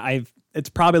it's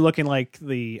probably looking like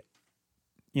the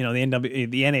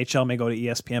NHL may go to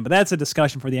ESPN, but that's a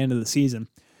discussion for the end of the season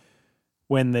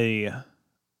when the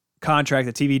contract,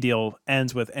 the TV deal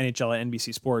ends with NHL and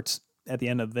NBC Sports at the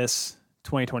end of this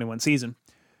 2021 season.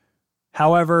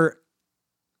 However,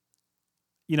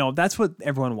 that's what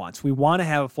everyone wants. We want to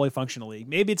have a fully functional league.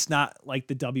 Maybe it's not like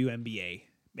the WNBA.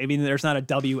 Maybe there's not a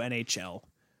WNHL.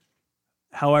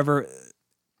 However,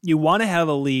 you want to have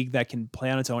a league that can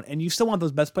play on its own, and you still want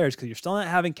those best players because you're still not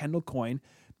having Kendall Coyne,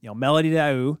 Melody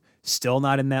Daou, still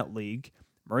not in that league.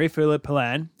 Marie-Philippe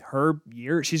Poulin,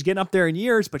 she's getting up there in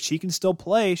years, but she can still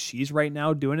play. She's right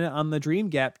now doing it on the Dream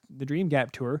Gap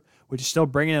Tour, which is still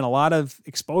bringing in a lot of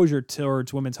exposure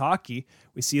towards women's hockey.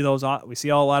 We see a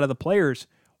lot of the players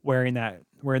wearing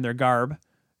their garb.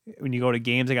 When you go to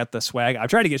games, they got the swag. I've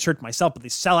tried to get shirts myself, but they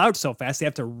sell out so fast.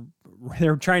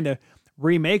 They're trying to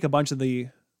remake a bunch of the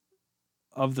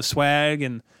swag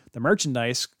and the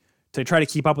merchandise to try to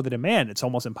keep up with the demand. It's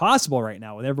almost impossible right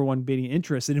now with everyone being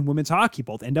interested in women's hockey,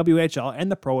 both NWHL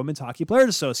and the Pro Women's Hockey Players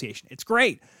Association. It's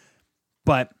great.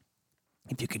 But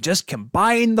if you could just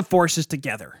combine the forces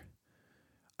together,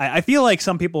 I feel like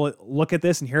some people look at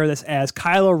this and hear this as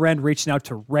Kylo Ren reaching out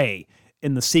to Rey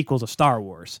in the sequels of Star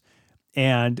Wars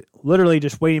and literally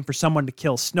just waiting for someone to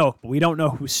kill Snoke, but we don't know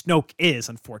who Snoke is,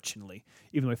 unfortunately,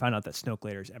 even though we find out that Snoke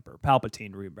later is Emperor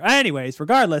Palpatine. Anyways,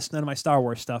 regardless, none of my Star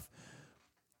Wars stuff.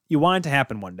 You want it to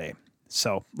happen one day.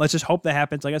 So let's just hope that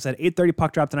happens. Like I said, 8:30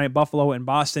 puck drop tonight, Buffalo and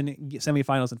Boston,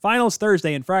 semifinals and finals,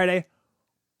 Thursday and Friday.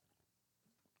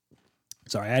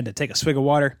 Sorry, I had to take a swig of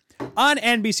water. On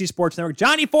NBC Sports Network,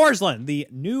 Johnny Forsland,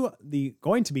 the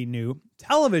going to be new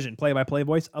television play-by-play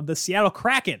voice of the Seattle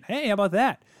Kraken. Hey, how about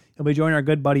that? He'll be joining our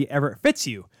good buddy Everett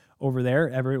Fitzhugh over there.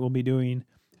 Everett will be doing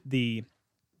the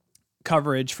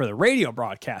coverage for the radio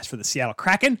broadcast for the Seattle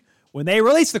Kraken when they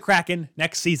release the Kraken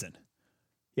next season.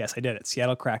 Yes, I did it.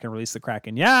 Seattle Kraken release the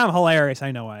Kraken. Yeah, I'm hilarious.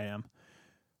 I know I am.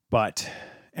 But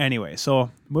anyway, so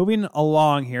moving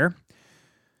along here.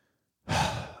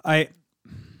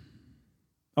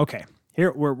 Okay,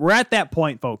 here we're at that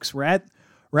point, folks. We're at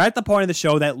the point of the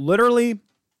show that literally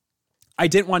I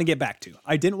didn't want to get back to.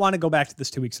 I didn't want to go back to this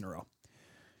 2 weeks in a row.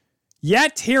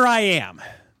 Yet here I am,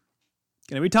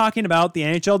 going to be talking about the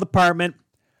NHL department,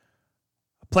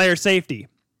 player safety.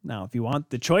 Now, if you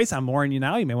want the choice, I'm warning you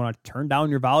now. You may want to turn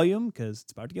down your volume because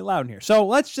it's about to get loud in here. So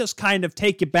let's just kind of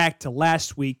take you back to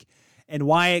last week and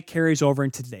why it carries over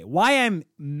into today. Why I'm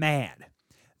mad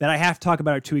that I have to talk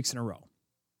about it 2 weeks in a row.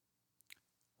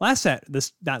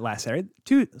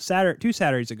 Two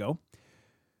Saturdays ago,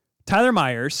 Tyler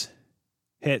Myers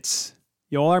hits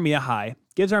Yoel Armia high,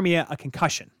 gives Armia a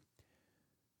concussion.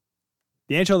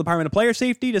 The NHL Department of Player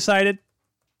Safety decided,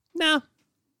 no,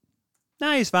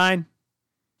 he's fine.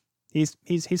 He's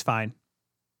fine.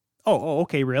 Oh,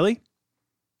 okay, really?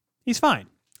 He's fine.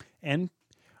 And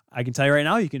I can tell you right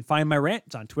now, you can find my rant.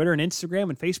 It's on Twitter and Instagram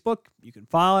and Facebook. You can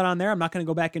follow it on there. I'm not going to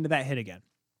go back into that hit again.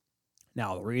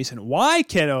 Now, the reason why,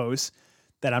 kiddos,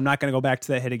 that I'm not going to go back to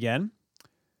that hit again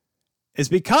is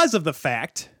because of the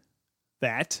fact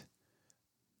that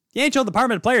the NHL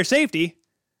Department of Player Safety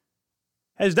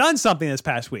has done something this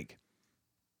past week.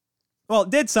 Well, it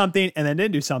did something and then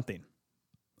didn't do something.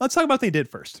 Let's talk about what they did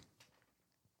first.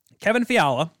 Kevin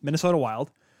Fiala, Minnesota Wild,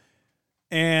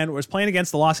 and was playing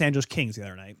against the Los Angeles Kings the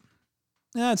other night.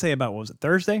 I'd say about,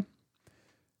 Thursday?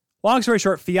 Long story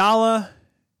short, Fiala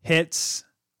hits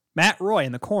Matt Roy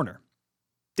in the corner.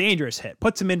 Dangerous hit.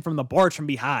 Puts him in from the boards from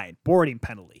behind. Boarding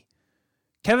penalty.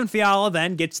 Kevin Fiala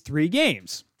then gets 3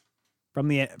 games. From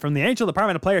the NHL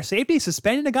Department of Player Safety,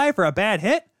 suspending a guy for a bad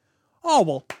hit? Oh,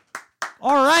 well,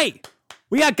 all right.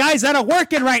 We got guys that are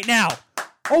working right now.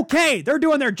 Okay, they're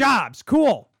doing their jobs.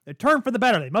 Cool. They turned for the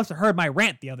better. They must have heard my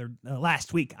rant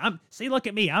last week. Look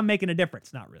at me. I'm making a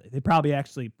difference. Not really. They probably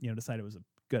actually, decided it was a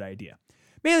good idea.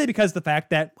 Mainly because of the fact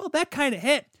that, that kind of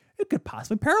hit, it could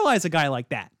possibly paralyze a guy like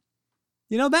that.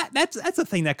 That's a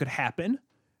thing that could happen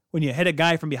when you hit a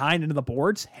guy from behind into the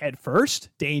boards, head first,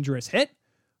 dangerous hit.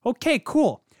 Okay,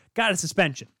 cool. Got a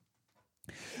suspension.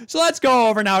 So let's go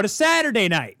over now to Saturday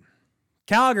night.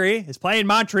 Calgary is playing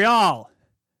Montreal.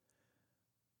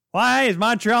 Why is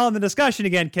Montreal in the discussion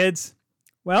again, kids?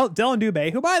 Well, Dylan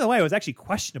Dubé, who, by the way, was actually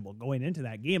questionable going into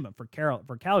that game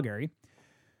for Calgary,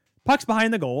 puck's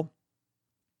behind the goal.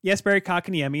 Jesperi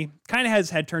Kotkaniemi kind of has his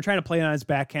head turned, trying to play it on his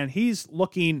backhand. He's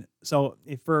looking, so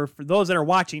for those that are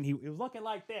watching, he was looking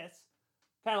like this,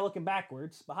 kind of looking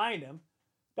backwards behind him.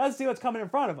 Doesn't see what's coming in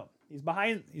front of him. He's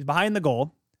behind the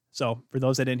goal. So for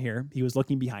those that didn't hear, he was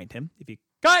looking behind him. If you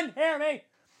couldn't hear me.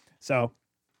 So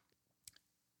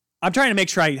I'm trying to make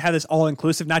sure I have this all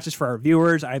inclusive, not just for our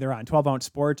viewers, either on 12 Ounce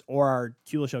Sports or our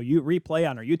Kula Show replay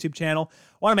on our YouTube channel.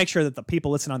 I want to make sure that the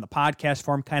people listening on the podcast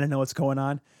form kind of know what's going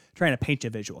on. Trying to paint you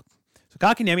a visual. So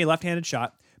Kotkaniemi, left-handed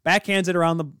shot, backhands it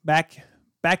around the back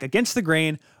against the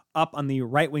grain, up on the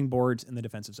right wing boards in the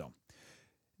defensive zone.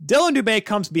 Dylan Dubé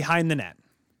comes behind the net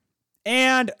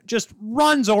and just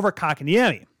runs over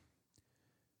Kotkaniemi.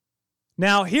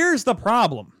 Now, here's the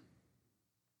problem.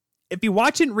 If you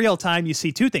watch it in real time, you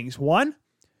see 2 things. One,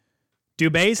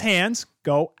 Dubé's hands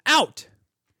go out.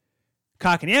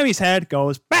 Kotkaniemi's head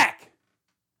goes back.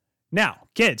 Now,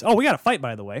 kids, we got a fight,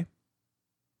 by the way.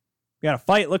 We got a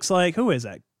fight. Looks like, who is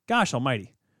that? Gosh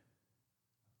almighty.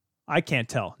 I can't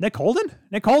tell. Nick Holden?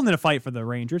 Nick Holden in a fight for the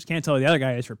Rangers. Can't tell who the other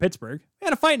guy is for Pittsburgh. We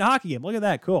had a fight in a hockey game. Look at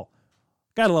that. Cool.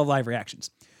 Gotta love live reactions.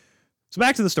 So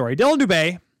back to the story. Dylan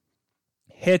Dubé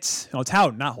hits, it's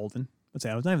Howden, not Holden. Let's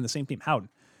say I was not even the same team. Howden.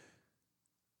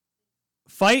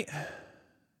 Fight.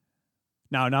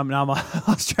 Now I'm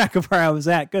lost track of where I was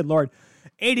at. Good Lord.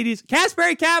 ADDs.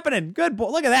 Kasperi Kapanen. Good boy.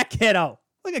 Look at that kiddo.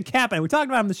 Look at Kapanen. We talked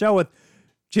about him on the show with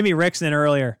Jimmy Rixner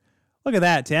earlier. Look at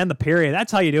that to end the period.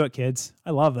 That's how you do it, kids.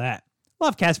 I love that.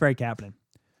 Love Kasperi Kapanen.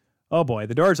 Oh, boy.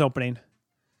 The door's opening.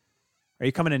 Are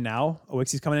you coming in now? Oh,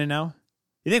 Wixie's coming in now?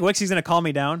 You think Wixie's going to calm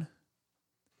me down?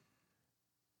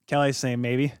 Kelly's saying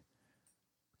maybe.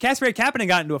 Kasperi Kapanen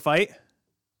got into a fight.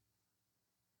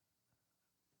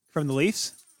 From the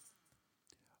Leafs?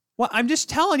 Well, I'm just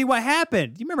telling you what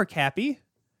happened. You remember Cappy?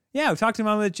 Yeah, we talked to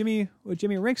him with Jimmy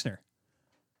Rixner.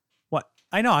 What?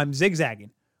 I know, I'm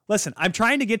zigzagging. Listen, I'm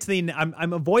trying to get to the...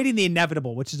 I'm avoiding the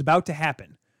inevitable, which is about to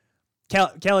happen.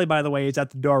 Kelly, by the way, is at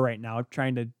the door right now. I'm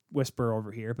trying to whisper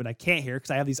over here, but I can't hear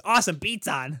because I have these awesome beats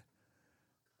on.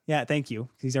 Yeah, thank you.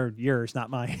 These are yours, not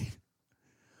mine.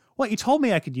 Well, you told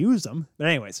me I could use them. But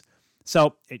anyways,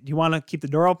 so do you want to keep the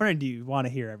door open or do you want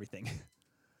to hear everything?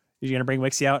 You're going to bring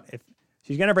Wixie out? If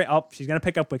she's going to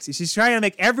pick up Wixie. She's trying to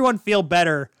make everyone feel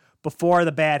better before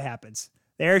the bad happens.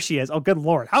 There she is. Oh, good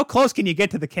Lord. How close can you get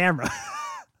to the camera?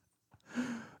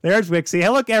 There's Wixie. Hey,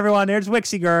 look, everyone. There's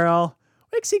Wixie girl.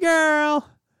 Wixie girl.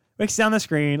 Wixie's on the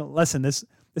screen. Listen, this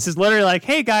is literally like,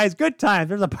 hey, guys, good times.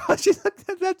 There's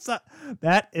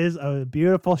that is a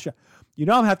beautiful show. You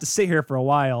know I'm going to have to sit here for a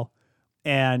while.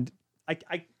 And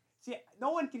I see,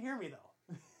 no one can hear me, though.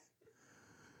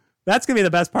 That's going to be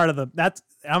the best part of I'm going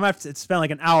to have to spend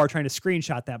like an hour trying to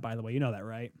screenshot that, by the way. You know that,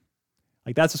 right?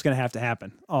 Like, that's what's going to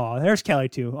happen. Oh, there's Kelly,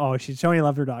 too. Oh, she's showing you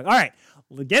loved her dog. All right.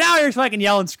 Get out here so I can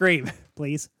yell and scream,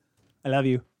 please. I love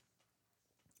you.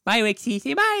 Bye, Wixie.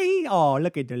 Say bye. Oh,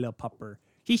 look at the little pupper.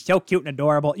 She's so cute and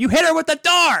adorable. You hit her with the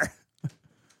door.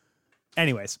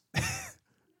 Anyways. You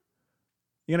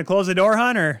going to close the door,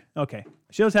 hon? Or okay.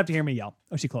 She'll just have to hear me yell.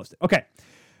 Oh, she closed it. Okay.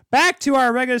 Back to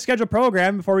our regular scheduled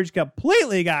program before we just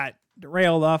completely got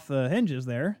derailed off the hinges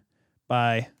there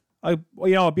by a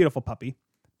beautiful puppy.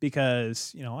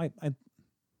 Because, I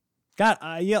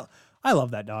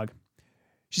love that dog.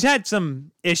 She's had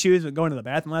some issues with going to the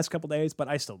bathroom the last couple days, but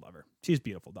I still love her. She's a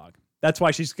beautiful dog. That's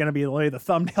why she's going to be literally the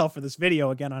thumbnail for this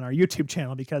video again on our YouTube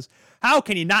channel, because how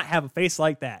can you not have a face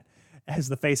like that as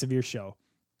the face of your show?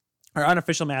 Our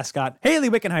unofficial mascot, Haley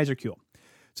Wickenheiser-Kuehl.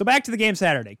 So back to the game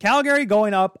Saturday. Calgary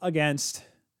going up against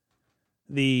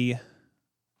the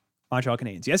Montreal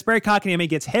Canadiens. Jesperi Kotkaniemi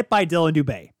gets hit by Dylan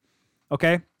Dubé.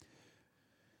 Okay?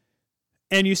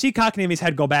 And you see Kotkaniemi's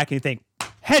head go back and you think,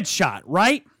 headshot,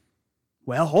 right?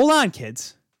 Well, hold on,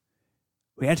 kids.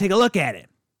 We got to take a look at it.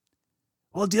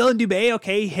 Well, Dylan Dubé,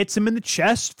 okay, hits him in the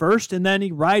chest first, and then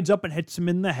he rides up and hits him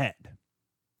in the head.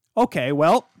 Okay,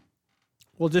 well,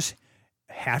 we'll just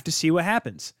have to see what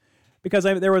happens. Because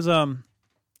there's a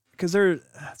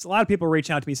lot of people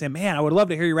reaching out to me saying, man, I would love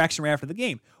to hear your reaction right after the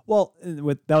game. Well,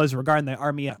 that was regarding the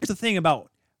Army. Here's the thing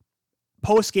about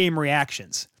post-game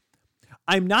reactions.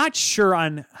 I'm not sure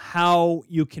on how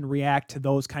you can react to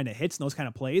those kind of hits and those kind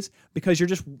of plays because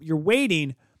you're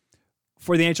waiting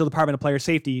for the NHL Department of Player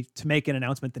Safety to make an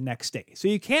announcement the next day. So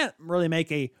you can't really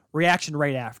make a reaction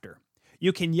right after.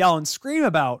 You can yell and scream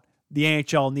about the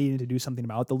NHL needing to do something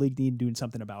about it, the league needing to do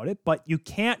something about it, but you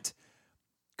can't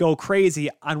go crazy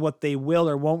on what they will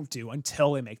or won't do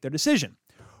until they make their decision,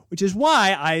 which is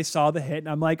why I saw the hit and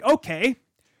I'm like, okay,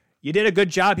 you did a good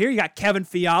job here. You got Kevin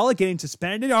Fiala getting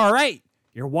suspended. All right.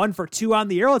 You're 1 for 2 on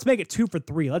the year. Let's make it 2 for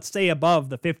 3. Let's stay above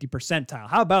the 50 percentile.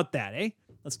 How about that, eh?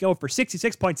 Let's go for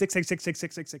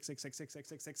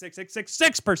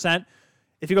 66.666666666666666%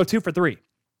 if you go 2 for 3.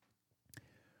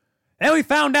 And we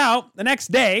found out the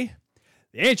next day,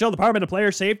 the NHL Department of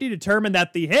Player Safety determined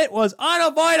that the hit was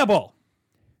unavoidable.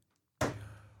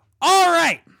 All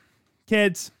right,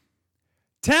 kids,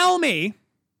 tell me,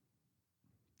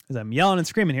 as I'm yelling and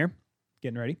screaming here,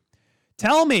 getting ready,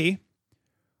 tell me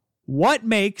what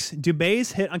makes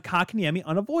Dubé's hit on Kotkaniemi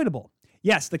unavoidable.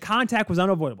 Yes, the contact was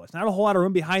unavoidable. It's not a whole lot of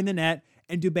room behind the net,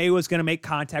 and Dubé was going to make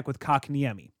contact with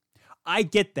Kotkaniemi. I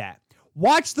get that.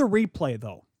 Watch the replay,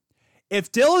 though.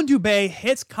 If Dylan Dubé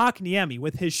hits Kotkaniemi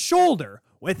with his shoulder,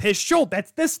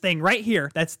 that's this thing right here.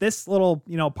 That's this little,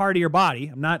 part of your body.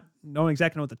 I'm not knowing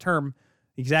exactly what the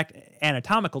exact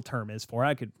anatomical term is for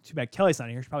it. Too bad Kelly's not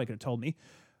here. She probably could have told me.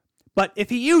 But if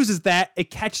he uses that,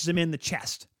 it catches him in the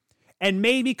chest. And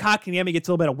maybe Kotkaniemi gets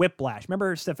a little bit of whiplash.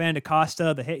 Remember Stefan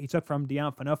DaCosta, the hit he took from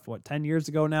Dion Phaneuf, 10 years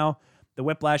ago now? The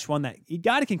whiplash one that he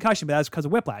got a concussion, but that was because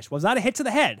of whiplash. It was not a hit to the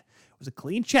head. It was a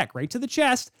clean check right to the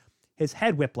chest. His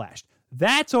head whiplashed.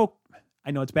 That's okay.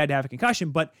 I know it's bad to have a concussion,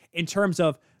 but in terms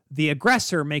of the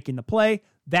aggressor making the play,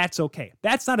 that's okay.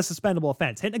 That's not a suspendable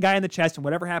offense. Hitting a guy in the chest and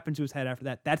whatever happens to his head after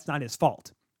that, that's not his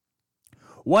fault.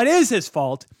 What is his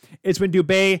fault is when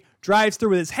Dubé drives through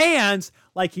with his hands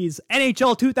like he's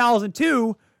NHL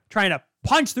 2002 trying to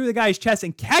punch through the guy's chest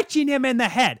and catching him in the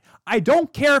head. I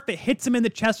don't care if it hits him in the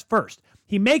chest first.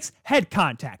 He makes head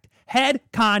contact. Head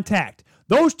contact.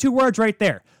 Those two words right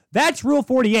there. That's Rule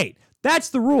 48. That's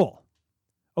the rule.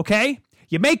 Okay?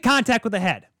 You make contact with the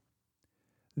head.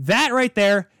 That right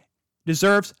there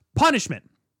deserves punishment.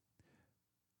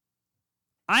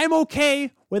 I'm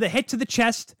okay with a hit to the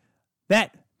chest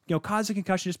that, caused a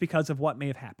concussion just because of what may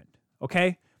have happened.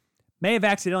 Okay? May have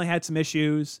accidentally had some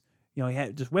issues. He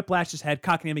had just whiplash his head.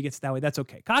 Kotkaniemi gets that way. That's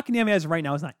okay. Kotkaniemi, as of right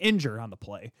now, is not injured on the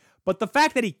play. But the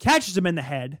fact that he catches him in the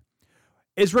head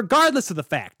is regardless of the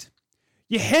fact.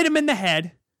 You hit him in the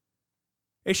head,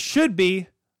 it should be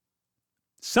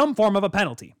some form of a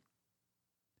penalty.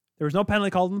 There was no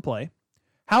penalty called in the play.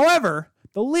 However,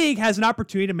 the league has an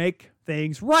opportunity to make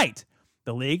things right.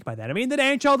 The league, by that I mean the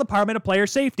NHL Department of Player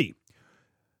Safety.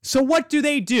 So what do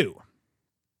they do?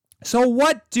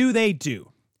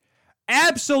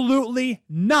 Absolutely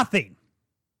nothing.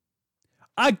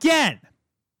 Again.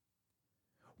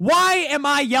 Why am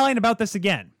I yelling about this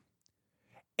again?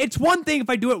 It's one thing if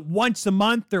I do it once a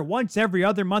month or once every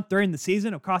other month during the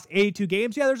season across 82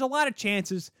 games. Yeah, there's a lot of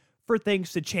chances for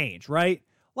things to change, right?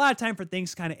 A lot of time for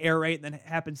things to kind of aerate and then it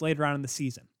happens later on in the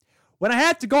season. When I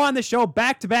have to go on the show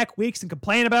back-to-back weeks and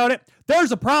complain about it,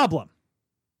 there's a problem.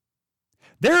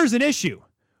 There's an issue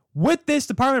with this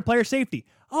Department of Player Safety.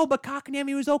 Oh, but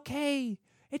Kotkaniemi was okay.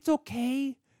 It's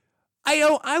okay.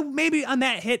 I maybe on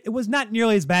that hit, it was not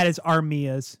nearly as bad as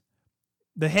Armia's.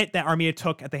 The hit that Armia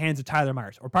took at the hands of Tyler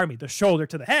Myers. Or pardon me, the shoulder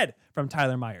to the head from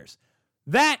Tyler Myers.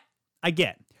 That I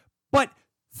get. But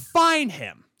fine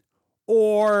him.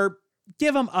 Or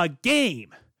give him a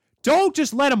game. Don't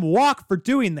just let him walk for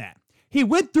doing that. He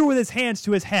went through with his hands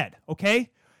to his head, okay?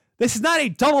 This is not a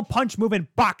double punch move in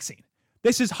boxing.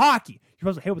 This is hockey.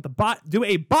 You're supposed to hit with do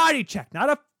a body check, not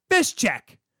a fist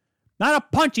check. Not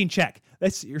a punching check.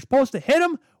 You're supposed to hit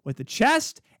him with the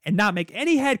chest and not make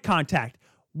any head contact.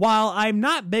 While I'm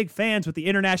not big fans with the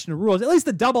international rules, at least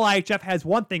the double IHF has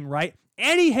one thing right.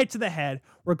 Any hit to the head,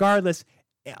 regardless,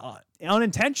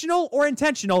 unintentional or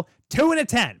intentional, 2 and a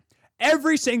 10.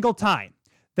 Every single time.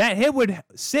 That hit would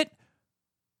sit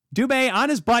Dubé on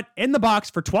his butt in the box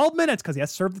for 12 minutes because he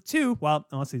has to serve the 2. Well,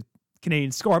 unless he's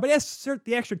Canadian score, but he has to serve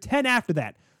the extra 10 after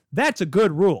that. That's a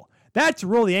good rule. That's a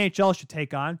rule the NHL should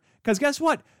take on because guess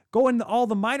what? Go into all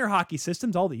the minor hockey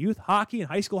systems, all the youth hockey and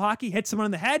high school hockey, hit someone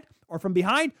in the head or from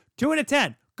behind, 2 and a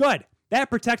 10. Good. That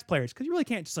protects players because you really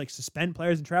can't just suspend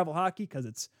players in travel hockey because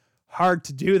it's hard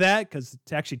to do that because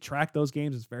to actually track those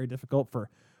games is very difficult for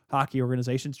hockey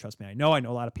organizations. Trust me, I know a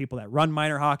lot of people that run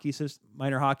minor hockey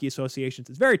associations.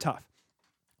 It's very tough.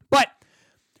 But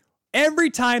every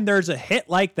time there's a hit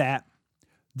like that,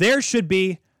 there should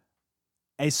be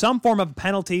some form of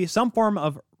penalty, some form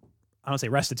of, I don't say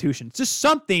restitution, it's just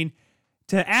something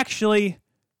to actually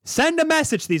send a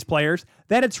message to these players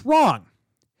that it's wrong.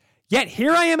 Yet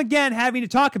here I am again having to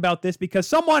talk about this because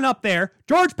someone up there,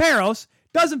 George Peros,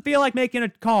 doesn't feel like making a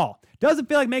call. Doesn't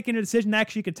feel like making a decision that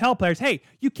actually could tell players, hey,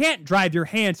 you can't drive your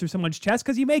hands through someone's chest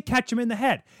because you may catch him in the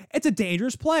head. It's a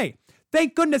dangerous play.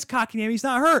 Thank goodness Kotkaniemi's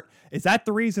not hurt. Is that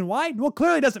the reason why? Well,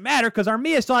 clearly it doesn't matter because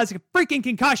Armia still has a freaking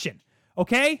concussion.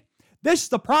 Okay? This is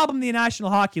the problem in the National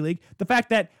Hockey League. The fact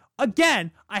that,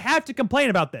 again, I have to complain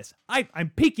about this.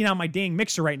 I'm peeking on my dang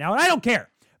mixer right now, and I don't care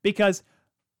because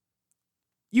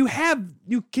you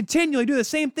continually do the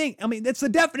same thing. I mean, it's the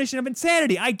definition of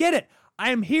insanity. I get it.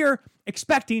 I am here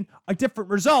expecting a different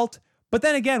result, but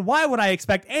then again, why would I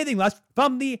expect anything less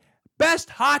from the best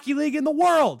hockey league in the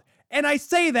world? And I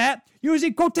say that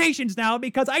using quotations now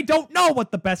because I don't know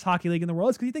what the best hockey league in the world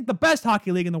is because you think the best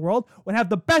hockey league in the world would have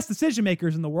the best decision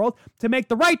makers in the world to make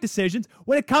the right decisions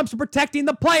when it comes to protecting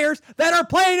the players that are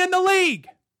playing in the league.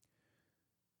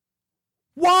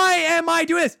 Why am I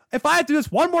doing this? If I have to do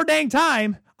this one more dang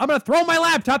time, I'm going to throw my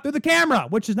laptop through the camera,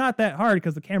 which is not that hard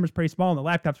because the camera's pretty small and the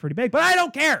laptop's pretty big, but I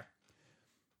don't care.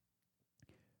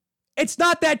 It's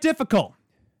not that difficult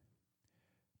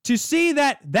to see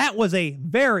that was a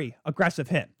very aggressive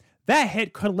hit. That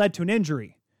hit could have led to an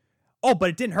injury. Oh, but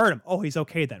it didn't hurt him. Oh, he's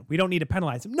okay then. We don't need to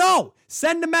penalize him. No!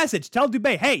 Send a message. Tell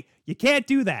Dubé, hey, you can't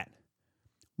do that.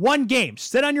 One game.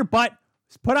 Sit on your butt.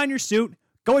 Put on your suit.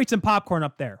 Go eat some popcorn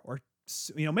up there. Or,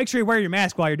 make sure you wear your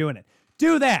mask while you're doing it.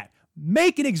 Do that.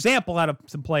 Make an example out of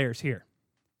some players here.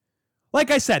 Like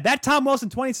I said, that Tom Wilson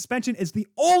 20 suspension is the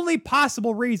only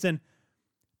possible reason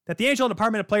that the NHL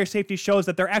Department of Player Safety shows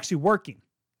that they're actually working.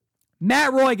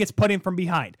 Matt Roy gets put in from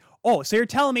behind. Oh, so you're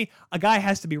telling me a guy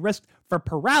has to be risked for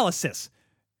paralysis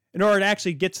in order to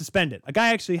actually get suspended. A guy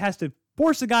actually has to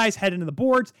force a guy's head into the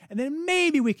boards, and then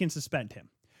maybe we can suspend him.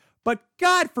 But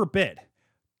God forbid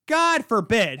God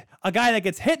forbid a guy that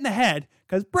gets hit in the head,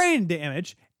 because brain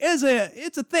damage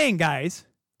it's a thing, guys.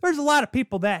 There's a lot of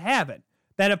people that have it,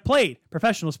 that have played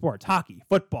professional sports, hockey,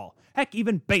 football, heck,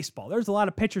 even baseball. There's a lot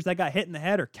of pitchers that got hit in the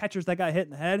head or catchers that got hit in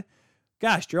the head.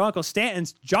 Gosh, your Uncle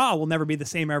Stanton's jaw will never be the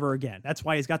same ever again. That's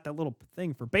why he's got that little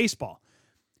thing for baseball.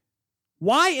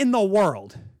 Why in the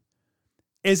world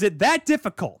is it that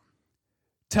difficult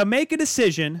to make a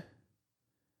decision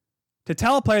to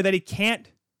tell a player that he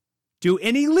can't do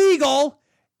an illegal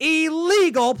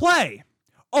play?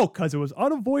 Oh, because it was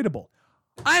unavoidable.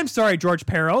 I'm sorry, George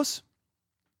Peros.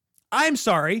 I'm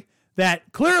sorry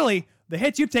that clearly the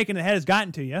hits you've taken in the head has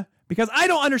gotten to you, because I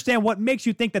don't understand what makes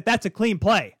you think that that's a clean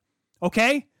play.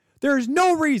 Okay? There's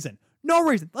no reason.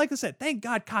 Like I said, thank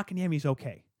God Kotkaniemi's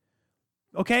okay.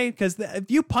 Okay? Because if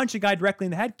you punch a guy directly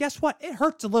in the head, guess what? It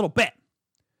hurts a little bit.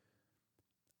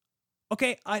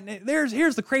 Okay,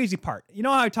 here's the crazy part. You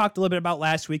know how I talked a little bit about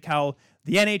last week how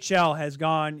the NHL has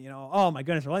gone, oh my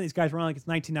goodness, we're letting these guys run like it's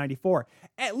 1994.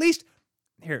 At least,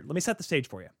 here, let me set the stage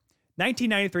for you.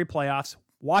 1993 playoffs,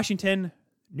 Washington,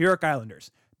 New York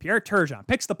Islanders. Pierre Turgeon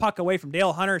picks the puck away from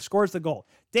Dale Hunter, scores the goal.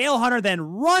 Dale Hunter then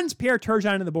runs Pierre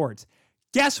Turgeon into the boards.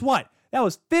 Guess what? That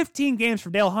was 15 games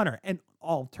for Dale Hunter, and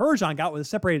all Turgeon got was a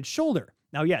separated shoulder.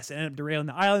 Now, yes, it ended up derailing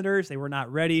the Islanders. They were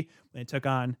not ready when they took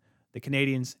on the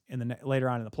Canadians later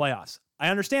on in the playoffs. I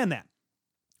understand that.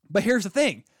 But here's the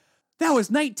thing. That was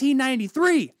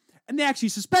 1993, and they actually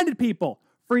suspended people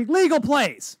for illegal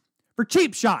plays, for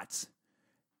cheap shots.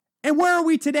 And where are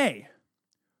we today?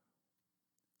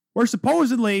 We're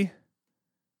supposedly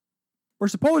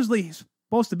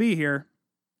supposed to be here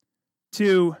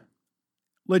to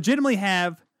legitimately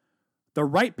have the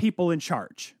right people in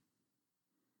charge.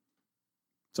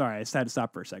 Sorry, I just had to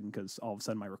stop for a second because all of a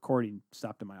sudden my recording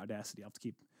stopped in my Audacity. I'll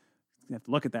have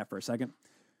to look at that for a second.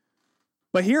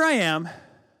 But here I am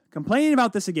complaining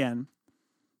about this again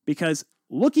because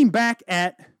looking back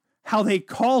at how they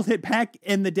called it back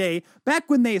in the day, back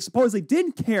when they supposedly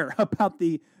didn't care about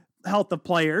the health of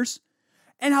players,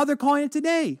 and how they're calling it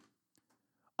today.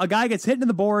 A guy gets hit into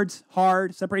the boards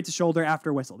hard, separates the shoulder after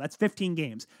a whistle. That's 15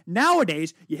 games.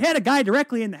 Nowadays, you hit a guy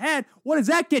directly in the head. What does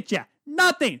that get you?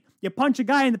 Nothing. You punch a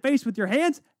guy in the face with your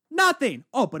hands? Nothing.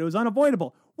 Oh, but it was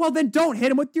unavoidable. Well, then don't hit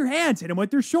him with your hands. Hit him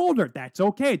with your shoulder. That's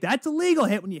okay. That's a legal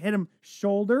hit when you hit him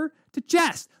shoulder to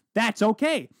chest. That's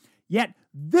okay. Yet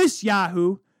this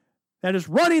Yahoo that is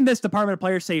running this Department of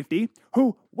Player Safety,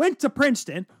 who went to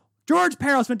Princeton, George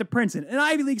Peros went to Princeton, an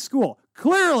Ivy League school.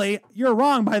 Clearly, you're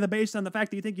wrong based on the fact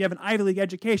that you think you have an Ivy League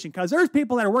education, because there's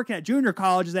people that are working at junior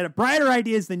colleges that have brighter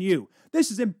ideas than you.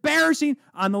 This is embarrassing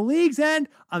on the league's end,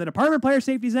 on the Department of Player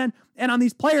Safety's end, and on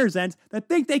these players' ends that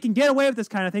think they can get away with this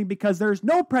kind of thing because there's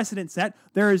no precedent set.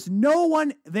 There is no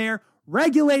one there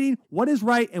regulating what is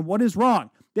right and what is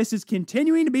wrong. This is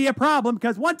continuing to be a problem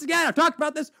because, once again, I've talked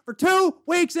about this for 2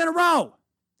 weeks in a row.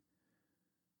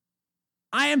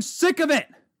 I am sick of it.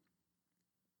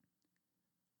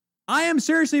 I am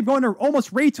seriously going to I'm going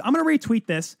to retweet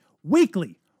this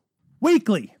weekly,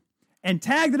 and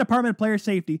tag the Department of Player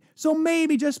Safety, so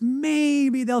maybe, just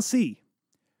maybe, they'll see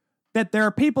that there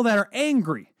are people that are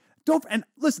angry. And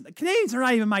listen, the Canadians are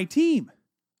not even my team.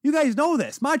 You guys know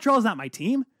this. Montreal's not my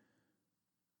team.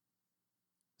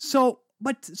 So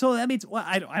that means, well,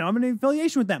 I don't have any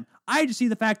affiliation with them. I just see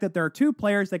the fact that there are 2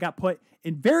 players that got put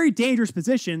in very dangerous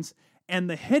positions, and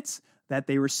the hits that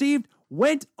they received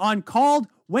went uncalled,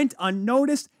 went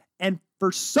unnoticed, and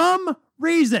for some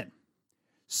reason,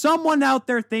 someone out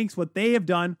there thinks what they have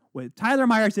done, what Tyler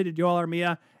Myers did to Joel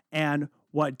Armia, and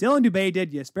what Dylan Dubé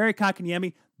did, Jesperi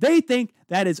Kotkaniemi, they think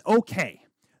that is okay.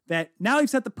 That now you've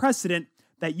set the precedent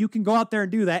that you can go out there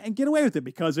and do that and get away with it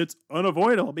because it's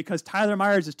unavoidable, because Tyler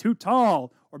Myers is too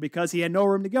tall, or because he had no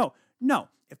room to go. No,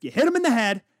 if you hit him in the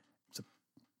head, it's a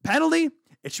penalty.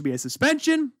 It should be a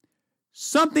suspension.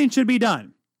 Something should be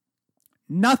done.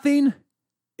 Nothing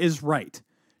is right.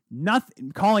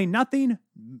 Calling nothing,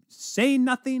 saying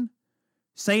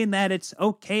that it's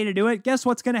okay to do it. Guess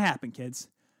what's going to happen, kids?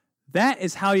 That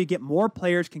is how you get more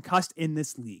players concussed in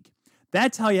this league.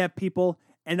 That's how you have people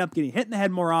end up getting hit in the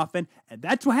head more often. And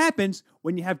that's what happens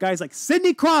when you have guys like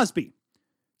Sidney Crosby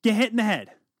get hit in the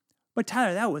head. But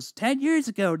Tyler, that was 10 years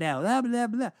ago now. Blah, blah,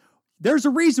 blah. There's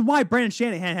a reason why Brendan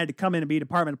Shanahan had to come in and be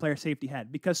Department of Player Safety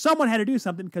head, because someone had to do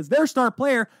something, because their star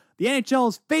player, the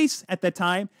NHL's face at the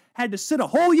time, had to sit a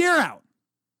whole year out.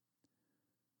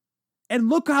 And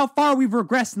look how far we've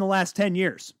regressed in the last 10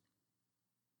 years.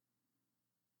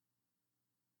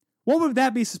 What would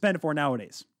that be suspended for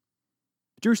nowadays?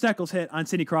 Drew Steckel's hit on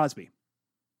Sidney Crosby.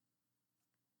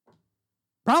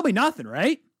 Probably nothing,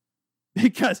 right?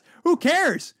 Because who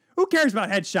cares? Who cares about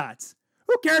headshots?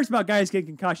 Who cares about guys getting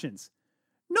concussions?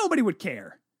 Nobody would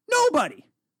care. Nobody.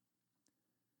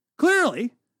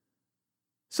 Clearly.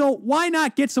 So why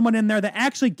not get someone in there that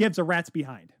actually gives a rat's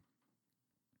behind?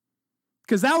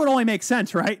 Because that would only make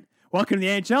sense, right? Welcome to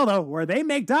the NHL, though, where they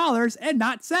make dollars and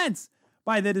not cents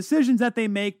by the decisions that they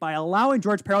make by allowing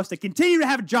George Parros to continue to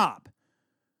have a job.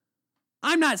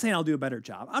 I'm not saying I'll do a better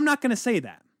job. I'm not going to say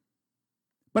that.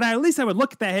 But at least I would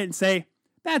look at that hit and say,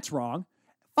 that's wrong.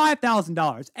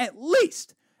 $5,000. At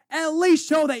least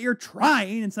show that you're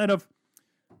trying instead of,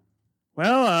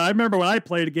 well, I remember when I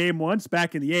played a game once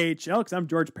back in the AHL because I'm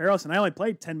George Parros and I only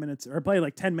played 10 minutes or played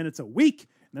like 10 minutes a week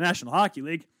in the National Hockey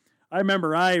League. I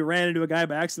remember I ran into a guy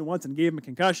by accident once and gave him a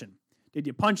concussion. Did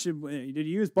you punch him? Did you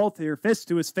use both of your fists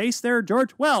to his face there,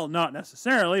 George? Well, not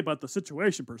necessarily, but the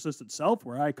situation persisted itself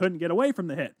where I couldn't get away from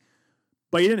the hit.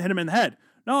 But you didn't hit him in the head.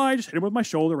 No, I just hit him with my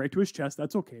shoulder right to his chest.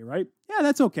 That's okay, right? Yeah,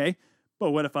 that's okay.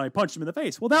 But what if I punched him in the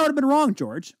face? Well, that would have been wrong,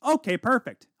 George. Okay,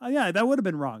 perfect. Yeah, that would have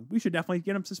been wrong. We should definitely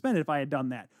get him suspended if I had done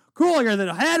that. Cool, you're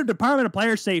the head of Department of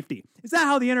Player Safety. Is that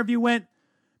how the interview went?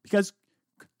 Because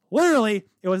literally,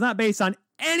 it was not based on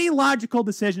any logical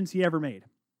decisions he ever made.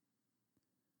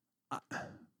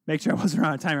 Make sure I wasn't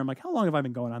on a timer. I'm like, how long have I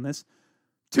been going on this?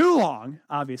 Too long,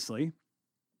 obviously.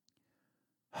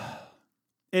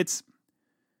 It's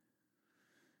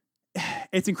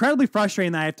incredibly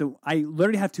frustrating that I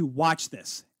literally have to watch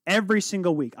this every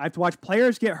single week. I have to watch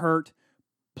players get hurt.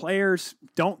 Players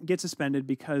don't get suspended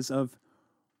because of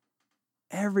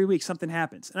every week something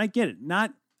happens. And I get it.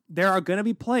 There are going to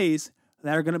be plays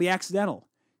that are going to be accidental.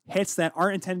 Hits that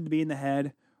aren't intended to be in the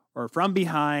head or from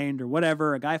behind or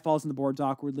whatever. A guy falls in the boards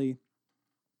awkwardly.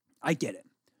 I get it.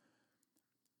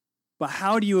 But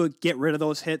how do you get rid of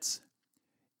those hits?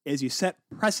 Is you set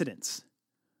precedents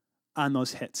on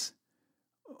those hits.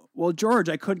 Well, George,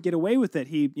 I couldn't get away with it.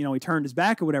 He turned his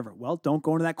back or whatever. Well, don't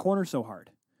go into that corner so hard.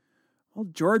 Well,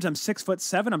 George, I'm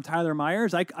 6'7". I'm Tyler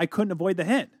Myers. I couldn't avoid the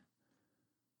hit.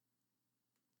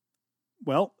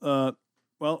 Well,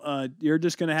 you're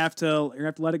just gonna have to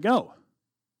let it go. What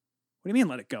do you mean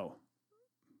let it go?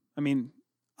 I mean,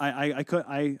 I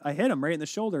hit him right in the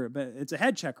shoulder, but it's a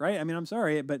head check, right? I mean, I'm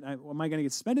sorry, but am I gonna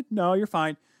get suspended? No, you're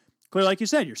fine. Clearly, like you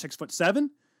said, you're 6'7",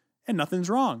 and nothing's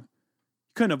wrong.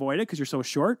 You couldn't avoid it because you're so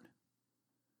short.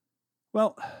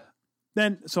 Well,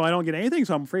 then, so I don't get anything,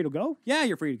 so I'm free to go? Yeah,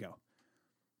 you're free to go.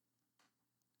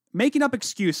 Making up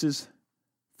excuses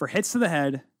for hits to the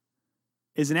head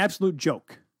is an absolute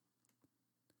joke.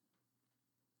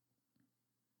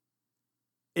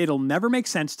 It'll never make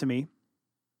sense to me.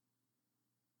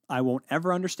 I won't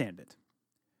ever understand it.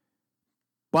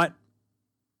 But,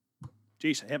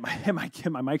 geez, I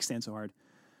hit my mic stand so hard.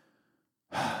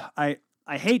 I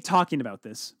hate talking about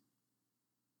this.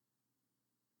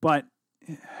 But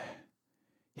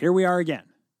here we are again.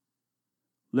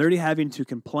 Literally having to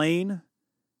complain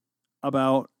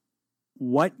about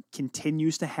what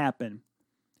continues to happen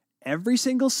every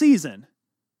single season.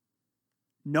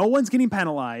 No one's getting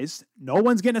penalized. No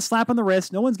one's getting a slap on the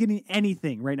wrist. No one's getting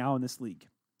anything right now in this league.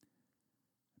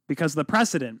 Because of the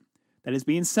precedent that is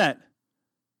being set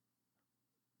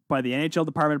by the NHL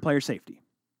Department of Player Safety.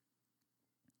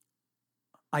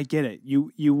 I get it.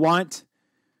 You want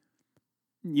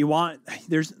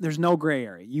there's no gray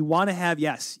area. You want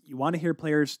to hear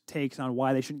players' takes on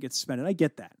why they shouldn't get suspended. I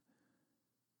get that.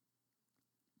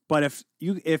 But if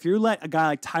you let a guy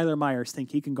like Tyler Myers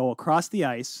think he can go across the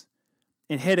ice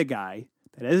and hit a guy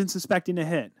that isn't suspecting a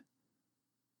hit,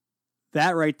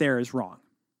 that right there is wrong.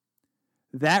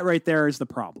 That right there is the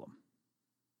problem.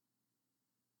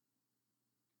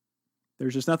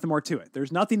 There's just nothing more to it.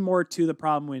 There's nothing more to the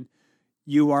problem when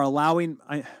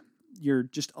you're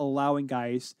just allowing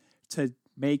guys to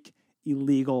make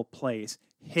illegal plays,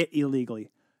 hit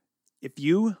illegally. If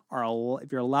you're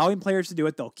allowing players to do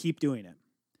it, they'll keep doing it.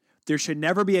 There should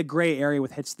never be a gray area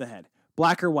with hits to the head.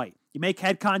 Black or white. You make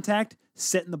head contact,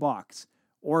 sit in the box.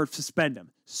 Or suspend them.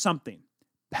 Something.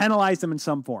 Penalize them in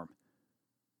some form.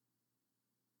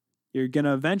 You're going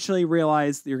to eventually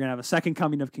realize you're going to have a second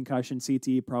coming of concussion,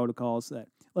 CTE protocols. That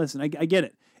listen, I get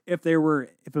it. If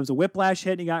it was a whiplash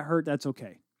hit and he got hurt, that's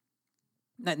okay.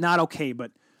 Not okay,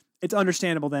 but it's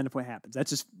understandable then if what happens.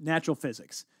 That's just natural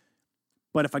physics.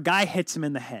 But if a guy hits him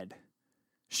in the head,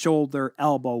 shoulder,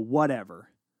 elbow, whatever,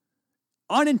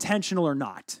 unintentional or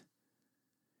not,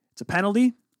 it's a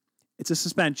penalty, it's a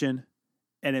suspension,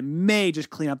 and it may just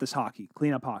clean up hockey.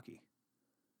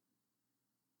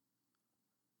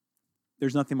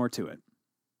 There's nothing more to it.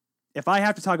 If I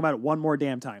have to talk about it one more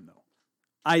damn time, though,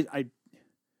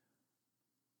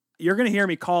 you're going to hear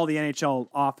me call the NHL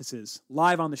offices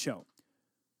live on the show.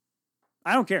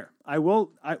 I don't care. I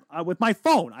will, with my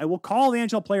phone, I will call the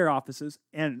NHL player offices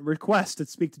and request to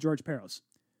speak to George Peros.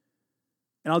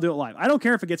 And I'll do it live. I don't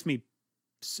care if it gets me,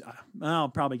 I'll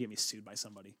probably get me sued by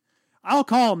somebody. I'll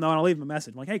call him though and I'll leave him a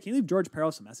message. I'm like, hey, can you leave George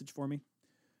Peros a message for me?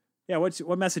 Yeah,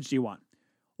 what message do you want?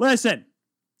 Listen,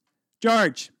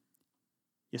 George,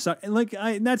 you suck.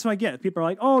 And that's what I get. People are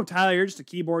like, oh, Tyler, you're just a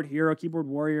keyboard hero, keyboard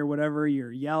warrior, whatever.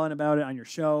 You're yelling about it on your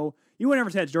show. You would never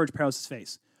say it to George Peros'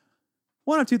 face.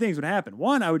 One of two things would happen.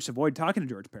 One, I would just avoid talking to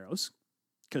George Peros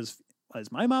because,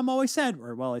 as my mom always said,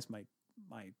 or well, as my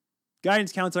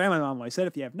guidance counselor and my mom always said,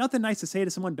 if you have nothing nice to say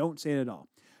to someone, don't say it at all.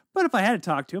 But if I had to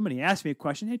talk to him and he asked me a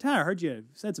question, hey, Tyler, I heard you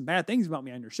said some bad things about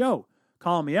me on your show,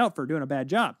 calling me out for doing a bad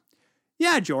job.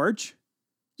 Yeah, George,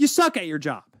 you suck at your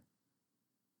job.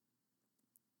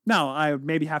 Now, I would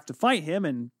maybe have to fight him,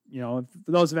 and,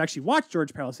 for those who have actually watched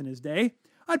George Peros in his day,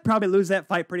 I'd probably lose that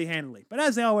fight pretty handily. But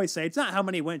as they always say, it's not how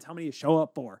many wins, how many you show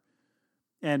up for.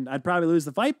 And I'd probably lose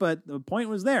the fight, but the point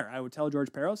was there. I would tell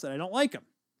George Peros that I don't like him.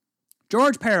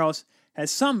 George Peros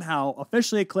has somehow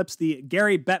officially eclipsed the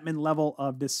Gary Bettman level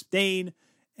of disdain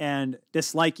and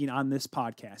disliking on this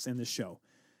podcast and this show,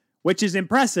 which is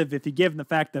impressive if you give him the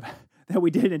fact that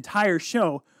we did an entire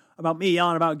show about me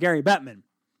yelling about Gary Bettman,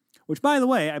 which, by the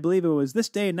way, I believe it was this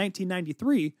day in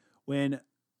 1993 when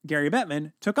Gary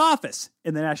Bettman took office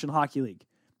in the National Hockey League.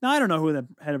 Now, I don't know who the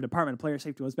head of Department of Player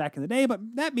Safety was back in the day, but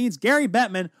that means Gary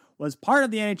Bettman was part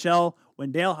of the NHL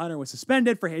when Dale Hunter was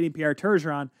suspended for hitting Pierre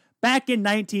Turgeon back in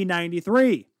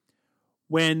 1993,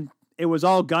 when it was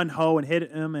all gun-ho and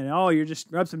hit him, and, oh, you just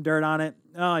rub some dirt on it.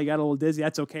 Oh, you got a little dizzy.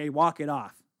 That's okay. Walk it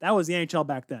off. That was the NHL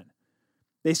back then.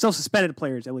 They still suspended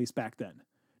players, at least back then.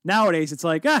 Nowadays, it's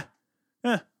like,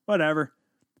 whatever.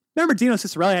 Remember Dino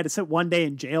Ciccarelli had to sit one day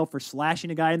in jail for slashing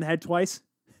a guy in the head twice?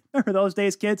 Remember those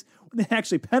days, kids? When they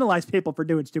actually penalized people for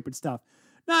doing stupid stuff.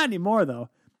 Not anymore, though.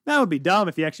 That would be dumb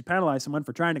if you actually penalized someone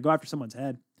for trying to go after someone's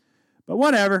head. But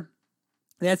whatever.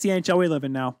 That's the NHL we live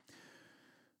in now.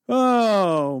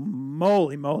 Oh,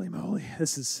 moly.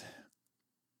 This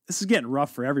is getting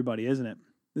rough for everybody, isn't it?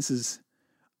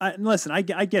 Listen, I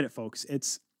get it, folks.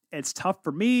 It's tough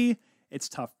for me. It's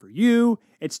tough for you.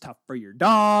 It's tough for your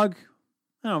dog.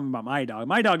 I don't know about my dog.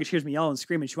 My dog just hears me yelling and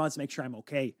screaming. She wants to make sure I'm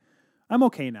okay. I'm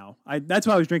okay now. That's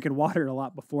why I was drinking water a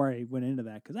lot before I went into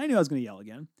that, because I knew I was going to yell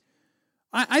again.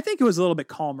 I think it was a little bit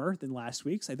calmer than last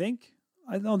week's, I think.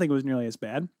 I don't think it was nearly as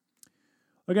bad.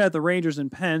 Looking at the Rangers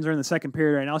and Pens are in the second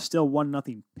period right now, still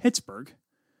 1-0 Pittsburgh.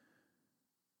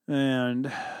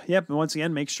 And, yep, once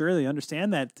again, make sure they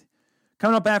understand that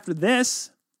coming up after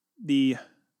this, the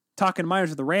Talking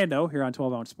Miners with the Rando here on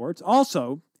 12 Ounce Sports.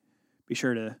 Also, be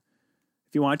sure to,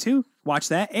 if you want to, watch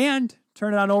that and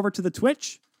turn it on over to the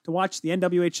Twitch to watch the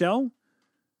NWHL.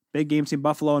 Big games between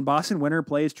Buffalo and Boston. Winner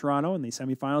plays Toronto in the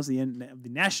semifinals of the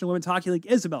National Women's Hockey League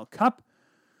Isabel Cup.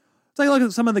 Let's take a look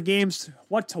at some of the games,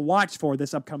 what to watch for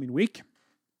this upcoming week.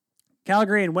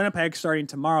 Calgary and Winnipeg starting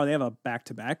tomorrow. They have a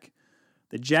back-to-back.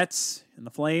 The Jets and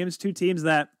the Flames, two teams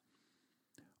that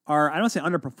are, I don't say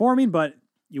underperforming, but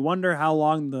you wonder how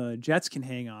long the Jets can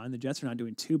hang on. The Jets are not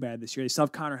doing too bad this year. They still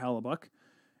have Connor Hellebuck.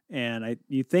 And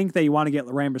you think that you want to get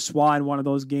Laurent Brossoit in one of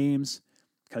those games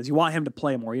because you want him to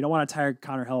play more. You don't want to tire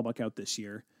Connor Hellebuck out this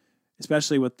year,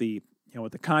 especially with the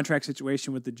contract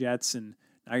situation with the Jets. And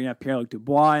now you're going to have Pierre-Luc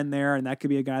Dubois in there, and that could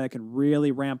be a guy that can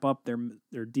really ramp up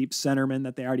their deep centerman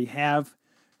that they already have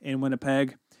in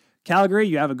Winnipeg. Calgary,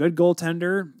 you have a good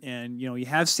goaltender, and you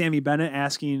have Sammy Bennett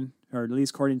asking, or at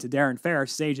least according to Darren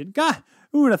Ferris, his agent. God,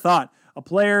 who would have thought? A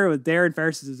player with Darren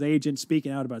Ferris as his agent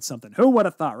speaking out about something. Who would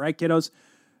have thought, right, kiddos?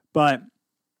 But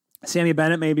Sammy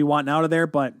Bennett may be wanting out of there,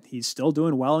 but he's still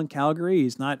doing well in Calgary.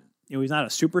 He's not, he's not a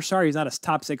superstar. He's not a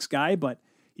top six guy, but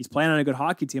he's playing on a good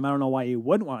hockey team. I don't know why he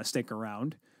wouldn't want to stick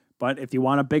around. But if you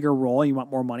want a bigger role, you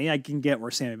want more money, I can get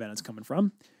where Sammy Bennett's coming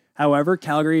from. However,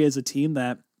 Calgary is a team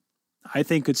that I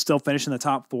think could still finish in the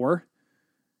top four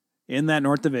in that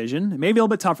North Division. It may be a little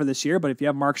bit tougher this year, but if you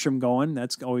have Markstrom going,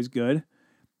 that's always good.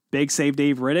 Big save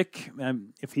Dave Riddick.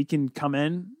 If he can come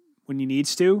in when he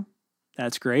needs to,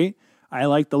 that's great. I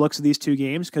like the looks of these two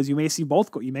games because you may see both.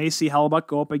 You may see Hellebuck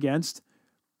go up against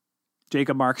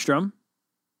Jacob Markstrom.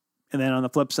 And then on the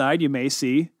flip side, you may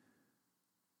see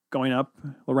going up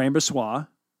Laurent Brossoit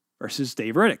versus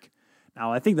Dave Riddick.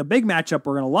 Now, I think the big matchup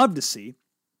we're going to love to see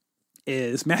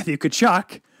is Matthew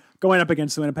Tkachuk going up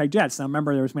against the Winnipeg Jets. Now,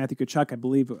 remember, there was Matthew Tkachuk,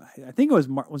 I think it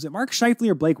was it Mark Scheifele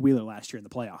or Blake Wheeler last year in the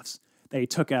playoffs that he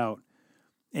took out,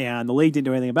 and the league didn't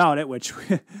do anything about it, which,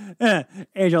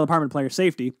 NHL Department of Player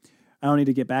Safety, I don't need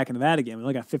to get back into that again. We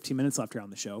only got 15 minutes left here on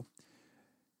the show.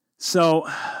 So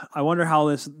I wonder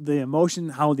how the emotions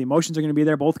are going to be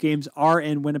there. Both games are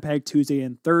in Winnipeg Tuesday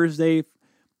and Thursday.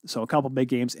 So a couple big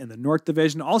games in the North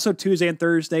Division. Also Tuesday and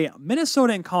Thursday,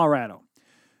 Minnesota and Colorado.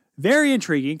 Very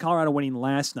intriguing. Colorado winning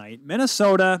last night.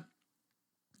 Minnesota,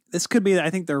 this could be, I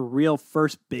think, their real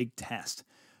first big test.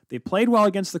 They played well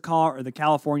against the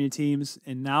California teams,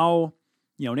 and now,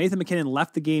 Nathan MacKinnon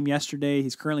left the game yesterday.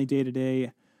 He's currently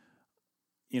day-to-day.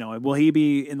 Will he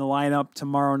be in the lineup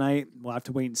tomorrow night? We'll have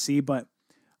to wait and see. But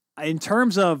in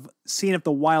terms of seeing if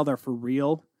the Wild are for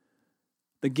real,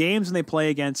 the games when they play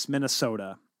against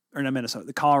the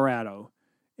Colorado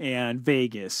and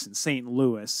Vegas and St.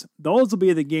 Louis, those will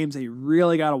be the games that you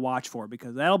really got to watch for,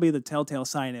 because that'll be the telltale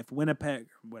sign if Winnipeg,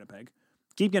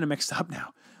 keep getting mixed up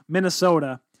now,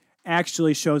 Minnesota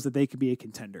actually shows that they could be a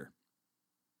contender.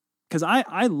 Because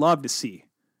I love to see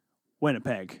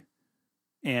Winnipeg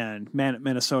and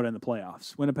Minnesota in the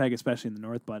playoffs. Winnipeg, especially in the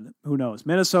North, but who knows?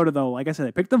 Minnesota, though, like I said,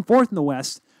 they picked them fourth in the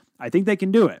West. I think they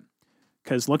can do it.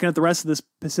 Because looking at the rest of this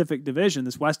Pacific Division,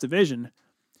 this West Division,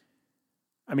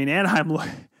 I mean, Anaheim,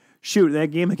 that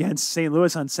game against St.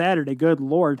 Louis on Saturday, good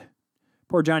Lord.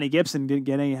 Poor Johnny Gibson didn't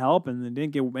get any help and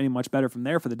didn't get any much better from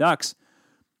there for the Ducks.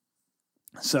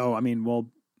 So, I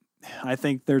mean, I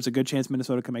think there's a good chance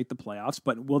Minnesota can make the playoffs,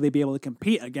 but will they be able to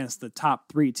compete against the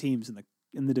top three teams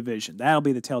in the division? That'll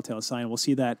be the telltale sign. We'll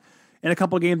see that in a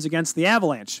couple of games against the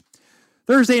Avalanche.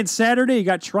 Thursday and Saturday, you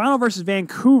got Toronto versus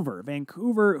Vancouver.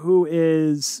 Vancouver, who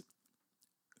is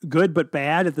good but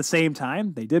bad at the same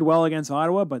time. They did well against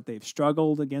Ottawa, but they've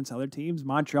struggled against other teams.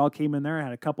 Montreal came in there,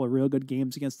 had a couple of real good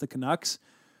games against the Canucks.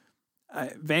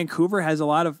 Vancouver has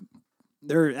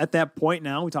they're at that point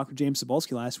now. We talked to James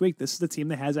Cebulski last week. This is the team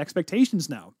that has expectations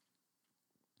now.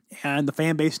 And the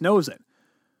fan base knows it.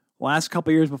 Last couple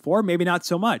of years before, maybe not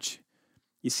so much.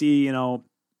 You see, in a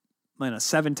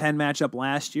 7-10 matchup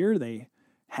last year, they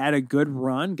had a good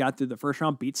run, got through the first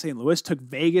round, beat St. Louis, took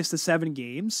Vegas to 7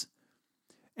 games.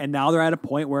 And now they're at a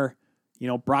point where,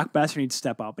 Brock Besser needs to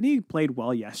step up. And he played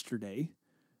well yesterday.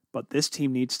 But this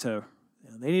team needs to,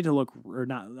 they need to look, or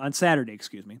not, on Saturday,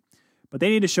 excuse me. But they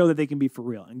need to show that they can be for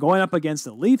real. And going up against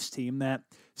the Leafs team that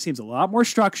seems a lot more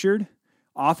structured.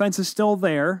 Offense is still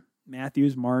there.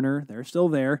 Matthews, Marner, they're still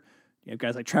there. You have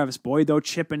guys like Travis Boyd, though,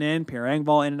 chipping in. Pierre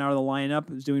Engvall in and out of the lineup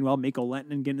is doing well. Mikko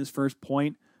Lehtonen getting his first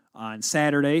point on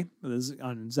Saturday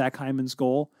on Zach Hyman's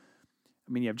goal.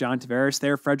 I mean, you have John Tavares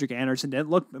there. Frederick Anderson didn't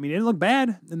look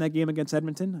bad in that game against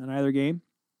Edmonton in either game.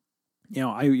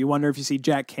 You wonder if you see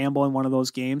Jack Campbell in one of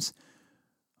those games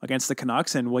against the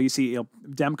Canucks, and will you see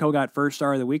Demko got first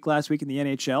star of the week last week in the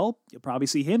NHL? You'll probably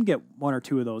see him get one or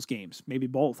two of those games, maybe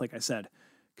both, like I said,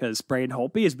 because Braden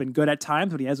Holtby has been good at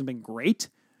times, but he hasn't been great.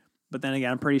 But then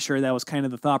again, I'm pretty sure that was kind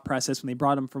of the thought process when they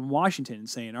brought him from Washington,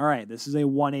 saying, all right, this is a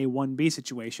 1A, 1B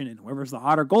situation, and whoever's the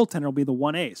hotter goaltender will be the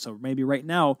 1A. So maybe right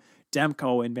now,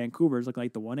 Demko and Vancouver is looking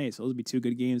like the 1A. So those would be two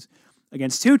good games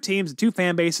against two teams, two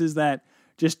fan bases that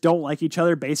just don't like each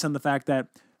other based on the fact that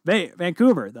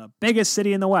Vancouver, the biggest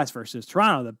city in the West, versus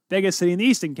Toronto, the biggest city in the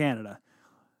East in Canada,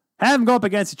 have them go up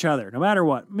against each other, no matter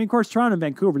what. I mean, of course, Toronto and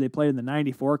Vancouver, they played in the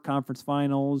 94 conference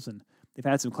finals, and they've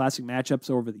had some classic matchups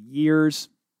over the years.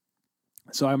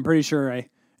 So I'm pretty sure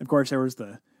of course, there was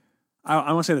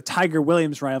I won't say the Tiger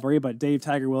Williams rivalry, but Dave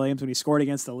Tiger Williams, when he scored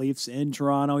against the Leafs in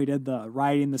Toronto, he did the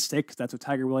riding the stick. That's what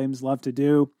Tiger Williams loved to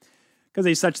do because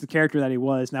he's such the character that he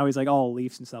was. Now he's like all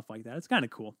Leafs and stuff like that. It's kind of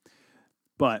cool.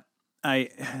 But a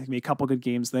couple good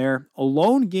games there. A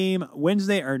lone game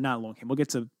Wednesday, or not lone game. We'll get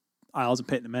to Isles and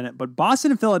Pitt in a minute. But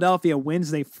Boston and Philadelphia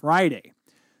Wednesday, Friday.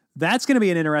 That's going to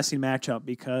be an interesting matchup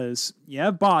because you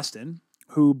have Boston,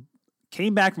 who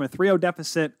came back from a 3-0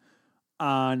 deficit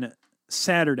on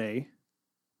Saturday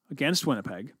against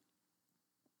Winnipeg.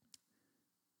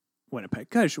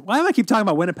 Gosh, why do I keep talking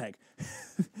about Winnipeg?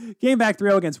 Came back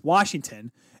 3-0 against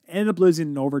Washington. Ended up losing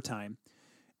in overtime.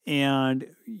 And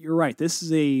you're right. This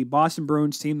is a Boston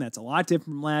Bruins team that's a lot different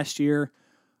from last year.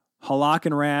 Halak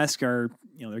and Rask are,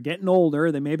 they're getting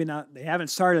older. They haven't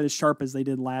started as sharp as they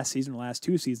did last season, or last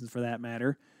two seasons for that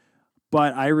matter.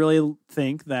 But I really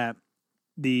think that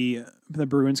the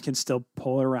Bruins can still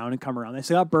pull it around and come around. They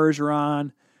still got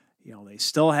Bergeron. They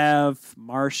still have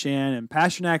Marchand, and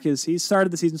Pasternak he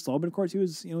started the season slow, but of course he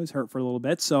was hurt for a little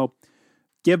bit. So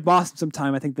give Boston some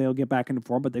time. I think they'll get back into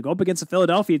form, but they go up against a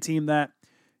Philadelphia team that,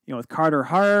 with Carter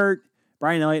Hart,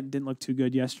 Brian Elliott didn't look too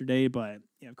good yesterday, but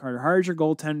Carter Hart is your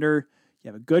goaltender.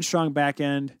 You have a good, strong back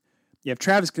end. You have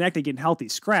Travis Konechny getting healthy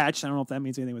scratch. I don't know if that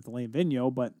means anything with Alain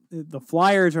Vigneault, but the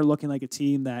Flyers are looking like a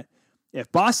team that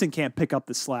if Boston can't pick up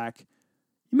the slack,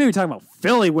 you may be talking about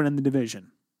Philly winning the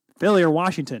division. Philly or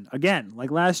Washington, again,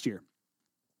 like last year.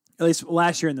 At least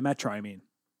last year in the Metro, I mean.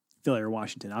 Philly or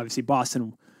Washington. Obviously,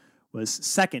 Boston was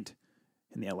second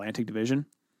in the Atlantic Division.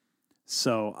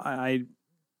 So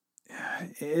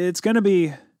it's going to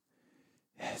be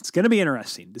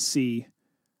interesting to see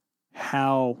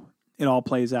how it all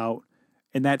plays out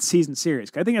in that season series.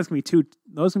 I think those going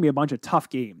to be a bunch of tough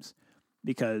games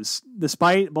because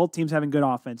despite both teams having good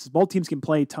offenses, both teams can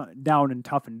play down and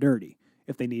tough and dirty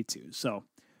if they need to. So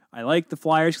I like the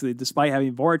Flyers because despite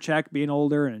having Voracek being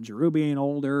older and Giroux being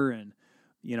older and,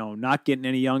 not getting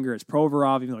any younger as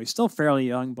Provorov, even though he's still fairly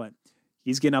young, but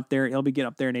he's getting up there. He'll be getting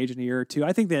up there in age in a year or two.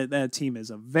 I think that team is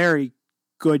a very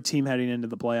good team heading into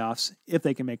the playoffs if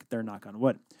they can make it there, knock on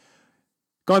wood.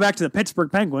 Going back to the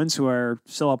Pittsburgh Penguins, who are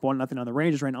still up 1-0 on the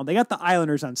Rangers right now, they got the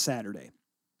Islanders on Saturday.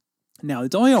 Now,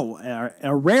 it's only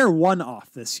a rare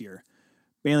one-off this year,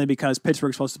 mainly because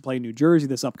Pittsburgh's supposed to play New Jersey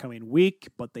this upcoming week,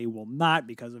 but they will not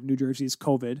because of New Jersey's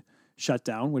COVID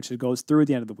shutdown, which goes through at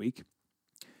the end of the week.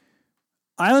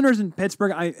 Islanders in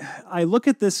Pittsburgh, I look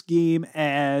at this game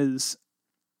as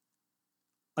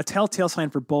a telltale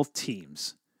sign for both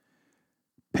teams.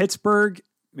 Pittsburgh,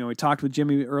 we talked with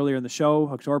Jimmy earlier in the show,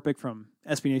 Hooks Orpik from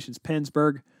SB Nation's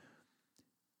Pittsburgh.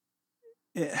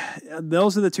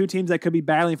 Those are the two teams that could be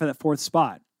battling for that fourth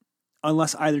spot,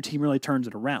 unless either team really turns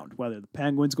it around, whether the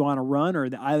Penguins go on a run or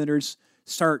the Islanders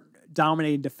start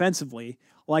dominating defensively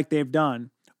like they've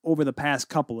done over the past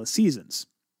couple of seasons,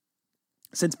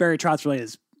 since Barry Trotz really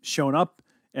has shown up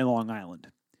in Long Island.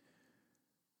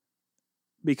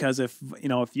 Because if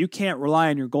you can't rely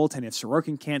on your goaltending, if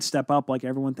Sorokin can't step up like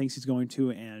everyone thinks he's going to,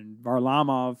 and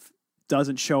Varlamov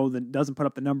doesn't put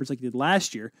up the numbers like he did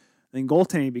last year, then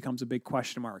goaltending becomes a big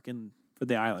question mark for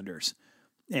the Islanders.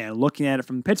 And looking at it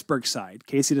from the Pittsburgh side,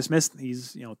 Casey DeSmith,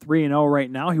 he's 3-0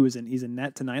 right now. He's in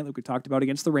net tonight, like we talked about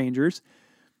against the Rangers,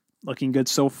 looking good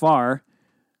so far.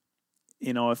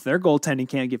 If their goaltending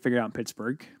can't get figured out in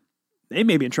Pittsburgh, they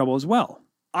may be in trouble as well.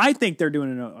 I think they're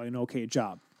doing an okay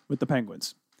job with the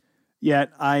Penguins.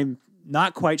 Yet I'm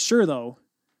not quite sure, though,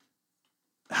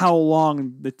 how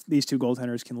long these two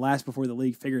goaltenders can last before the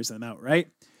league figures them out, right?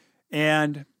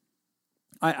 And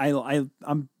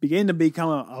I'm beginning to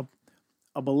become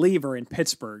a believer in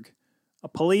Pittsburgh. A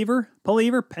believer?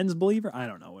 Pens believer? I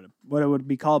don't know what it would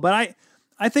be called, but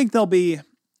I think they'll be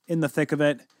in the thick of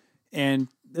it, and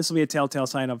this will be a telltale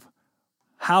sign of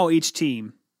how each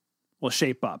team will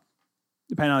shape up,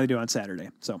 depending on how they do on Saturday.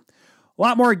 So a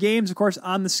lot more games, of course,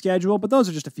 on the schedule, but those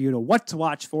are just a few to what to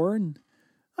watch for, and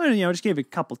I don't just gave a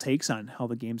couple takes on how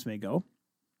the games may go.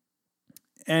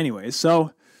 Anyways,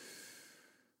 so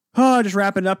just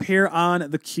wrapping up here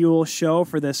on the Kuehl Show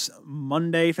for this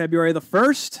Monday, February the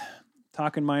 1st.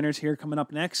 Talking Miners here coming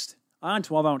up next on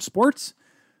 12 Ounce Sports.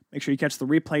 Make sure you catch the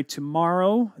replay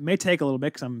tomorrow. It may take a little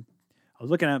bit because I was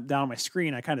looking down my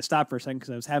screen. I kind of stopped for a second because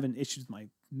I was having issues with my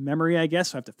memory, I guess.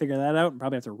 So I have to figure that out and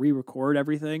probably have to re-record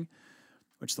everything,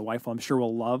 which the wife, I'm sure,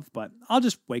 will love. But I'll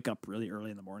just wake up really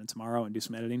early in the morning tomorrow and do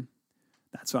some editing.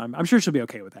 That's why I'm sure she'll be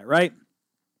okay with that, right?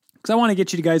 Because I want to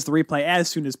get you guys the replay as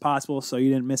soon as possible so you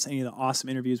didn't miss any of the awesome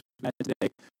interviews we had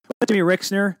today. Jimmy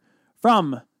Rixner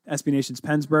from SB Nation's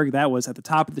Pittsburgh. That was at the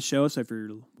top of the show. So if you're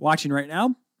watching right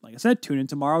now, like I said, tune in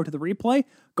tomorrow to the replay.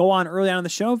 Go on early on in the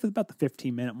show for about the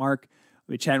 15-minute mark.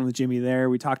 We'll be chatting with Jimmy there.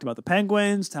 We talked about the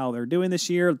Penguins, how they're doing this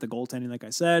year, the goaltending, like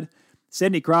I said.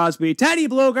 Sidney Crosby, Teddy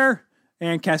Bluger,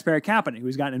 and Kasperi Kapanen,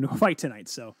 who's gotten into a fight tonight.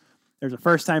 So there's a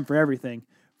first time for everything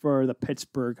for the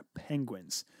Pittsburgh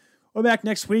Penguins. We'll be back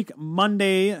next week,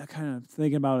 Monday, kind of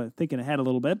thinking ahead a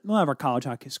little bit. We'll have our college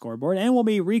hockey scoreboard, and we'll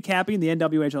be recapping the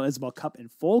NWHL Isabel Cup in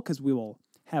full because we will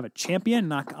have a champion,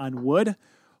 knock on wood.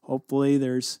 Hopefully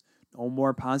there's no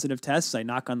more positive tests. I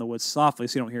knock on the wood softly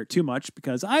so you don't hear it too much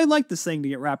because I like this thing to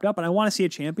get wrapped up, and I want to see a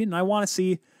champion, and I want to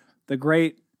see the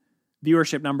great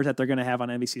viewership numbers that they're going to have on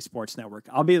NBC Sports Network.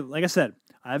 I'll be, like I said,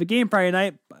 I have a game Friday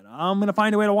night, but I'm going to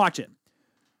find a way to watch it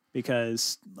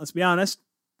because, let's be honest,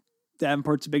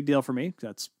 Davenport's a big deal for me.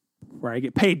 That's where I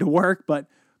get paid to work, but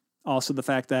also the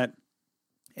fact that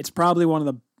it's probably one of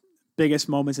the biggest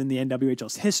moments in the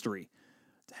NWHL's history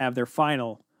to have their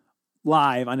final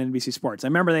live on NBC Sports. I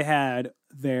remember they had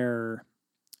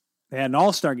an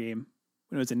all-star game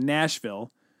when it was in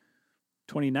Nashville,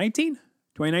 2019,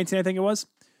 I think it was.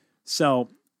 So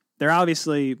they're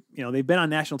obviously, they've been on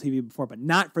national TV before, but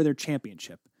not for their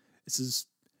championship. This is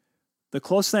the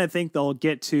closest I think they'll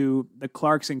get to the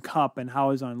Clarkson Cup and how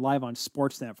it was live on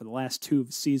Sportsnet for the last two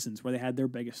seasons where they had their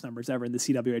biggest numbers ever in the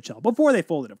CWHL, before they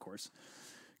folded, of course,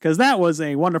 because that was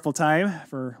a wonderful time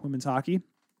for women's hockey.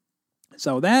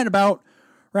 So that about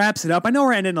wraps it up. I know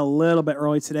we're ending a little bit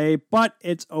early today, but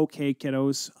it's okay,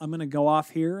 kiddos. I'm going to go off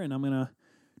here and I'm going to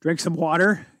drink some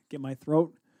water, get my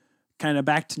throat kind of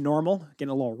back to normal, getting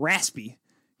a little raspy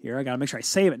here. I got to make sure I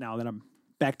save it now that I'm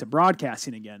back to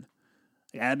broadcasting again.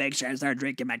 I got to make sure I start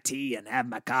drinking my tea and have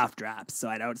my cough drops so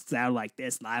I don't sound like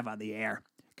this live on the air.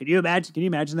 Can you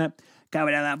imagine that?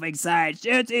 Coming down that big side,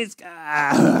 shooting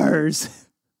stars.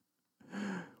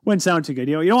 Wouldn't sound too good.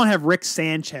 You don't want to have Rick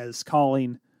Sanchez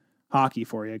calling hockey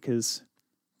for you because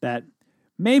that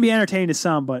may be entertaining to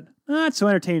some, but not so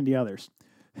entertaining to others.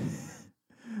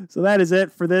 So that is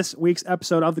it for this week's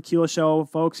episode of The Keela Show,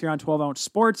 folks, here on 12 Ounce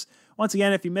Sports. Once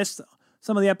again, if you missed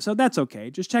some of the episode, that's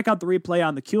okay. Just check out the replay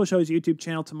on The Keela Show's YouTube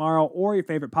channel tomorrow or your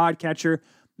favorite podcatcher.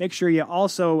 Make sure you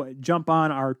also jump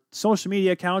on our social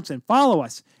media accounts and follow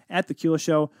us at The Keela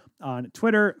Show on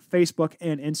Twitter, Facebook,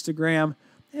 and Instagram.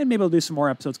 And maybe we'll do some more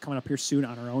episodes coming up here soon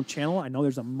on our own channel. I know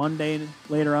there's a Monday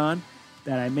later on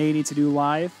that I may need to do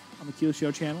live on The Keela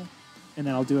Show channel. And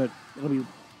then I'll do it. It'll be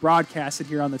broadcasted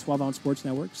here on the 12 Ounce Sports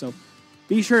Network. So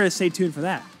be sure to stay tuned for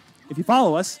that. If you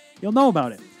follow us, you'll know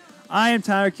about it. I am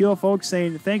Tyler Keela, folks,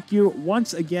 saying thank you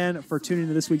once again for tuning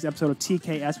into this week's episode of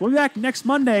TKS. We'll be back next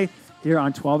Monday here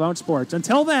on 12 Ounce Sports.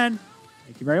 Until then,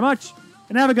 thank you very much,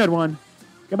 and have a good one.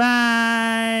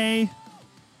 Goodbye.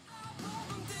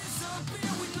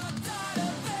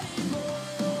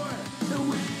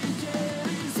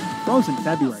 Frozen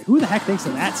February. Who the heck thinks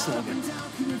of that slogan?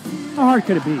 How hard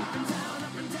could it be?